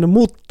jotain,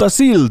 mutta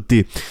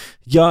silti.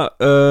 Ja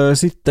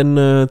sitten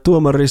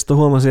tuomaristo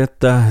huomasi,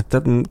 että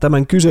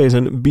tämän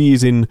kyseisen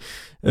biisin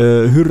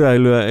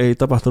hyräilyä ei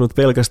tapahtunut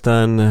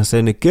pelkästään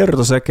sen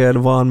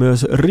kertosäkeen, vaan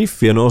myös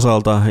riffien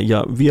osalta,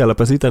 ja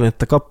vieläpä siten,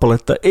 että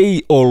kappaletta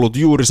ei ollut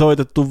juuri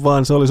soitettu,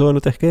 vaan se oli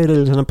soinut ehkä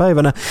edellisenä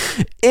päivänä.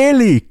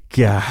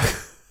 Elikkä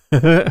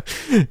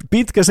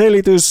pitkä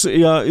selitys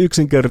ja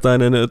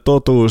yksinkertainen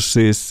totuus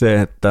siis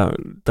se, että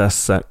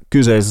tässä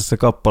kyseisessä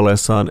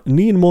kappaleessa on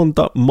niin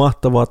monta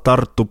mahtavaa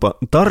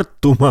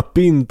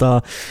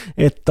tarttumapintaa,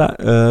 että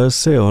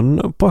se on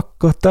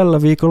pakko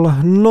tällä viikolla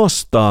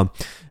nostaa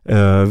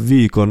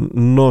viikon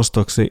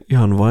nostoksi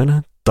ihan vain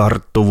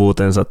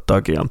tarttuvuutensa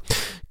takia.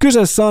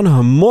 Kyseessä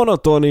on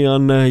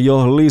Monotonian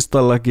jo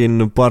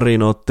listallakin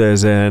parin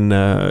otteeseen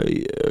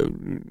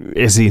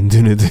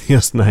esiintynyt,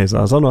 jos näin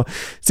saa sanoa,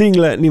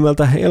 single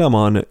nimeltä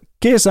Elämä on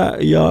kesä,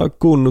 ja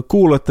kun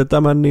kuulette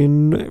tämän,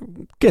 niin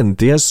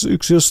kenties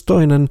yksi jos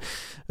toinen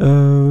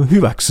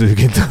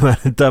hyväksyykin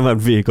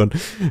tämän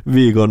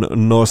viikon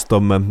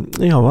nostomme.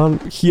 Ihan vaan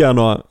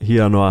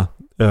hienoa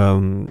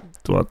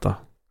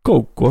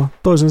koukkua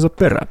toisensa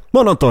perään.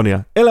 Monotonia,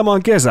 Elämä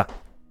on kesä.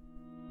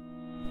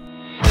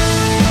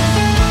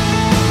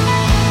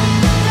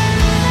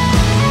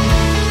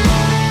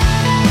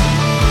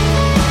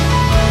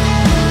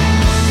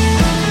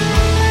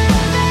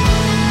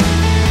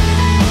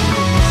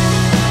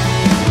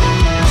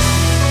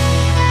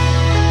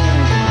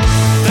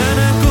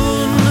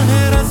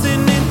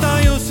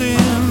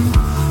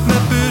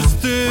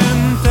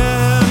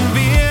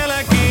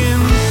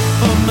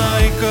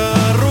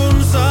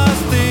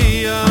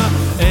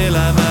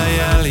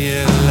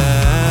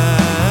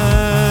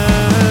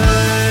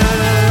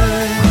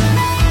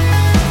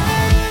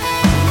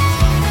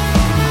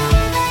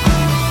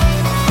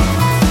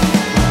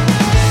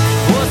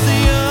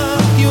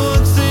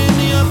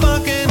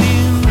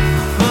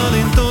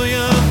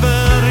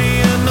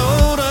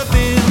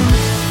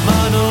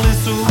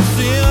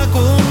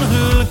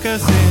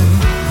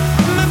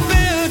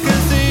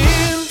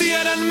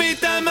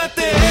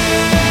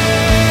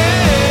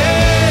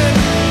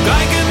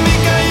 Kaiken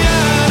mikä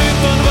jää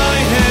nyt on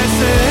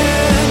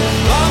vaiheeseen.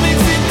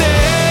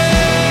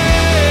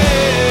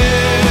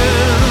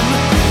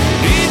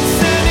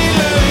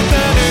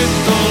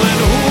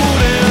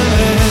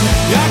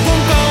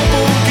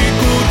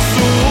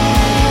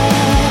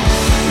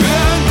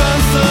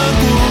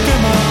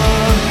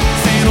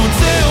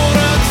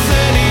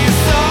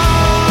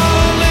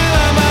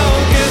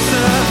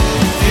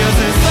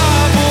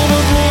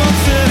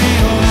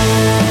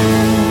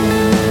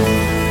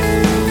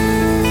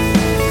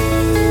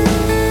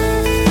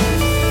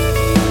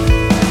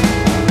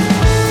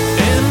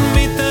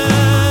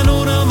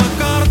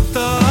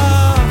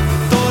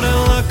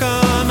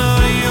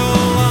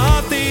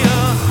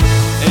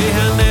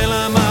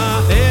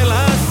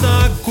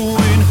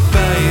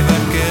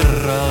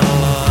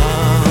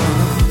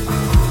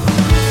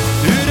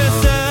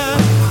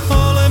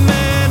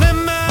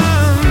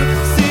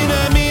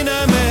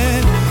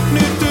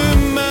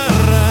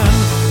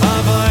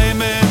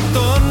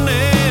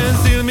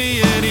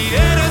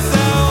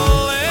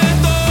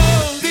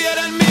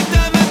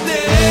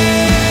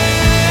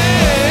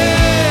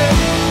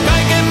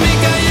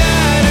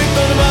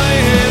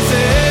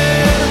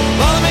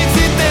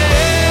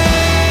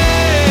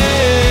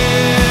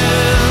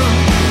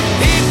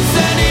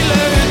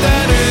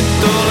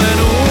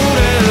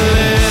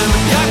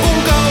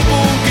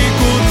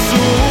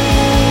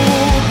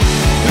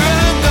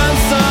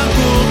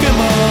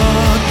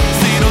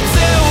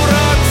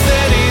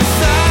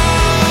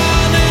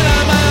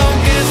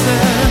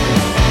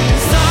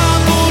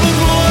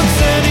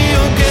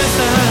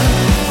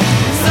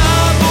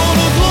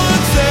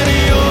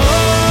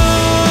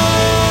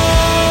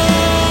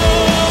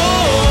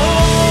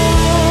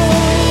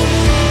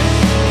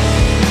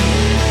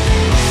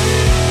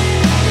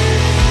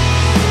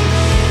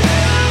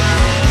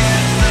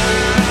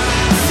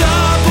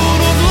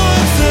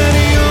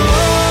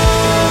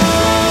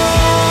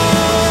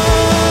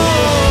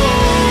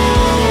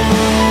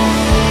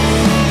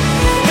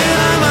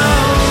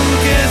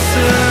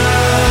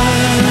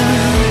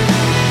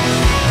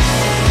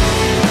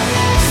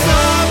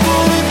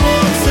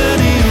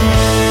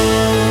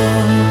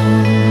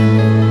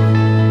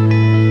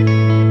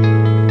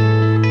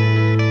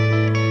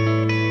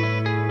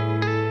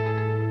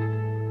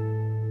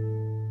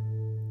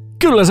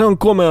 Kyllä se on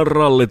komea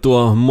ralli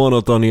tuo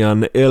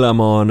Monotonian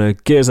Elämä on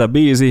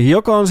kesäbiisi,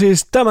 joka on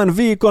siis tämän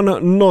viikon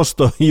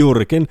nosto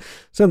juurikin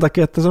sen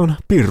takia, että se on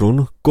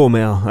pirun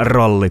komea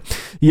ralli.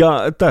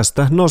 Ja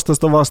tästä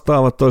nostosta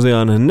vastaavat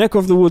tosiaan Neck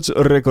of the Woods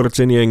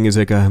Recordsin jengi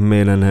sekä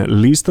meidän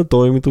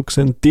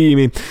Lista-toimituksen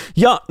tiimi.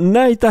 Ja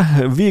näitä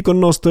viikon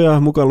nostoja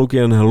mukaan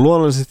lukien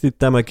luonnollisesti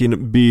tämäkin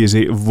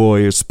biisi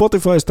voi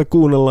Spotifysta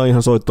kuunnella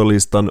ihan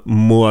soittolistan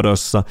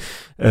muodossa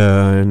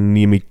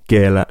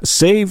nimikkeellä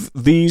Save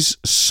These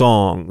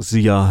Songs.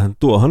 Ja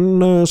tuohon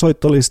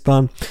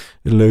soittolistaan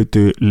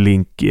löytyy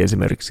linkki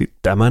esimerkiksi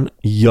tämän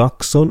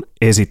jakson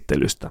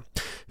esittelystä.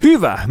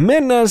 Hyvä,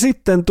 mennään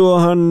sitten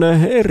tuohon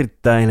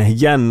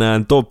erittäin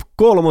jännään top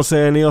 3,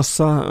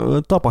 jossa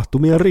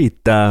tapahtumia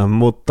riittää,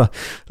 mutta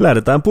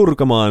lähdetään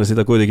purkamaan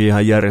sitä kuitenkin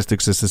ihan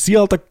järjestyksessä.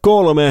 Sieltä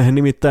 3,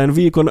 nimittäin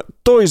viikon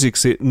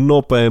toisiksi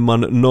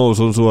nopeimman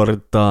nousun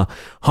suorittaa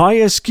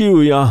HSQ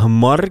ja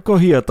Marko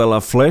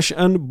Hietala Flesh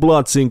and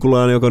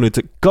Blood-sinkulaan, joka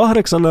nyt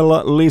 8.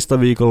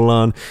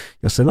 listaviikollaan,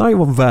 jos sen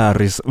aivan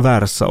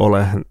väärässä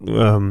ole,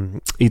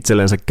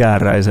 itsellensä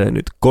kääräisee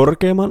nyt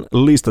korkeimman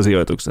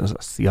listasijoituksensa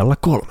siellä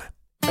 3.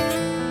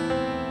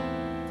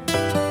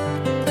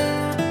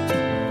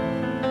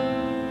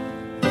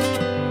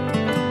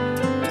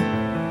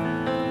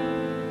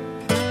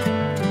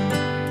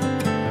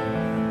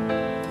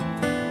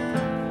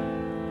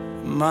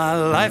 My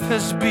life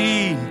has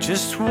been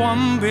just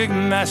one big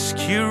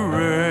masquerade.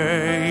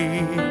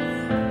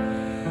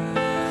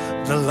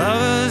 The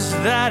lovers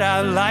that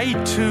I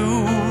lied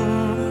to,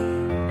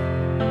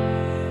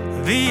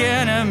 the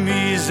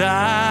enemies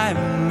I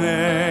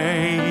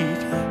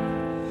made,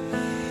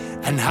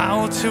 and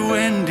how to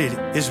end it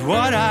is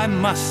what I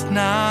must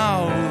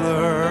now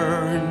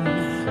learn.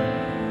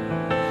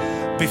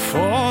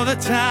 Before the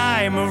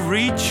time of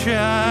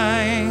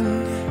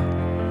reaching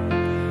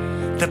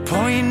the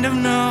point of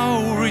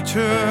no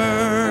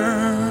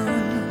return,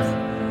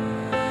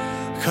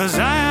 'cause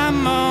I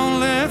am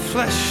only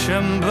flesh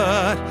and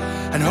blood,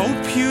 and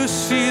hope you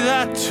see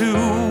that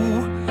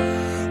too.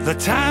 The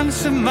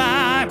times of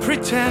my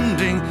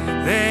pretending,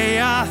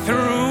 they are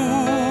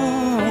through.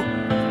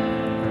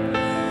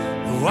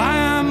 I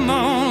am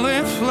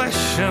only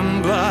flesh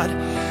and blood,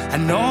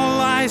 and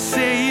all I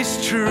say is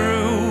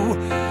true.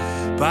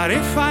 But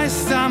if I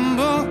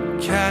stumble,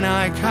 can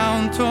I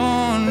count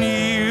on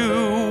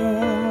you?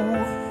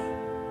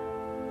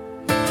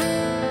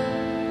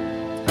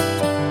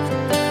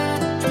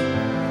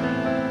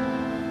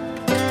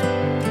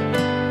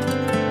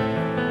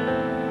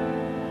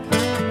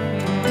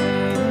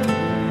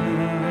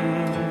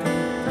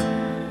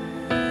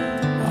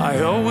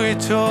 I owe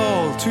it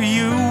all to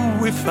you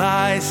if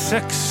I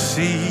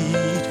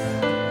succeed.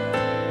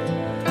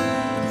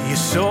 You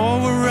saw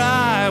where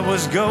I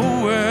was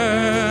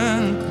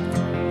going.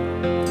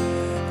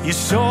 You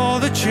saw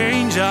the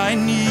change I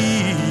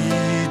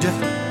need.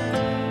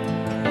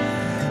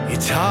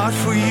 It's hard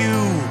for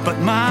you, but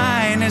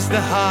mine is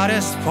the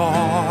hardest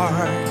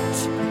part.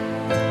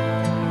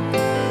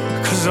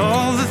 'Cause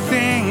all the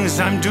things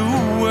I'm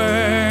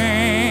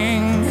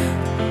doing,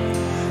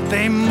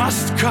 they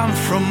must come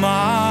from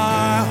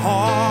my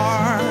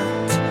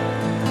heart.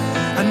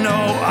 I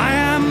know I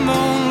am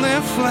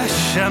only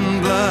flesh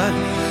and blood,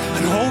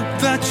 and hope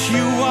that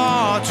you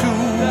are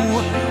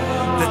too.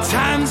 The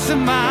times of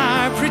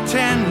my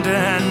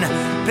pretending,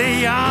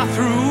 they are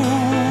through.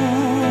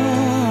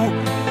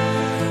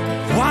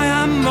 Why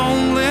I'm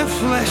only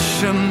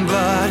flesh and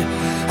blood,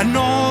 and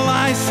all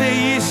I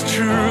say is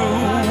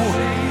true.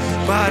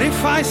 But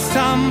if I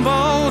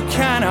stumble,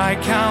 can I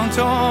count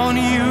on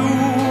you?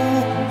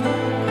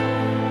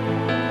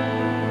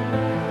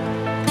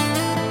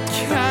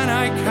 Can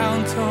I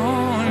count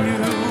on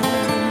you?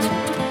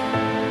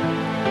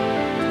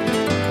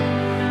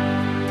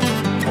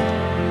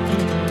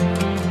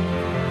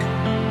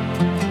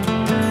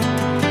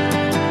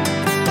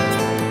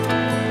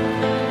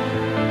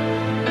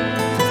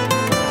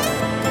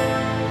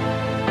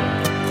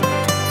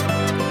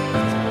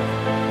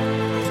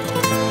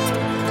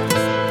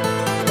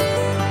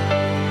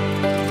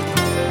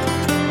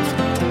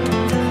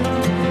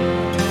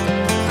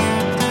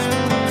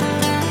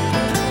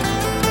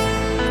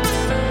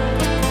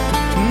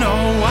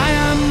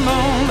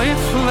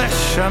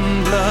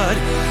 And blood,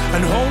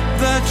 and hope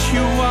that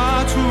you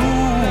are too.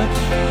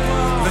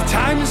 The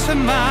times of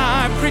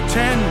my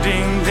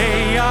pretending,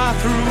 they are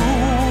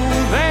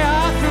through, they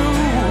are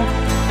through.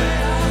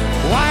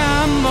 Why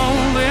I'm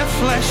only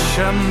flesh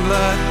and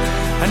blood,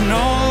 and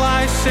all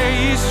I say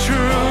is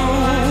true.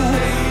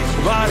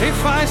 But if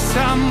I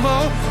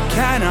stumble,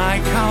 can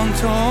I count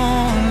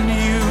on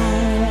you?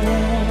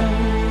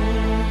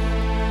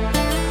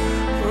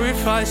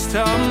 If I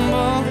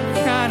stumble,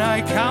 can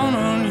I count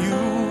on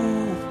you?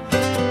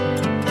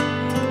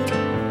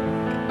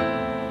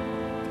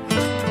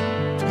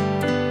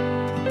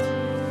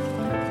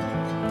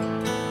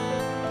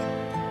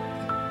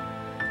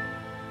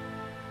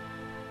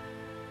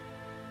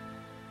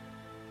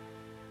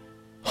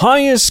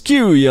 High SQ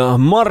ja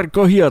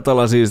Marko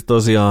Hietala siis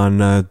tosiaan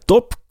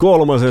top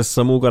 3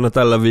 mukana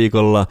tällä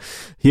viikolla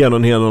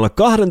hienolla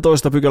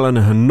 12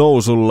 pykälän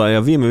nousulla,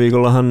 ja viime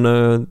viikollahan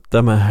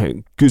tämä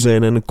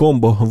kyseinen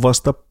kombo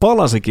vasta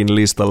palasikin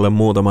listalle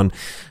muutaman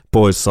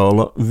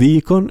poissaolo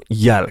viikon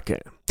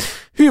jälkeen.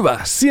 Hyvä,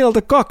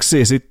 sieltä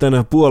 2 sitten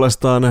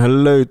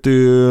puolestaan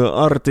löytyy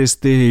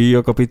artisti,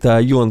 joka pitää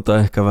juontaa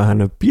ehkä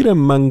vähän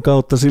pidemmän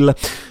kautta, sillä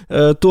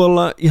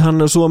tuolla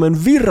ihan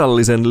Suomen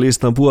virallisen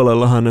listan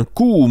puolellahan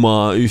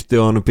Kuumaa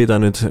yhtiö on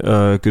pitänyt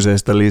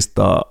kyseistä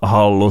listaa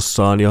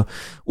hallussaan jo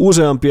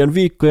useampien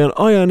viikkojen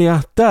ajan, ja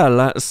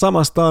täällä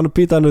samasta on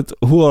pitänyt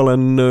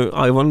huolen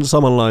aivan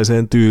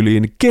samanlaiseen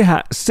tyyliin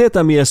Kehä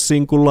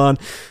Setämies-sinkullaan,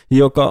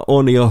 joka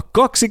on jo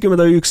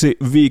 21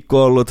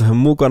 viikkoa ollut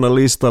mukana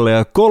listalle,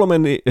 ja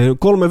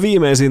kolme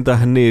viimeisintä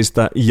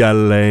niistä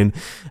jälleen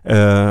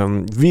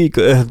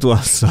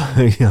tuossa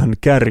ihan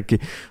kärki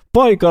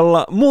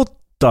paikalla,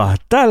 mutta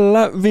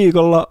tällä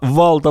viikolla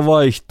valta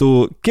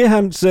vaihtuu.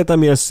 Kehän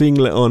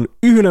Setämies-single on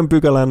 1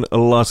 pykälän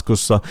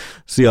laskussa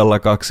siellä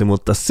 2,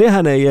 mutta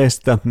sehän ei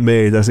estä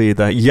meitä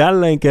siitä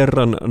jälleen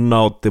kerran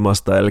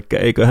nauttimasta, eli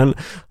eiköhän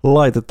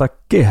laiteta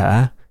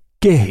kehää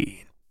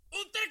kehiin.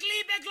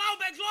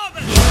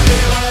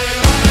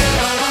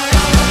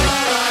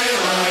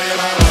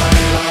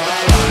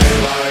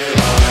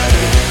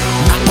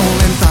 Mä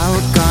olen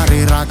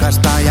talkkari,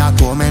 rakastaja,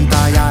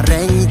 komentaja,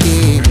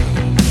 renki.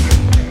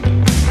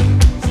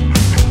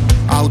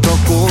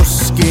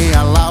 Autokuski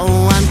ja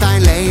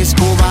lauantain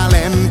leiskuva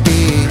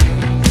lempi.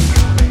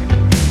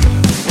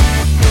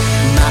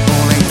 Mä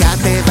olen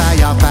kätevä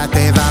ja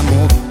pätevä,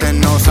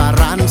 mutten osaa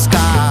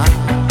ranskaa.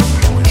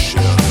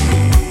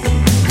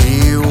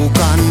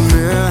 Hiukan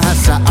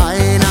myöhässä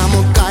aina,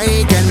 mut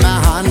kaiken mä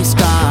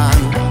hanskaan.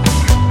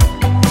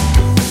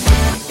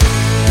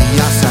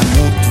 Ja sä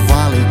mut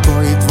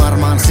valikoit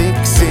varmaan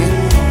siksi,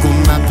 kun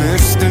mä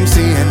pystyn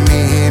siihen,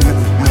 mihin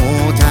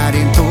muut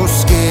hädin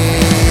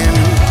tuskiin.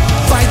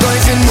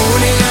 Vaikoisin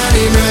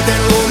muniani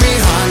myöten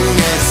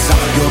lumihangessa,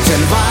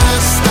 juoksen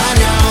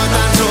vastaan ja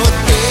otan sut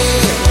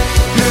kiinni.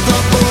 Nyt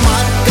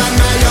loppumatkan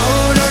mä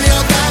joudun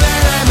jo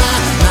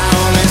kävelemään, mä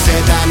olen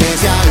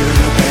setämies ja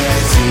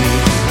ylpeesi.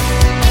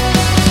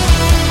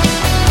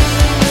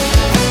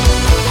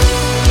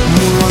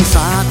 Mulla on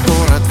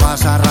saattorat,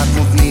 vasarat,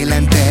 mut niille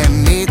en tee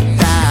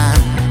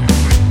mitään.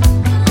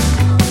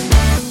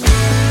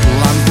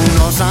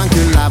 Lampun osaan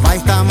kyllä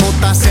vaihtaa,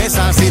 mutta se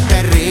saa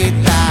sitten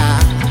riittää.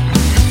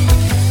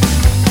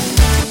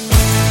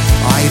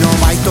 Ainoa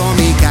vaihto,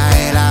 mikä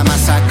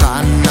elämässä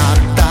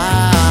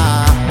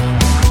kannattaa,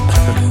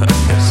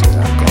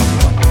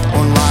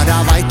 on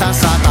Lada vaihtaa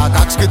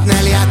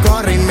 124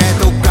 korin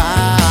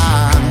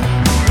metukkaan.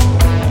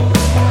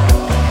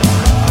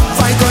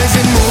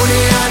 Vaikoisin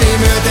muniani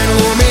myöten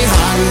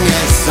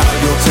lumihangessa,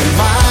 juoksen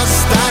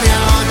vastaan ja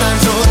otan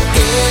sut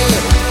kiinni.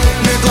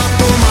 Nyt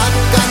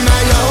loppumatkan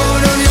mä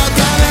joudun jo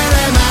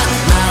kävelemään,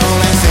 mä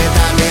olen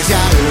setämies ja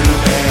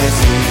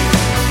ylpeesi.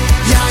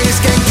 Ja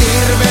isken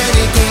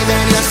kirveeni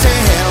kiven, jos se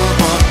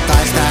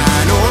helpottais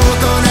tähän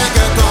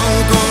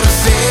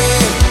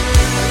ulkonäkökonkurssiin.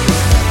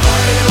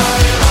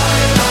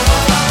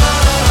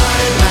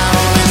 Mä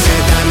olen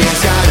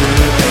setämies ja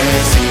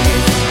ylpeesi.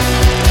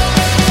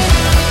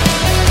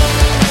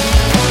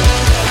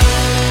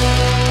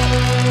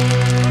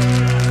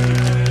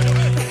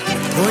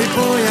 Voi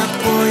pojat,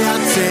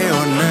 se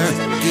on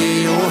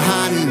mökki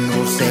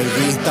juhannus. Ei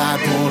vihtaa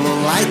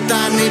kuulu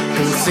laittaa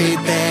nippusi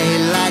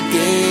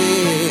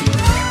teilläkin.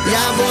 Ja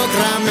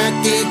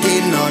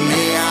vuokramökkikin on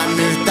ihan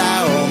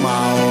yhtä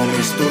oma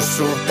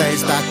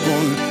omistussuhteista,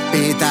 kun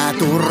pitää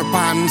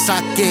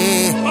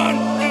turpansakin.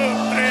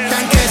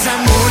 Tän kesän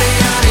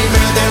muniani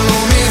myöten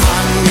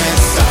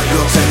lumihangessa,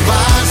 juoksen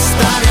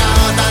vastaan ja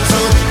otan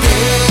sut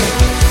kiinni.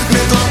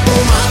 Nyt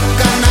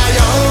loppumatkan mä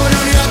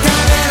joudun jo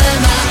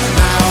kävelemään,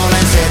 mä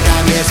olen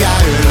setämies ja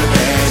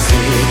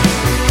ylpeesi.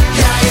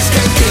 Ja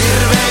isken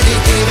kirveeni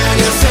kiven,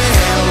 jos se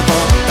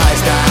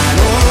helpottais tähän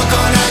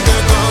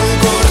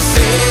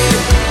ulkonäkökonkurssiin.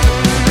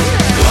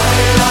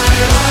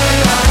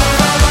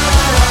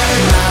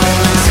 Mä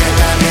olen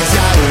setämies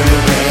ja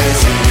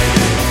ylpeesi.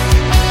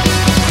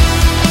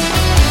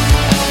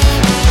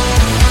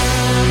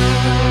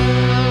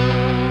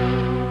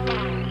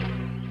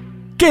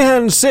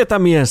 Kehän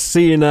Setämies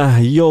siinä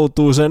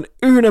joutuu sen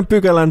 1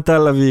 pykälän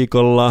tällä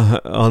viikolla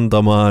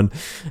antamaan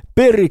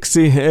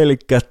periksi, eli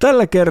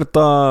tällä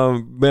kertaa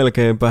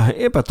melkeinpä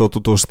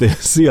epätotutusti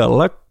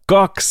siellä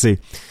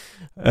 2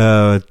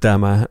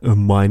 tämä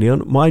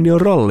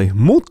mainion ralli.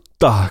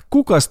 Mutta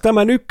kukas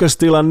tämän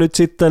ykköstilan nyt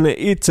sitten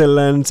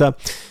itsellensä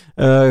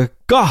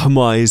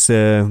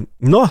kahmaisee?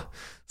 No,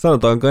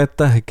 sanotaanko,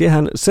 että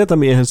Kehän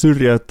Setämiehen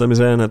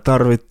syrjäyttämiseen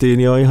tarvittiin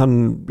jo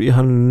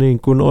ihan niin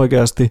kuin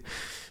oikeasti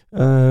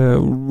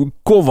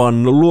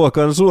kovan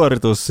luokan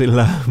suoritus,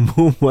 sillä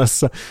muun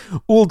muassa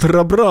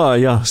Ultra Bra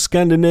ja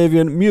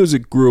Scandinavian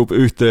Music Group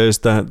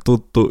 -yhteystä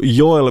tuttu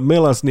Joel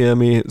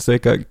Melasniemi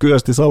sekä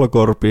Kyösti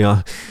Salokorpi ja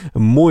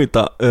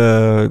muita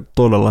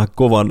todella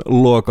kovan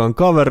luokan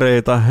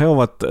kavereita. He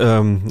ovat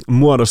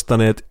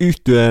muodostaneet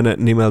yhtyeen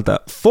nimeltä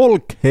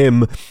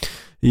Folkhem,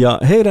 ja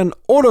heidän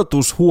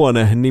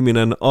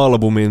Odotushuone-niminen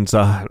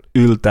albuminsa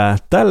yltää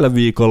tällä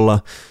viikolla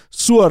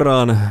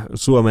suoraan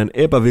Suomen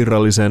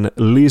epävirallisen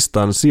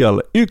listan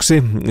sijalle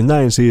 1.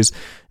 Näin siis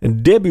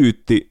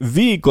debyytti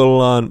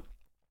viikollaan.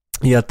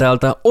 Ja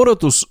täältä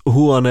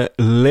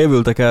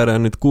Odotushuone-levyltä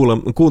käydään nyt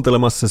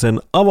kuuntelemassa sen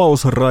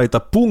avausraita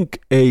Punk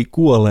ei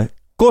kuole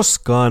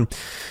koskaan.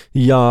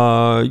 Ja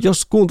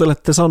jos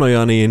kuuntelette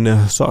sanoja, niin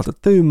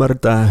saatatte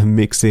ymmärtää,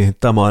 miksi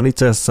tämä on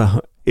itse asiassa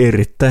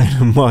erittäin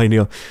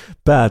mainio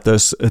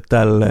päätös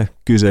tälle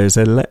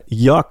kyseiselle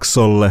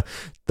jaksolle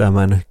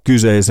tämän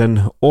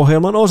kyseisen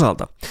ohjelman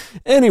osalta.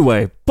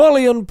 Anyway,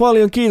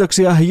 paljon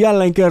kiitoksia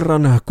jälleen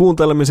kerran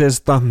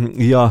kuuntelemisesta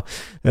ja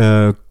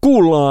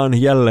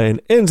kuullaan jälleen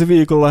ensi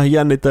viikolla.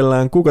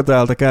 Jännitellään, kuka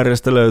täältä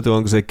kärjestä löytyy,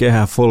 onko se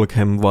Kehä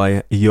Folkhem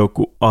vai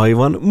joku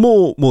aivan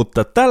muu,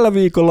 mutta tällä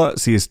viikolla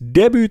siis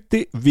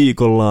debyytti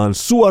viikollaan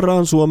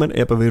suoraan Suomen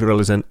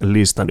epävirallisen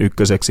listan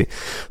ykköseksi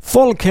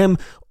Folkhem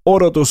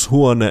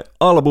Odotushuone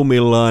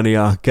albumillaan,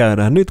 ja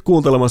käydään nyt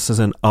kuuntelemassa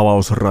sen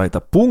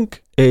avausraita Punk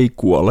ei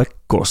kuole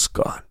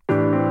koskaan.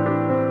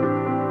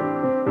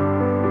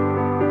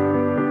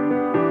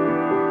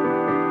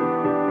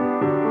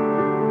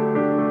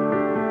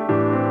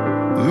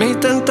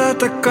 Miten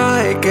tätä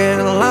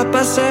kaiken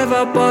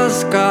läpäisevä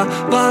paskaa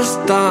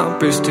vastaan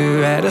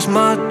pystyy edes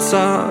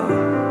matsaa?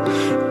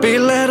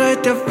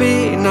 Pillereit ja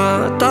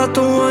viinaa,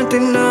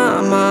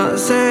 tatuointinaamaa,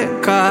 sen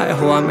kai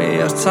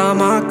huomiosta saa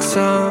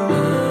maksaa.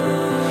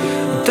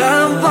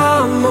 Tää on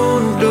vaan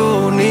mun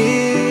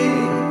duuni.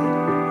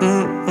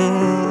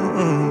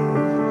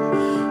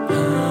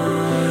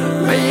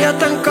 Mä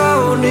jätän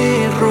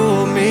kauniin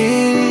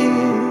ruumiin.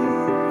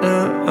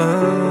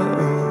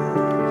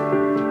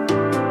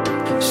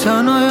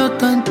 Sano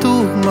jotain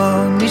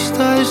tuhmaa,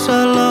 mistä ei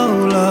saa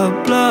laulaa,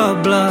 bla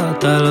bla,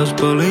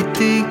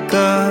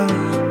 talouspolitiikkaa.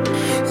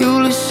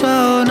 Julissa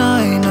on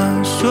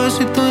aina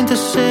suosituinta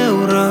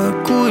seuraa,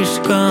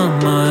 kuiskaa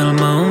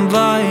maailma on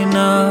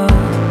vainaa.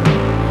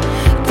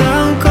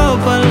 Tää on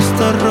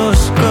kaupallista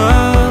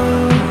roskaa.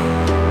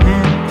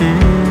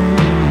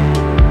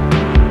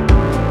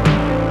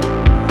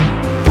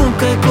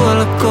 Punk ei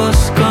kuole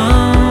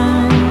koskaan.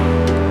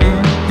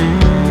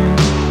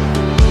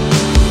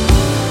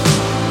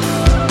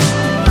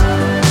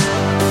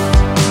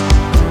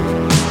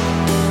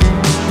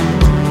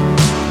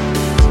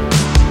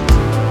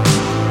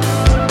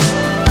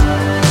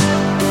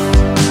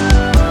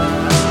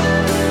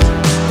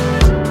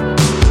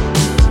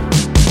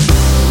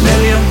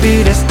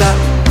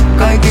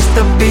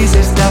 Kaikista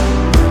biisistä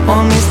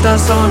omistaa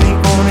Sony,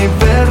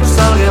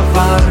 Universal ja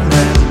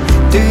Warner.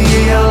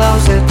 Tyhjiä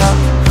lauseita,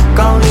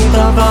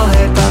 kauniita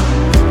valheita.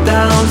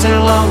 Tää on se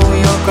laulu,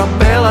 joka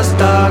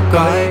pelastaa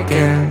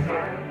kaiken.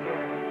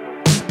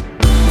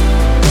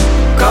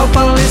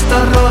 Kaupallista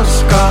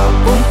roskaa,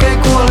 punk ei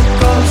kuole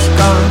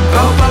koskaan.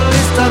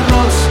 Kaupallista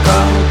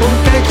roskaa,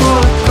 punk ei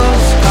kuole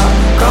koskaan.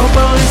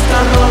 Kaupallista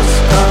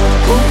roskaa,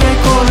 punk ei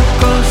kuole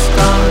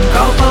koskaan.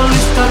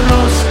 Kaupallista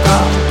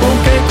roskaa,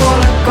 punk ei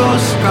kuole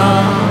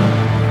koskaan.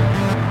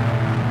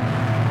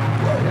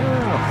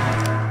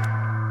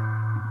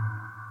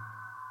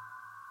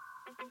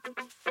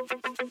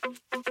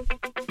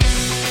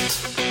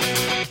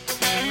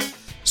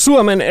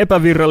 Suomen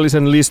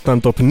epävirallisen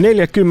listan top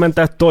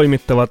 40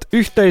 toimittavat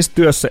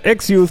yhteistyössä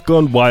Ex-Youth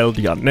Gone Wild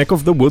ja Neck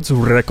of the Woods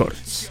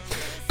Records.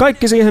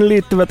 Kaikki siihen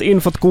liittyvät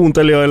infot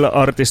kuuntelijoille,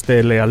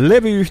 artisteille ja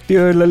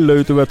levyyhtiöille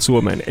löytyvät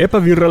Suomen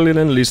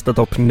epävirallinen lista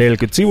top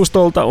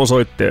 40-sivustolta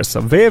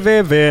osoitteessa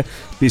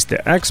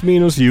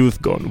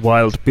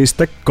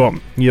www.x-youthgonewild.com,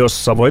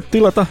 jossa voit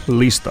tilata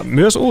listan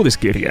myös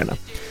uutiskirjeena.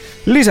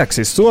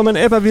 Lisäksi Suomen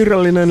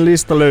epävirallinen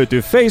lista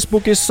löytyy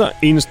Facebookissa,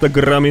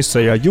 Instagramissa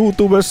ja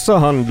YouTubessa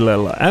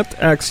handlella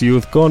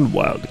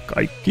 @xyouthgonewild,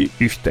 kaikki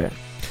yhteen.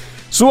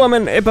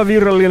 Suomen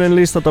epävirallinen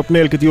lista top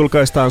 40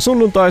 julkaistaan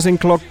sunnuntaisin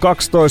Clock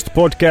 12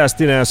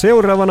 podcastina ja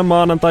seuraavana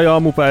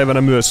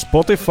maanantai-aamupäivänä myös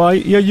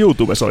Spotify- ja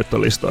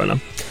YouTube-soittolistoina.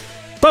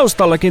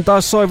 Taustallakin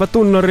taas soiva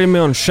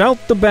tunnarimme on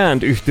Shout the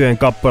Band -yhtyeen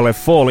kappale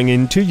Falling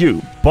Into You.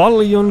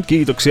 Paljon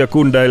kiitoksia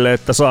kundeille,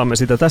 että saamme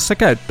sitä tässä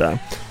käyttää.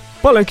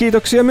 Paljon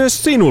kiitoksia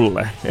myös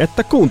sinulle,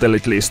 että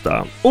kuuntelit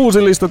listaa.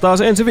 Uusi lista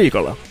taas ensi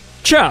viikolla.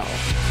 Ciao!